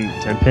lost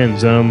 10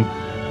 pins.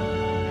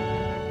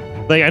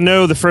 Like I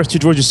know the first two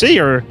droids you see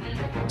are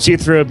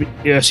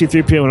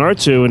C3PO and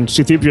R2, and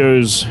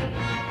C3PO's.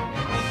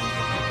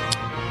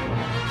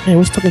 Hey,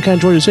 what fucking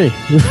kind of droid is he?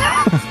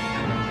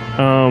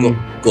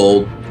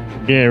 Gold.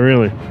 Yeah,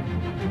 really.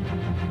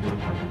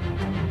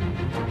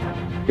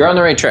 You're on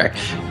the right track.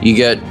 You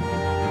get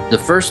the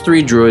first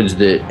three droids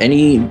that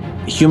any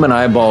human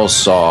eyeballs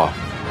saw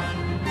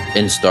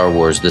in Star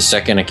Wars. The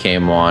second it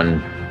came on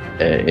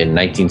in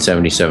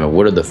 1977.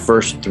 What are the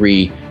first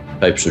three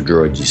types of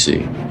droids you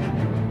see?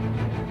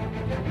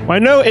 Well, I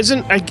know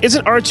isn't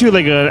R2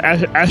 like a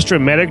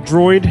astromedic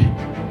droid?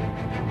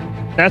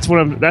 That's what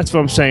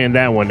I'm saying.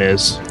 That one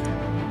is.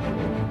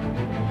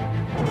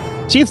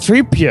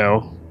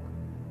 C3PO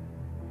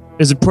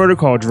is a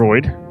protocol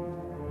droid.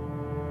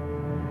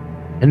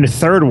 And the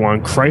third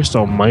one, Christ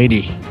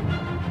Almighty.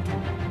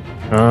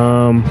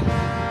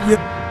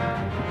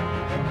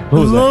 Who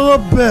was Little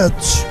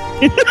bitch.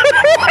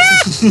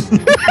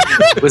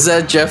 Was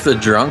that Jeff the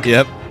drunk?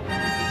 Yep.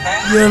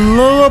 You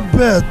little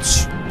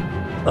bitch.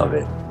 Love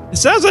it. It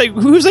sounds like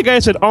who's that guy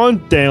that said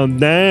on down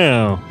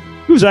now?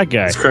 Who's that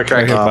guy? It's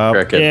Crackhead Bob.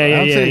 Crackhead. Yeah,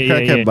 I'll say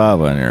Crackhead Bob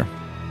on here.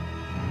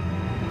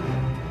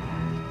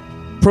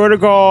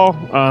 Protocol,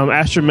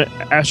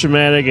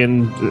 Astromatic,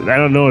 and I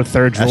don't know a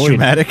third droid.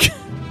 Astromatic.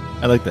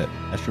 I like that.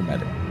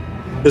 Astromatic.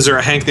 Is there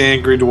a Hank the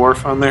Angry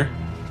Dwarf on there?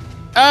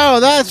 Oh,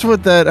 that's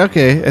what that.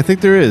 Okay, I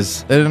think there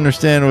is. I didn't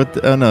understand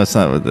what. Oh no, it's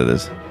not what that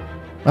is.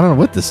 I don't know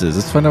what this is.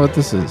 Let's find out what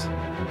this is.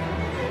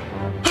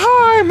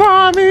 Hi,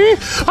 mommy.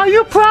 Are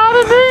you proud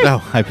of me? Oh,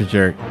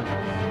 hyperjerk.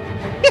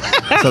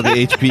 So the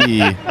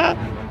HPE.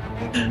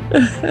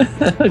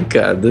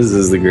 God, this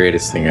is the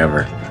greatest thing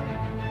ever.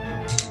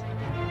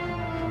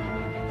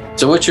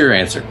 So what's your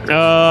answer?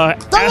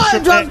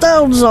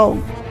 Down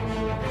zone.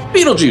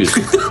 Beetlejuice.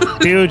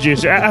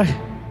 Beetlejuice.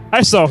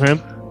 I saw him.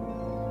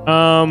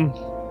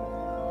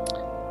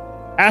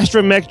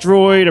 Astromech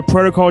droid, a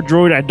protocol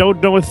droid. I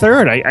don't know a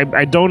third.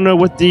 I don't know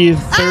what the I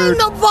third. ain't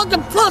no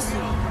fucking pussy.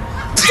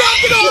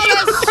 Talking all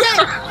that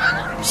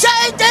shit.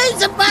 Saying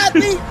things about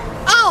me.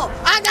 Oh,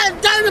 I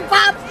got dirty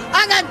pop.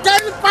 I got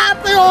dirty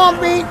popping on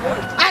me.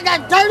 I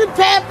got dirty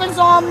pampers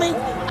on me.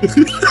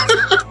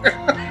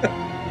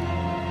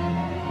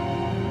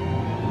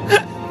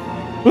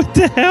 What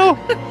the hell?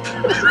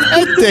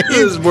 Dave, This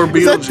is more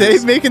is that Dave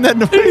Beetlejuice. making that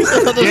noise?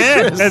 I thought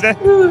that was Yeah,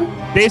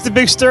 Chris. Dave's a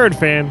big Stern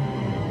fan.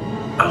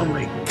 Oh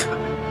my God.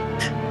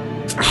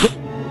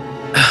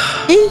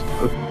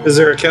 Is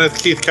there a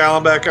Kenneth Keith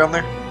Callenbach on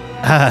there?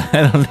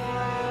 I don't.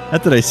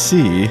 Not that I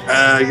see.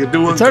 You're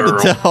doing It's hard girl.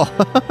 to tell.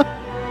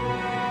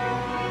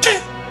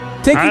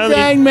 Take I your don't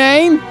thing,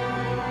 man.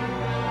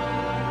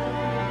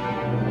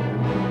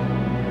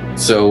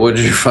 So what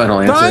is your final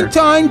answer?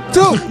 Time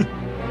too.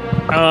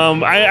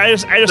 I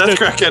just That's know,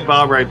 Crackhead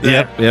Bob right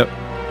there. Yep.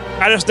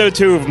 I just know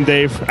two of them,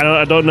 Dave.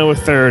 I don't know a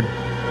third.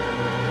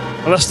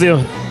 Unless the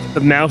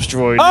mouse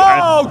droid.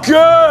 Oh,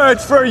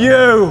 good for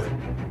you.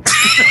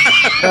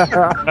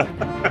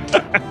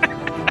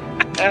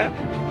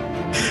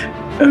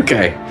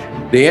 Okay.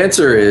 The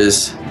answer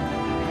is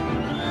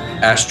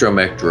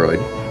Astromech droid.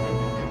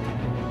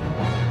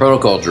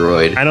 Protocol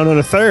droid. I don't know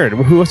the third.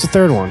 What's the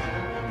third one?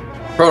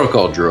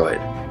 Protocol droid.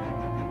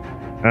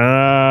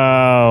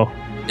 Oh.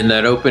 In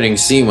that opening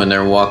scene when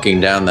they're walking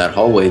down that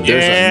hallway,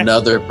 there's Yeah.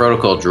 another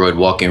protocol droid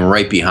walking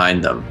right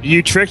behind them.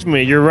 You tricked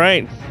me. You're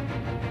right.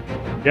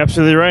 You're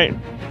absolutely right.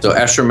 So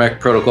Astromech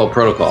protocol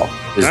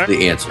is Alright.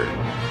 the answer.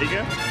 There you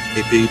go.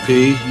 Hey,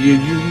 BP, you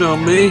know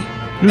me.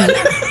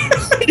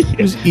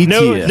 Who's ET?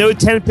 No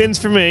 10 pins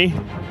for me.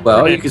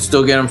 Well, you can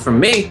still get them from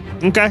me.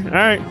 Okay, all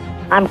right.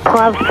 I'm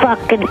club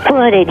fucking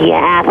footed, you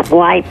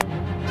asswipe.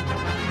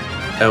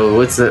 Oh,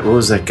 what's that? What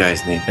was that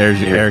guy's name?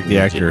 Eric the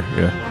actor.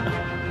 Yeah.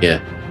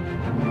 Yeah.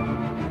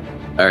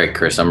 All right,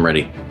 Chris, I'm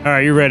ready. All right,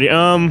 you ready?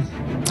 I'm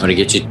gonna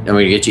get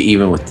you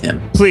even with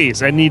Tim.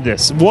 Please, I need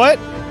this. What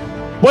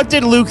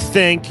did Luke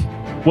think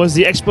was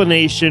the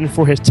explanation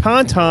for his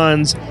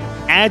Tauntaun's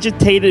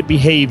agitated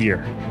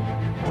behavior?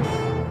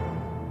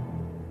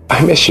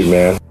 I miss you,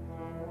 man.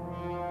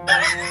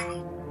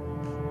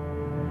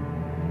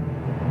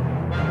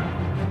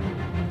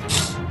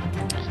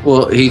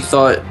 Well, he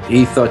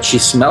thought she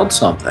smelled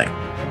something.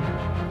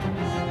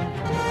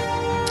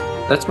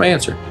 That's my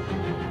answer.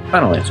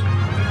 Final answer.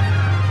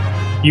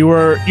 You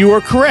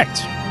were correct.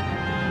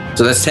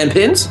 So that's 10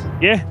 pins.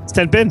 Yeah, it's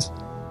 10 pins.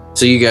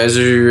 So you guys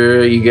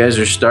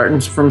are starting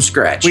from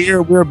scratch.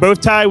 We're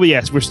both tied.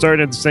 Yes, we're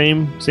starting at the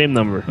same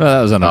number. Well,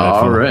 that was an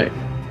All right.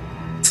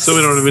 So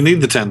we don't even need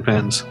the 10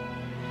 pins.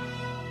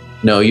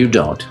 No, you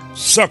don't.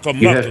 Suck a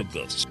You muck have- of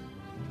this.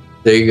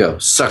 There you go.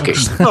 Suck it.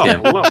 Oh,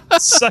 Tim. well.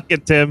 Suck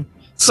it, Tim.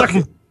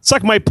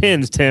 Suck my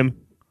pins, Tim.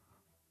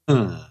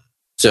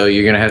 So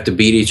you're gonna have to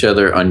beat each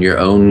other on your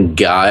own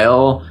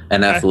guile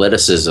and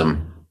athleticism.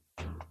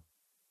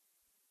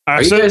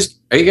 Are you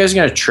guys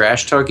gonna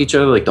trash talk each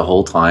other like the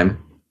whole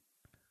time?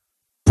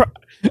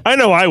 I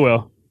know I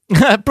will.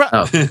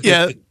 Oh.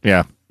 Yeah.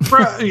 Yeah.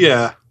 But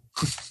yeah.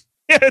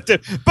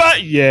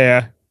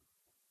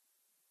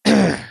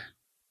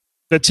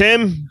 So,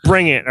 Tim,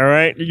 bring it, all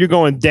right? You're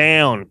going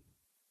down.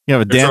 You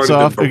have a dance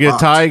off? You get a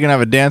tie? You're going to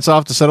have a dance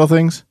off to settle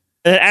things?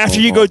 And after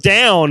you go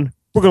down,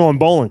 we're going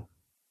bowling.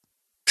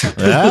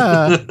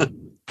 Yeah.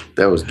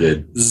 That was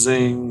good.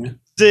 Zing.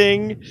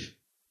 Zing.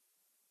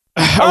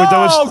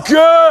 Oh,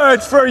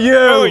 good for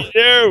you.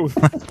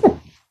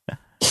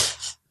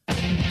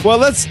 Well,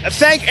 let's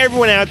thank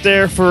everyone out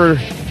there for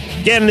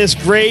getting this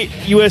great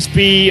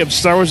USB of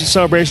Star Wars and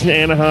Celebration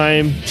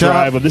Anaheim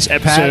drive of this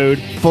episode.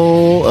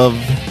 Full of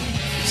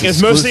it's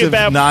mostly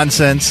about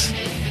nonsense.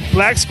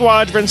 Black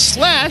Squadron /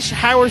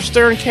 Howard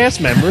Stern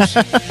cast members.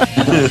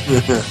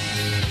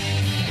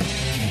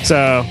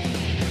 So,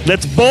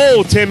 let's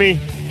bowl, Timmy.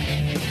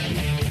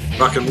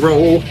 Rock and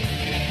roll.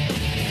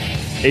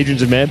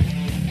 Adrian's mad.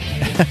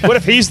 What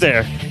if he's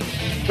there?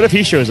 What if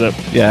he shows up?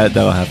 Yeah,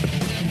 that'll happen.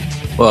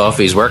 Well, if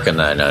he's working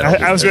that night.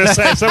 I was going to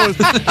say, someone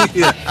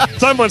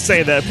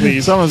say that,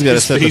 please. Someone's got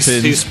to set the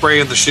pin. He's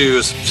spraying the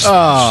shoes.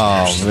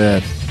 Oh,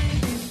 man.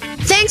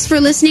 Thanks for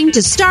listening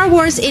to Star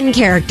Wars in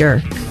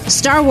Character.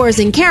 Star Wars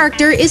in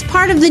Character is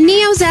part of the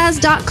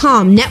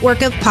neozaz.com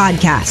network of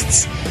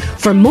podcasts.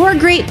 For more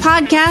great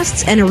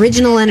podcasts and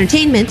original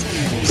entertainment,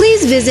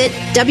 please visit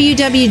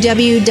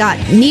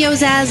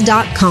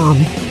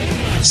www.neozaz.com.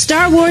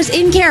 Star Wars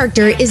in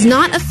Character is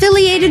not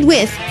affiliated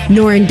with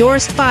nor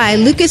endorsed by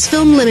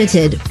Lucasfilm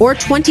Limited or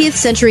 20th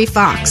Century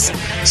Fox.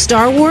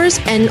 Star Wars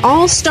and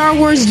all Star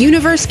Wars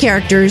universe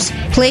characters,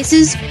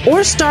 places,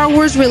 or Star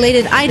Wars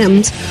related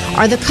items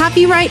are the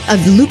copyright of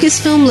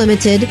Lucasfilm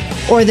Limited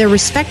or their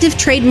respective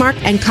trademark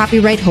and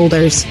copyright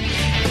holders.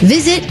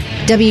 Visit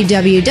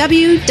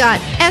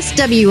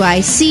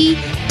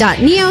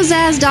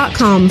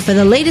www.swic.neozaz.com for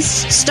the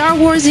latest Star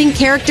Wars in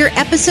Character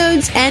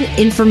episodes and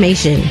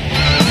information.